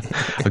off.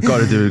 I've got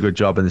to do a good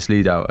job in this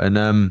lead out.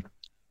 And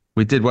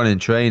we did one in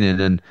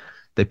training, and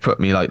they put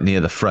me like near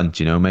the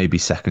front, maybe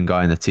second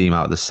guy in the team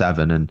out of the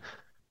 7, and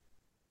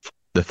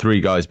the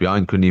 3 guys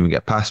behind couldn't even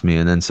get past me.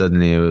 And then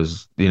suddenly it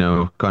was,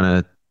 kind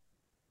of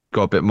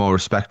got a bit more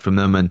respect from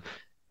them, and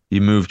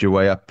you moved your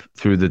way up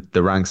through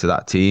the ranks of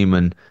that team,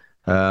 and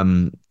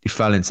you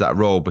fell into that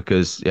role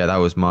because that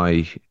was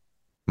my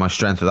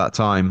strength at that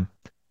time.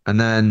 And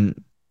then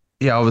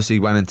obviously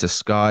went into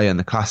Sky, and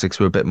the classics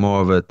were a bit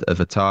more of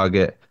a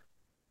target.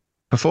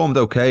 Performed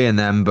okay in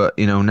them, but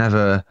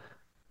never.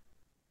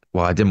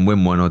 Well, I didn't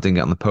win one or didn't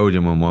get on the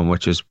podium on one,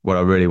 which is what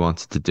I really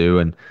wanted to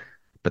do.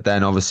 But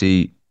then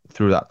obviously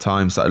through that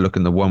time started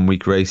looking at the 1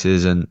 week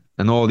races, and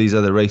all these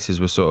other races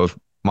were sort of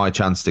my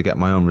chance to get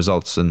my own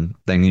results. And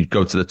then you'd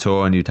go to the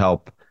Tour and you'd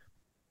help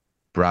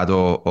Brad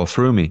or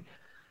Froome.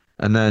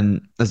 And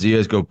then as the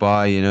years go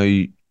by,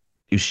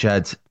 you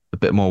shed a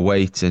bit more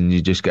weight and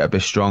you just get a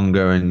bit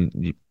stronger and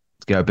you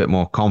get a bit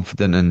more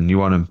confident, and you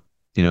want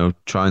to,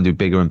 try and do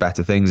bigger and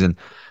better things. And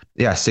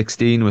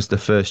 16 was the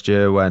first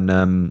year when,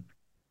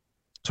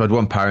 so I'd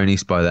won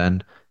Paris-Nice by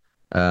then.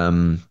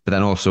 But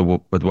then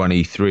also with won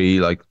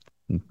E3, like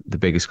the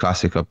biggest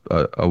classic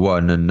I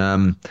won.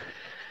 And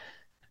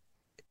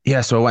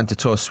so I went to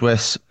Tour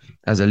Suisse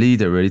as a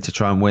leader really to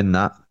try and win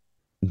that.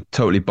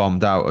 Totally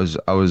bombed out as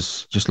I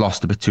was just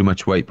lost a bit too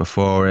much weight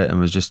before it, and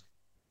I was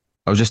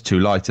just too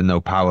light and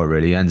no power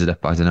really. Ended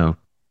up, I don't know,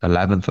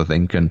 11th I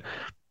think. And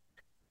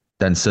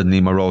then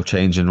suddenly my role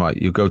changed, and right,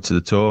 you go to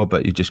the Tour,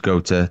 but you just go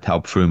to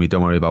help Froome,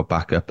 don't worry about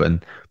backup.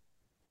 And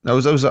I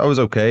was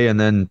okay. And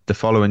then the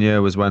following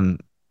year was when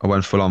I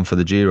went full on for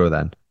the Giro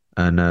then,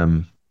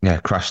 and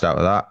crashed out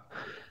of that.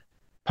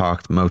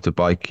 Parked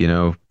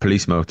motorbike,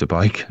 police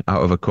motorbike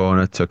out of a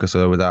corner, took us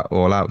over that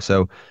all out.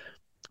 So,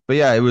 but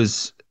it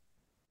was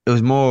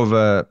more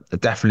of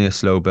definitely a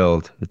slow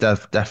build. It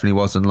definitely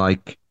wasn't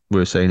like we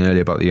were saying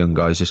earlier about the young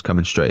guys just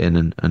coming straight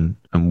in and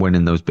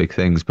winning those big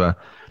things. But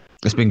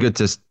it's been good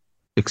to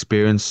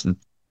experience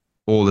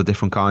all the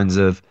different kinds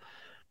of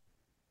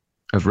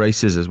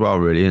races as well,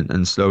 really,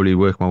 and slowly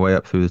work my way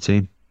up through the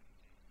team.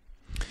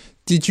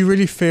 Did you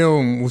really feel,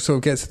 and we'll sort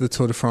of get to the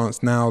Tour de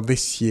France now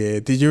this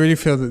year, did you really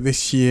feel that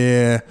this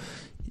year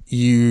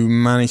you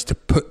managed to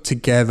put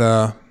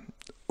together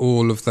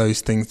all of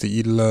those things that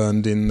you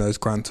learned in those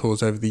Grand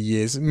Tours over the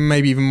years,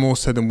 maybe even more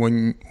so than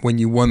when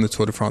you won the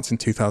Tour de France in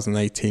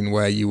 2018,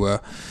 where you were,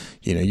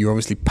 you were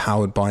obviously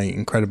powered by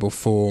incredible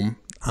form,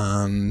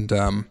 and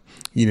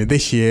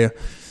this year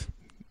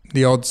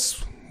the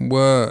odds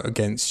were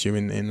against you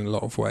in a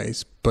lot of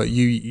ways, but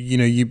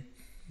you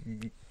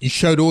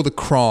showed all the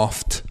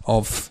craft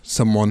of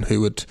someone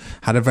who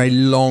had a very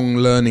long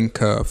learning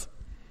curve.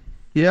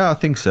 Yeah, I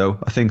think so.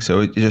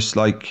 It's just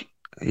like,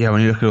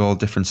 when you look at all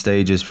different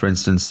stages, for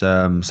instance,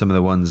 some of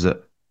the ones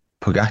that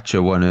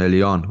Pogacar won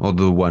early on, or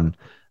the one,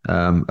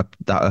 that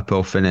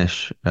uphill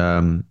finish,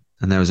 and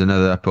there was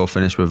another uphill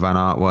finish with Van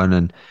Aert won,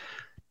 and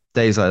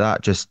days like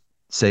that, just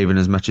saving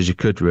as much as you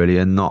could really,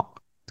 and not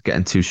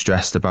getting too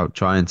stressed about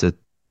trying to,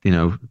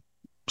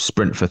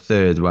 sprint for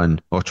third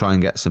or try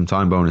and get some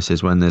time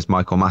bonuses when there's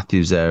Michael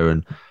Matthews there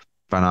and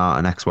Van Aert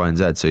and X, Y, and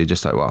Z. So you're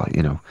just like,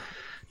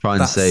 try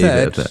and save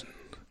it a bit.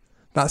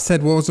 That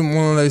said, wasn't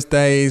one of those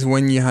days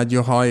when you had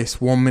your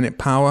highest 1 minute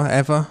power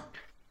ever?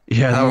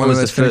 Yeah, that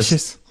was the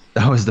first.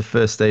 That was the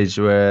first stage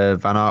where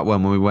Van Aert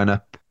won when we went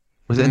up.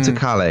 Was it into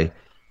Calais? And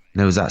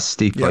there was that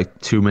steep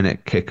 2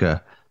 minute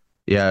kicker.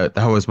 Yeah,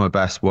 that was my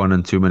best 1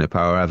 and 2 minute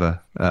power ever.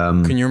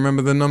 Can you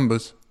remember the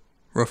numbers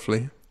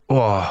roughly?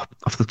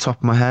 off the top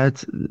of my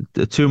head,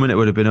 the 2 minute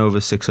would have been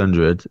over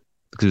 600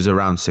 because it was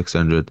around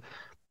 600.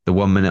 The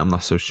 1 minute, I'm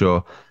not so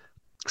sure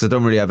because I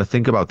don't really ever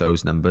think about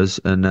those numbers.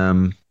 And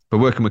but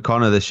working with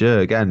Connor this year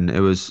again, it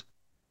was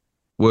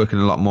working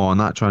a lot more on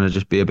that, trying to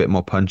just be a bit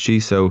more punchy.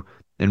 So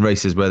in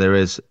races where there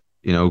is,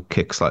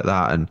 kicks like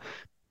that, and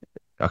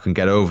I can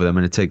get over them,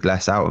 and it takes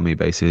less out of me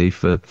basically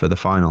for the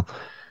final.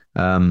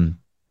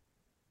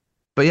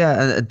 But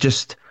yeah, and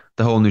just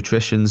the whole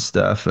nutrition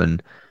stuff,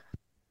 and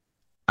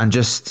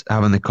just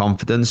having the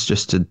confidence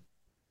just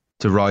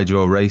to ride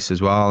your race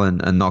as well,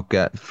 and not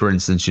get, for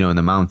instance, in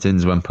the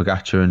mountains when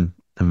Pogacar and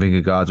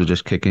Vingegaard were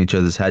just kicking each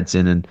other's heads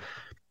in, and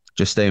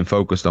just staying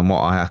focused on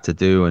what I had to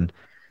do, and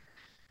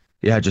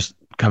yeah, just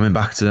coming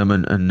back to them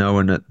and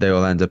knowing that they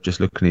all end up just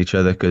looking at each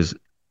other because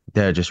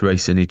they're just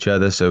racing each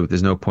other. So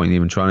there's no point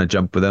even trying to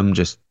jump with them.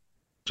 Just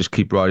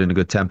keep riding a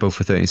good tempo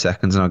for 30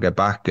 seconds and I'll get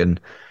back. And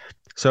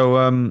so,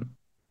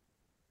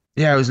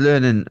 yeah, I was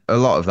learning a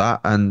lot of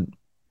that and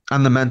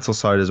the mental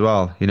side as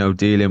well,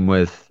 dealing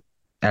with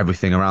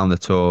everything around the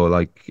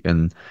tour,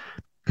 and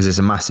because it's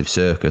a massive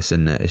circus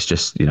and it's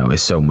just,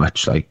 it's so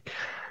much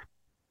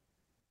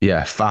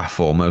faff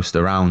almost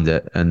around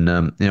it. And,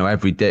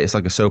 every day it's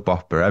like a soap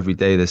opera. Every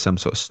day there's some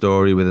sort of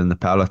story within the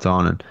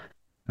peloton.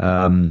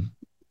 And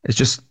it's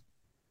just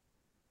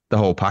the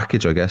whole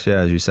package, I guess.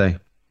 Yeah, as you say.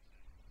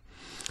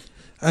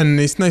 And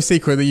it's no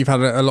secret that you've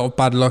had a lot of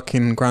bad luck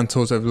in Grand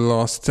Tours over the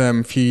last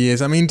few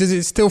years. I mean, does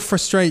it still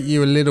frustrate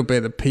you a little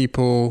bit that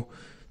people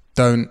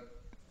don't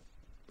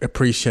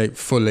appreciate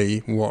fully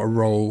what a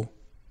role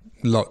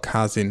luck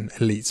has in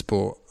elite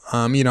sport?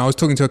 I was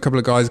talking to a couple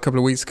of guys a couple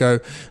of weeks ago,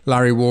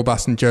 Larry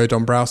Warbass and Joe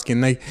Dombrowski,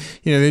 and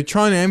they're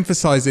trying to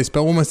emphasize this,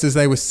 but almost as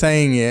they were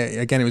saying it,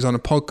 again, it was on a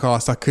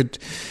podcast,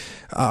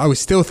 I was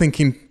still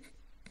thinking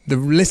the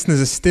listeners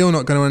are still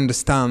not going to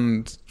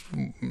understand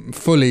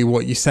fully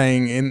what you're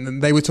saying.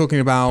 And they were talking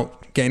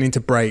about getting into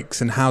breaks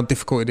and how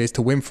difficult it is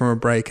to win from a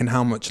break and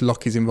how much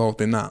luck is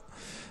involved in that.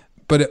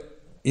 But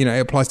it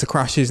applies to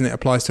crashes and it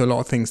applies to a lot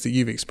of things that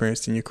you've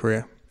experienced in your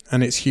career,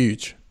 and it's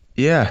huge.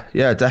 Yeah,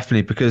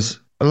 definitely, because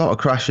a lot of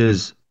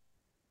crashes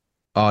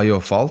are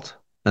your fault,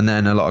 and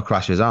then a lot of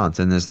crashes aren't,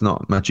 and there's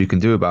not much you can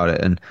do about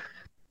it. And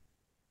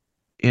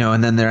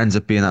and then there ends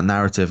up being that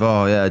narrative,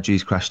 oh yeah,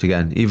 G's crashed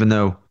again, even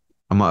though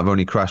I might have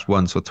only crashed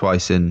once or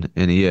twice in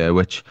a year,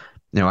 which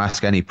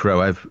ask any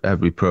pro,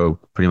 every pro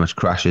pretty much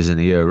crashes in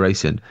a year of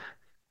racing.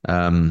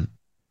 But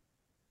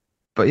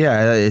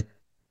yeah,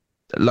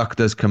 luck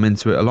does come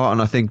into it a lot,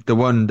 and I think the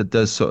one that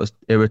does sort of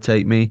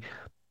irritate me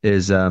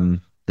is the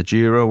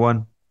Giro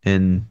one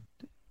in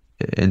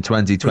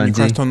 2020. When you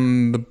crashed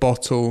on the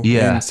bottle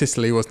in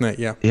Sicily, wasn't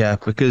it? Yeah,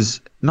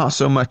 because not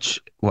so much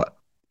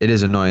it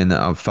is annoying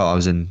that I felt I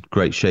was in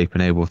great shape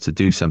and able to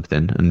do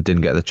something and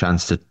didn't get the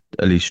chance to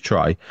at least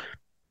try.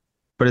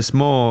 But it's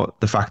more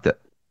the fact that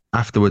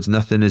afterwards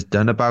nothing is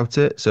done about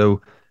it. So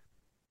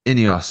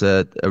Ineos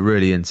are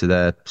really into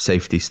their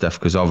safety stuff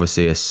because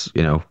obviously it's,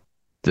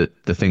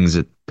 the things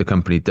that the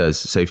company does,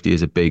 safety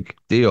is a big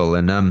deal.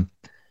 And I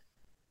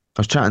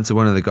was chatting to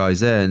one of the guys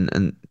there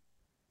and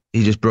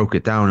he just broke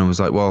it down and was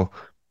like, well,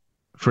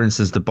 for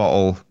instance, the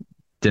bottle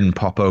didn't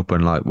pop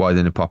open. Like, why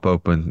didn't it pop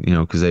open?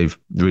 Because they've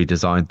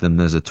redesigned them.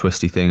 There's a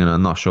twisty thing and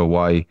I'm not sure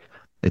why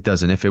it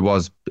doesn't. If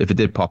it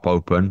did pop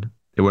open,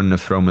 it wouldn't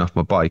have thrown me off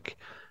my bike,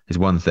 is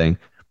one thing.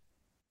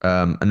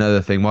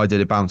 Another thing, why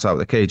did it bounce out of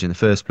the cage in the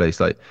first place?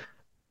 It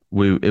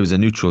was a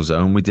neutral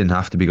zone. We didn't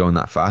have to be going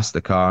that fast.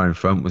 The car in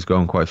front was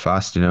going quite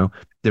fast,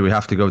 Did we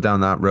have to go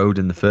down that road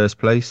in the first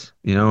place?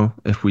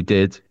 If we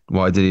did,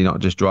 why did he not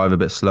just drive a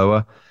bit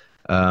slower?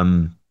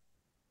 Can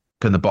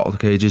the bottle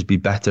cages be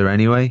better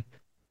anyway?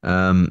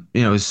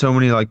 There's so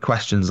many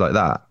questions like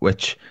that,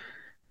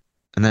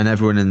 and then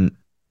everyone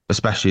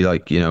especially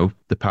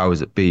the powers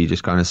that be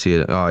just kind of see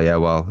it. Oh yeah,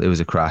 well, it was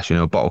a crash,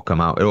 bottle come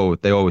out.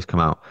 They always come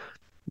out.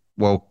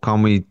 Well,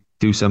 can't we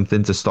do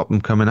something to stop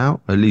them coming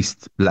out, at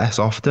least less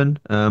often?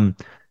 So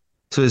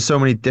there's so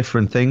many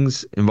different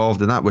things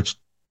involved in that which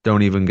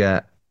don't even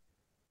get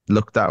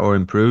looked at or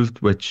improved,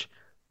 which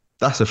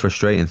that's a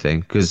frustrating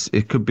thing because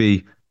it could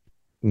be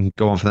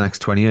go on for the next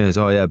 20 years.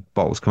 Oh yeah,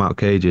 bottles come out of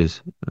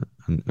cages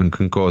and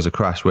can cause a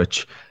crash,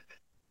 which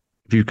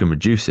if you can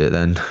reduce it,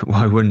 then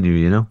why wouldn't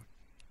you,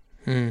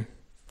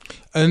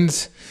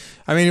 And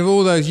I mean, of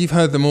all those, you've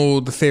heard them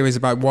all, the theories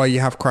about why you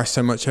have crashed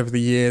so much over the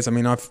years. I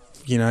mean,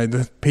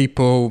 the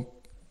people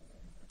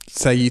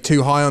say you're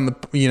too high on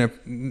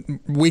the,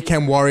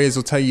 weekend warriors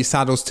will tell you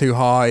saddle's too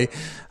high.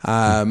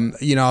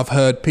 I've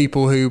heard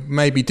people who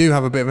maybe do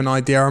have a bit of an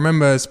idea. I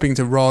remember speaking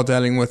to Rod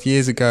Ellingworth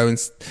years ago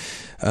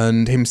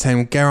and him saying,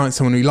 well, Geraint's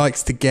someone who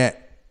likes to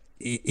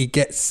he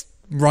gets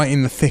right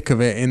in the thick of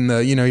it,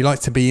 he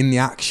likes to be in the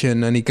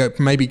action, and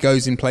maybe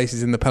goes in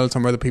places in the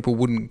peloton where other people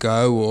wouldn't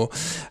go. Or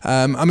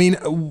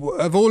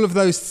of all of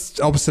those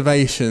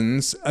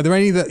observations, are there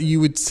any that you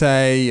would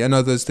say, and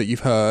others that you've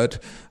heard,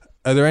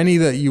 are there any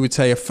that you would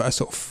say are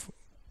sort of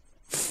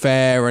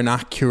fair and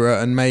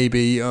accurate, and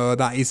maybe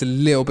that is a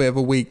little bit of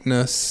a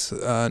weakness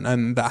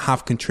and that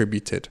have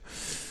contributed?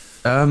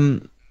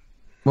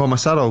 Well, my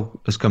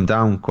saddle has come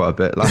down quite a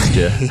bit last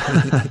year.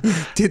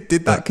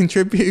 Did that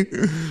contribute?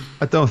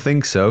 I don't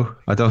think so.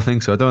 I don't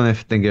think so. I don't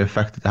think it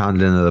affected the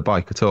handling of the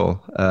bike at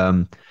all.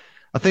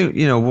 I think,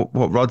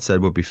 what Rod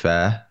said would be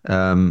fair.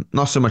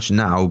 Not so much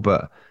now,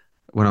 but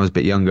when I was a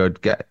bit younger,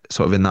 I'd get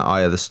sort of in that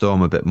eye of the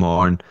storm a bit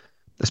more. And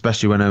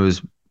especially when it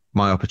was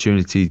my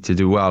opportunity to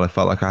do well, I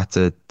felt like I had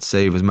to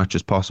save as much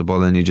as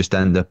possible. And you just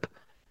end up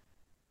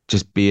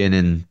just being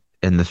in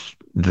the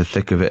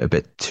thick of it a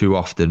bit too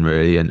often,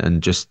 really.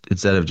 And just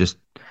instead of just,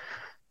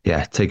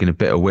 taking a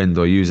bit of wind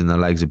or using the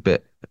legs a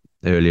bit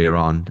earlier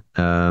on,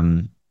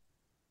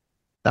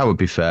 that would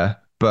be fair.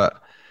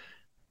 But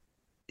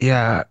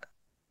yeah,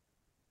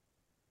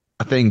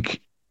 I think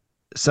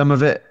some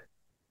of it,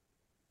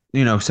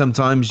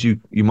 sometimes you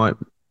might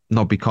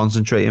not be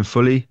concentrating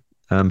fully.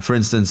 For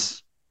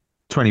instance,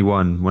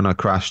 21, when I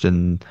crashed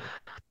and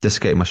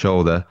dislocated my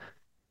shoulder,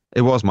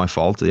 it was my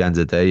fault at the end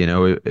of the day.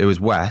 It was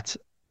wet,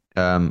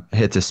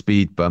 hit a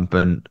speed bump,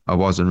 and I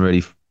wasn't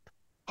really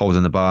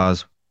holding the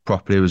bars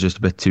properly. It was just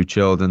a bit too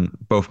chilled, and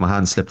both my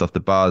hands slipped off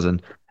the bars.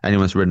 And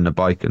anyone's ridden a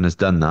bike and has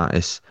done that,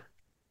 it's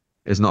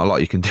not a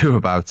lot you can do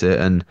about it.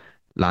 And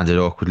landed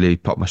awkwardly,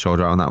 popped my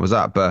shoulder out, and that was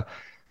that. But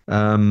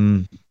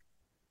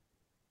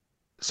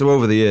so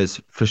over the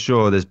years, for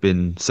sure, there's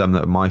been some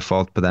that are my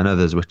fault, but then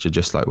others which are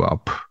just like,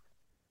 well,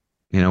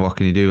 what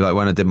can you do? Like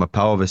when I did my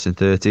pelvis in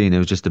 13, it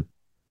was just a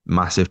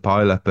massive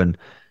pile up, and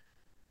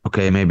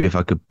okay, maybe if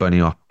I could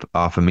bunny up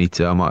half a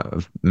meter, I might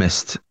have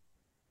missed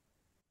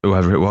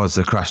whoever it was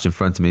that crashed in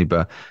front of me.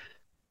 But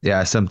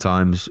yeah,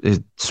 sometimes it's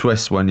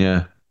Swiss when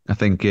I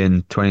think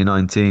in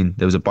 2019,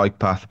 there was a bike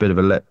path, a bit of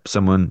a lip,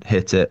 someone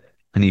hit it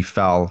and he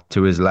fell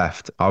to his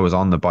left. I was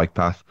on the bike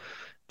path,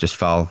 just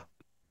fell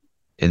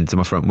into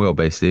my front wheel,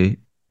 basically,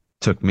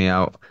 took me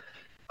out.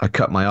 I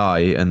cut my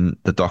eye and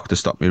the doctor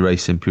stopped me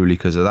racing purely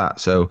because of that.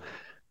 So,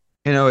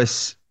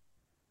 it's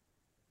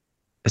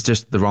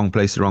just the wrong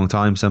place, the wrong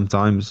time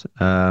sometimes.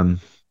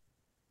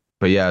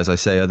 But yeah, as I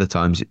say, other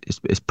times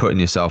it's putting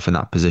yourself in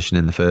that position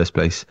in the first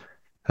place.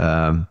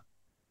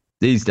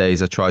 These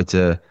days I try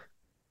to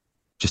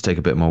just take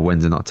a bit more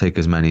wind and not take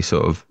as many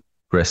sort of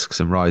risks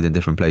and ride in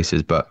different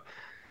places. But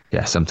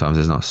yeah, sometimes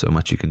there's not so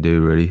much you can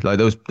do, really. Like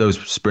those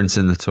sprints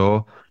in the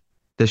Tour,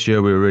 this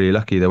year we were really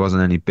lucky. There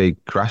wasn't any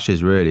big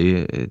crashes,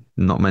 really.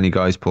 Not many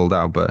guys pulled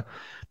out, but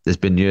there's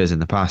been years in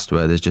the past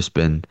where there's just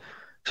been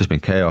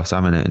chaos,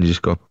 haven't it? And you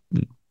just got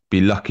to be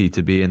lucky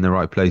to be in the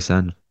right place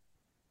then.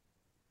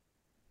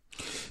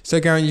 So,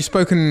 Geraint, you've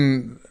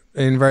spoken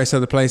in various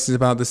other places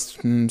about this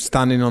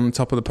standing on the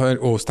top of the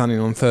podium, or standing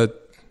on third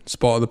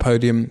spot of the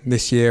podium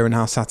this year, and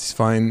how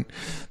satisfying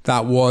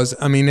that was.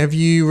 I mean, have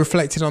you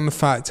reflected on the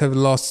fact over the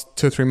last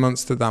 2 or 3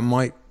 months that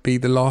might be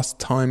the last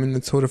time in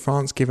the Tour de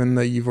France, given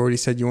that you've already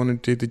said you want to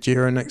do the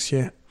Giro next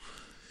year?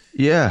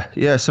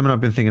 Yeah, something I've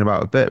been thinking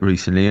about a bit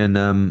recently, and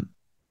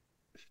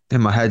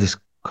in my head, it's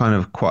kind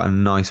of quite a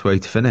nice way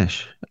to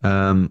finish.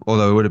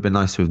 Although it would have been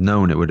nice to have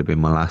known it would have been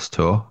my last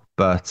tour,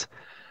 but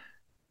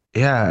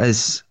yeah,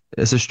 it's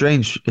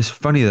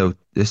funny though.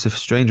 It's a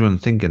strange one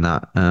thinking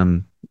that.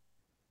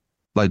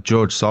 Like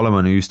George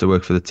Solomon, who used to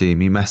work for the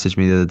team, he messaged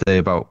me the other day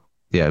about,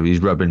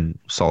 he's rubbing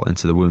salt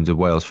into the wounds of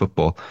Wales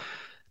football.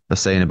 They're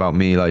saying about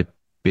me like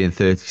being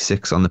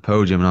 36 on the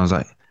podium, and I was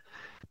like,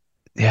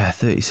 yeah,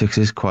 36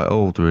 is quite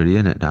old, really,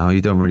 isn't it? Now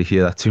you don't really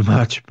hear that too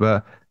much,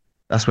 but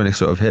that's when it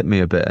sort of hit me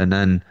a bit. And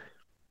then,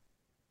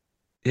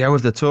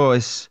 with the tour,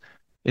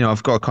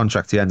 I've got a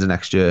contract at the end of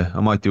next year.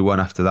 I might do one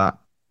after that.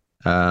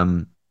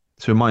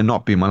 So it might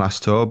not be my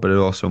last tour, but it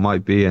also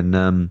might be. And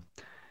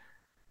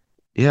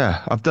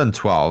I've done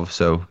 12,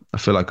 so I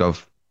feel like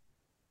I've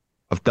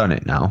done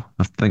it now.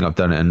 I think I've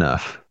done it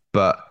enough,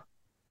 but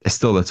it's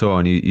still the tour,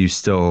 and you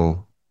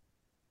still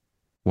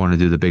want to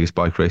do the biggest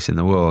bike race in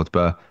the world.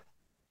 But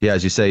yeah,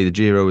 as you say, the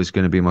Giro is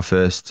going to be my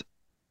first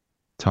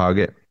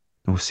target.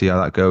 We'll see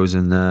how that goes,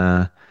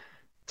 and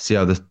see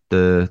how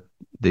the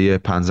year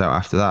pans out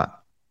after that.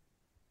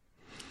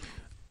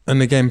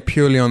 And again,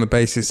 purely on the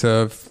basis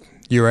of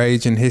your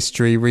age and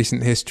history,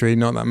 recent history,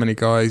 not that many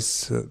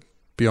guys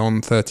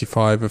beyond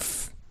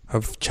 35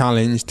 have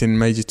challenged in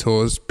major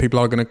tours. People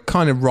are going to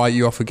kind of write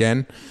you off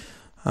again.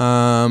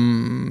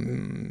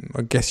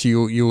 I guess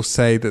you'll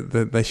say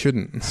that they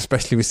shouldn't,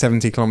 especially with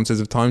 70 kilometers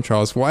of time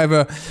trials.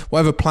 Whatever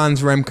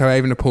plans Remco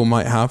Evenepoel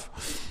might have.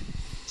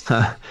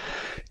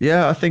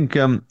 Yeah, I think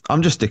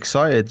I'm just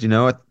excited.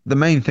 The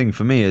main thing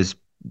for me is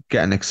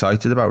getting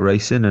excited about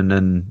racing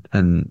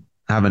and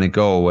having a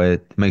goal where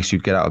it makes you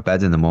get out of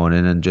bed in the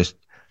morning and just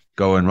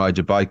go and ride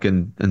your bike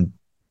and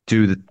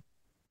do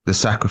the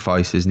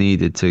sacrifices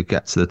needed to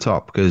get to the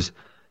top. Because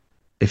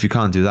if you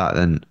can't do that,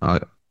 then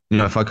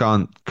if I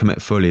can't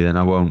commit fully, then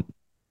I won't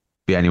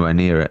be anywhere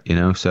near it.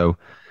 So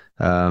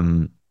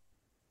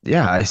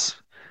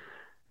it's,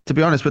 to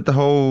be honest, with the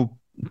whole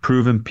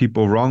proving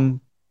people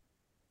wrong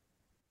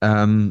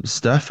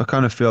stuff, I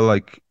kind of feel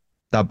like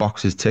that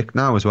box is ticked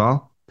now as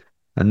well.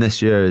 And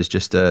this year is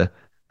just a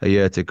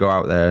year to go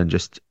out there and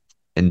just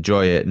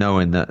enjoy it,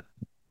 knowing that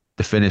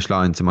the finish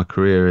line to my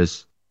career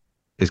is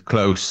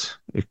close.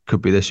 it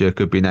could be this year, it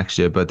could be next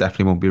year, but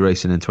definitely won't be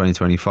racing in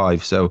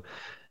 2025. So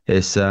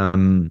it's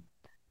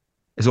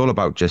all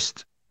about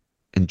just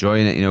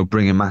enjoying it,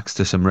 bringing Max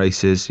to some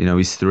races.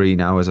 He's 3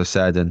 now, as I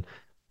said, and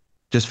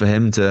just for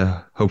him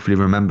to hopefully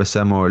remember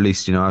some, or at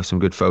least, have some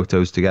good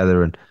photos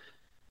together. And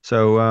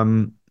so,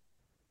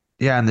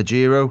 yeah, and the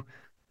Giro,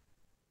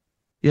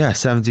 yeah,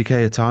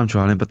 70k at time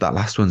trialing, but that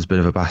last one's a bit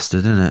of a bastard,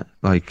 isn't it?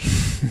 Like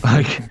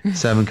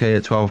 7k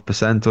at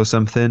 12% or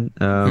something.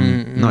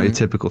 Not your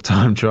typical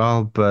time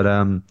trial, but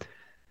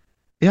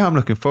yeah, I'm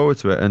looking forward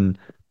to it, and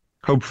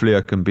hopefully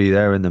I can be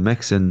there in the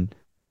mix and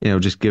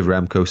just give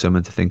Remco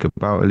something to think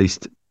about, at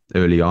least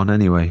early on,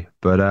 anyway.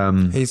 But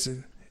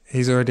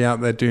he's already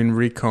out there doing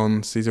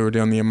recons. He's already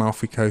on the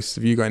Amalfi Coast.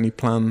 Have you got any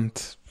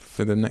planned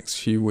for the next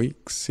few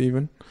weeks,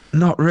 even?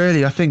 Not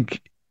really. I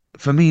think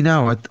for me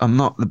now, I'm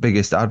not the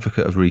biggest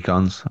advocate of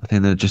recons. I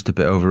think they're just a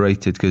bit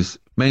overrated,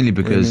 mainly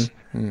because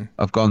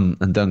I've gone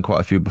and done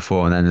quite a few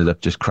before and ended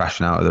up just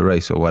crashing out of the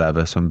race or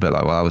whatever. So I'm a bit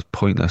like, well, that was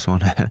pointless,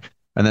 wasn't it?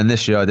 And then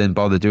this year I didn't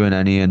bother doing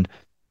any. And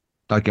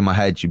like in my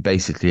head, you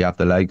basically have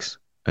the legs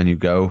and you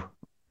go,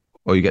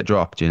 or you get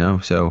dropped,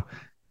 So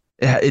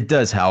yeah, it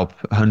does help.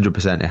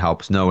 100% it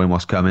helps knowing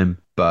what's coming,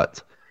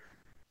 but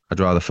I'd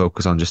rather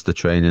focus on just the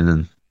training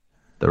and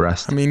the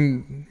rest. I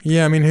mean,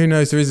 who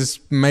knows? There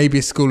is maybe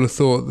a school of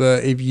thought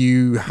that if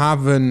you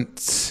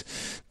haven't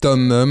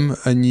done them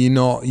and you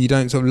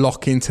don't sort of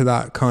lock into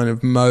that kind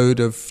of mode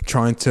of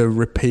trying to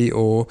repeat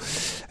or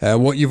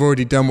what you've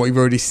already done, what you've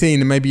already seen,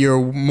 and maybe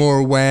you're more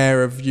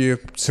aware of your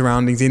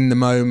surroundings in the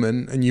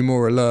moment and you're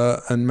more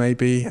alert, and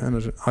maybe,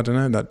 I don't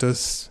know, that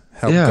does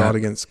help guard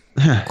against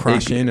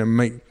crashing and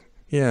make,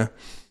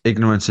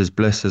 ignorance is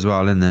bliss as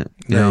well, isn't it?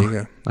 There you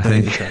go. I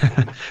think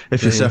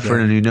if you're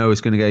suffering and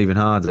it's going to get even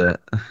harder,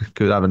 it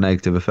could have a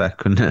negative effect,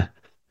 couldn't it?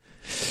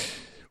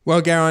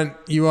 Well, Geraint,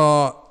 you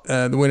are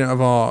the winner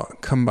of our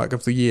Comeback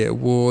of the Year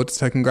award,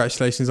 so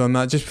congratulations on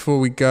that. Just before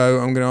we go,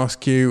 I'm going to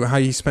ask you, how are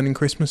you spending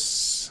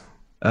Christmas?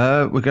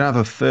 We're going to have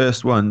a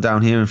first one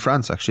down here in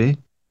France, actually.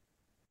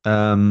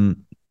 As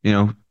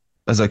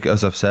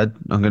I've said,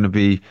 I'm going to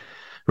be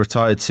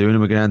retired soon and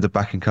we're going to end up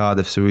back in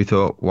Cardiff, so we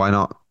thought, why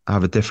not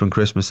have a different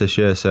Christmas this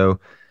year? So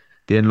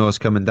the in-laws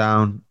coming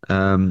down,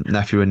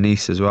 nephew and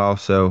niece as well,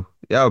 so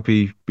yeah, it'll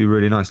be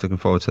really nice. Looking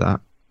forward to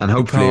that, and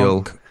hopefully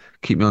it'll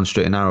keep me on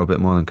straight and narrow a bit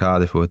more than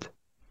Cardiff would.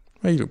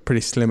 Well, you look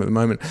pretty slim at the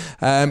moment.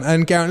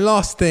 And Geraint,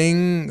 last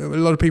thing, a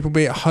lot of people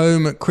be at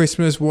home at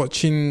Christmas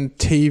watching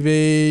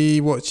TV,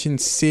 watching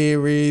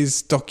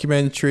series,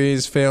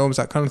 documentaries, films,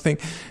 that kind of thing.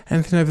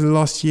 Anything over the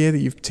last year that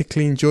you've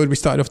particularly enjoyed? We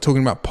started off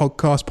talking about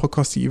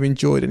podcasts that you've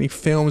enjoyed. Any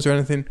films or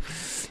anything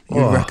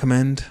you'd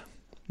recommend?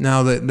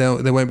 Now that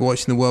they won't be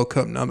watching the World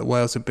Cup, now that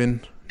Wales have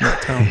been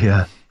knocked out.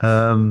 Yeah.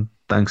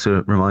 Thanks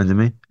for reminding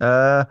me.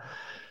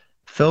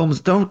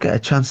 Films, don't get a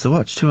chance to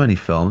watch too many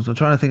films. I'm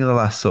trying to think of the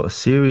last sort of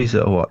series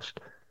that I watched.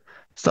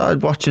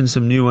 Started watching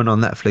some new one on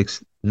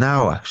Netflix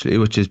now, actually,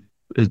 which is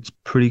it's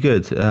pretty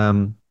good.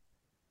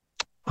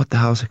 What the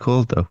hell's it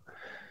called, though?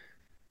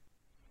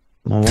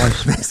 My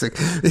wife's...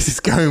 This is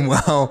going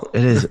well.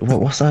 It is.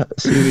 What's that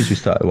series we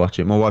started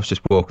watching? My wife's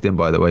just walked in,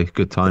 by the way.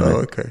 Good timing. Oh,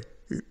 okay.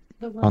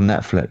 On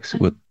Netflix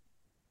with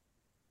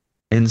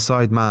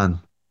Inside Man.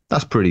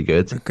 That's pretty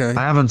good. Okay.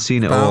 I haven't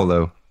seen it all,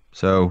 though.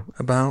 So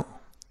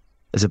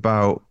it's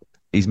about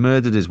he's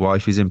murdered his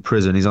wife, he's in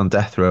prison, he's on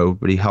death row,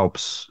 but he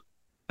helps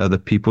other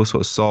people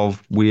sort of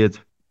solve weird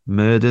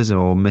murders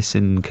or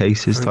missing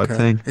cases type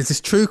thing. Is this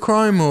true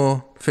crime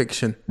or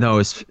fiction? No,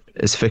 it's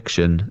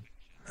fiction.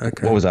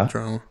 Okay. What was that?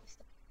 Drama.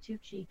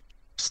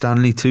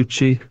 Stanley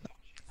Tucci.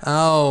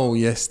 Oh,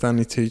 yes,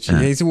 Stanley Tucci.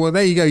 Yeah. Well,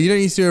 there you go. You don't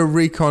need to do a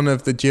recon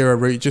of the Giro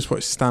route. Just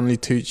watch Stanley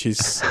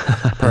Tucci's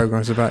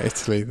programs about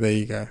Italy. There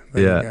you go.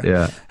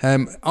 Yeah.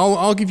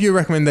 I'll give you a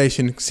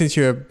recommendation since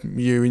you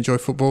enjoy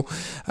football.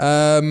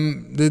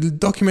 The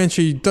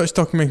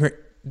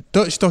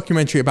Dutch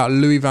documentary about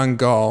Louis van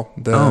Gaal,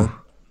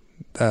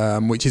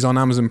 which is on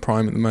Amazon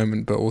Prime at the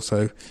moment, but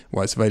also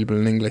it's available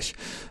in English.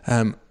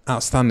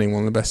 Outstanding,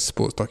 one of the best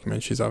sports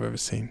documentaries I've ever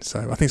seen. So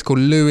I think it's called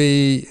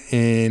Louis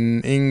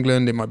in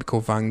England. It might be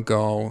called Van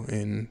Gaal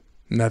in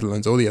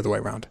Netherlands, or the other way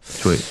around.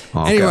 Sweet.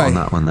 I'll get on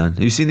that one then.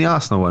 Have you seen the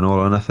Arsenal one, All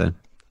or Nothing?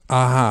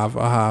 I have.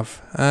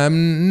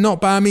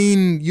 Not bad. I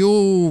mean,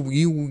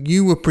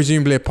 you were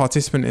presumably a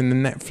participant in the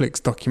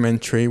Netflix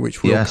documentary,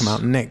 which will come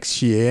out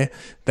next year.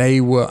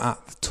 They were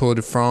at the Tour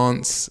de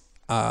France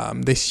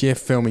this year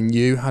filming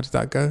you. How did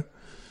that go?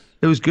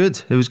 It was good.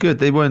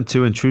 They weren't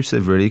too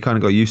intrusive, really. Kind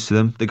of got used to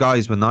them. The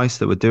guys were nice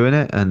that were doing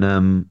it,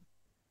 and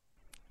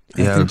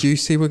anything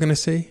juicy we're going to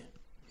see?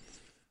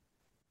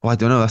 Well, I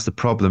don't know. That's the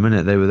problem, isn't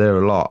it? They were there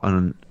a lot,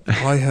 and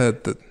I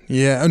heard that.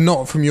 Yeah,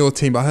 not from your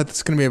team, but I heard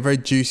there's going to be a very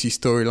juicy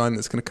storyline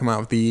that's going to come out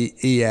of the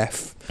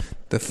EF,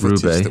 the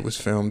footage Roubaix. That was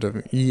filmed.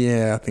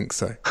 Yeah, I think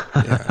so.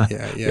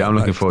 Yeah. Yeah, I'm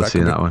looking forward to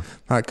seeing that one.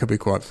 That could be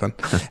quite fun.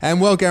 And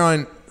well,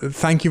 Geraint,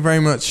 thank you very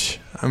much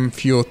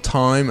for your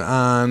time,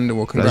 and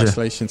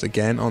congratulations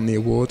again on the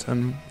award,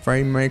 and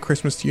very Merry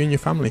Christmas to you and your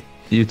family.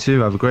 You too.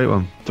 Have a great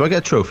one. Do I get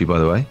a trophy, by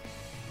the way?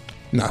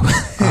 No.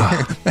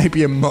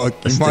 Maybe a mug.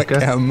 You might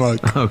get a mug.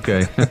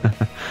 Okay.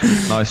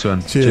 Nice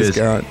one. Cheers,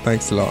 Geraint.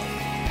 Thanks a lot.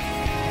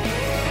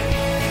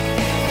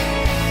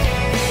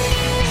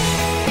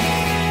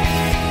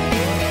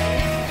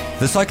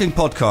 The Cycling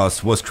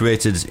Podcast was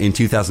created in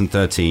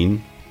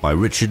 2013 by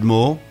Richard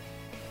Moore,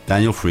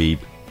 Daniel Freeb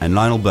and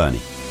Lionel Burney.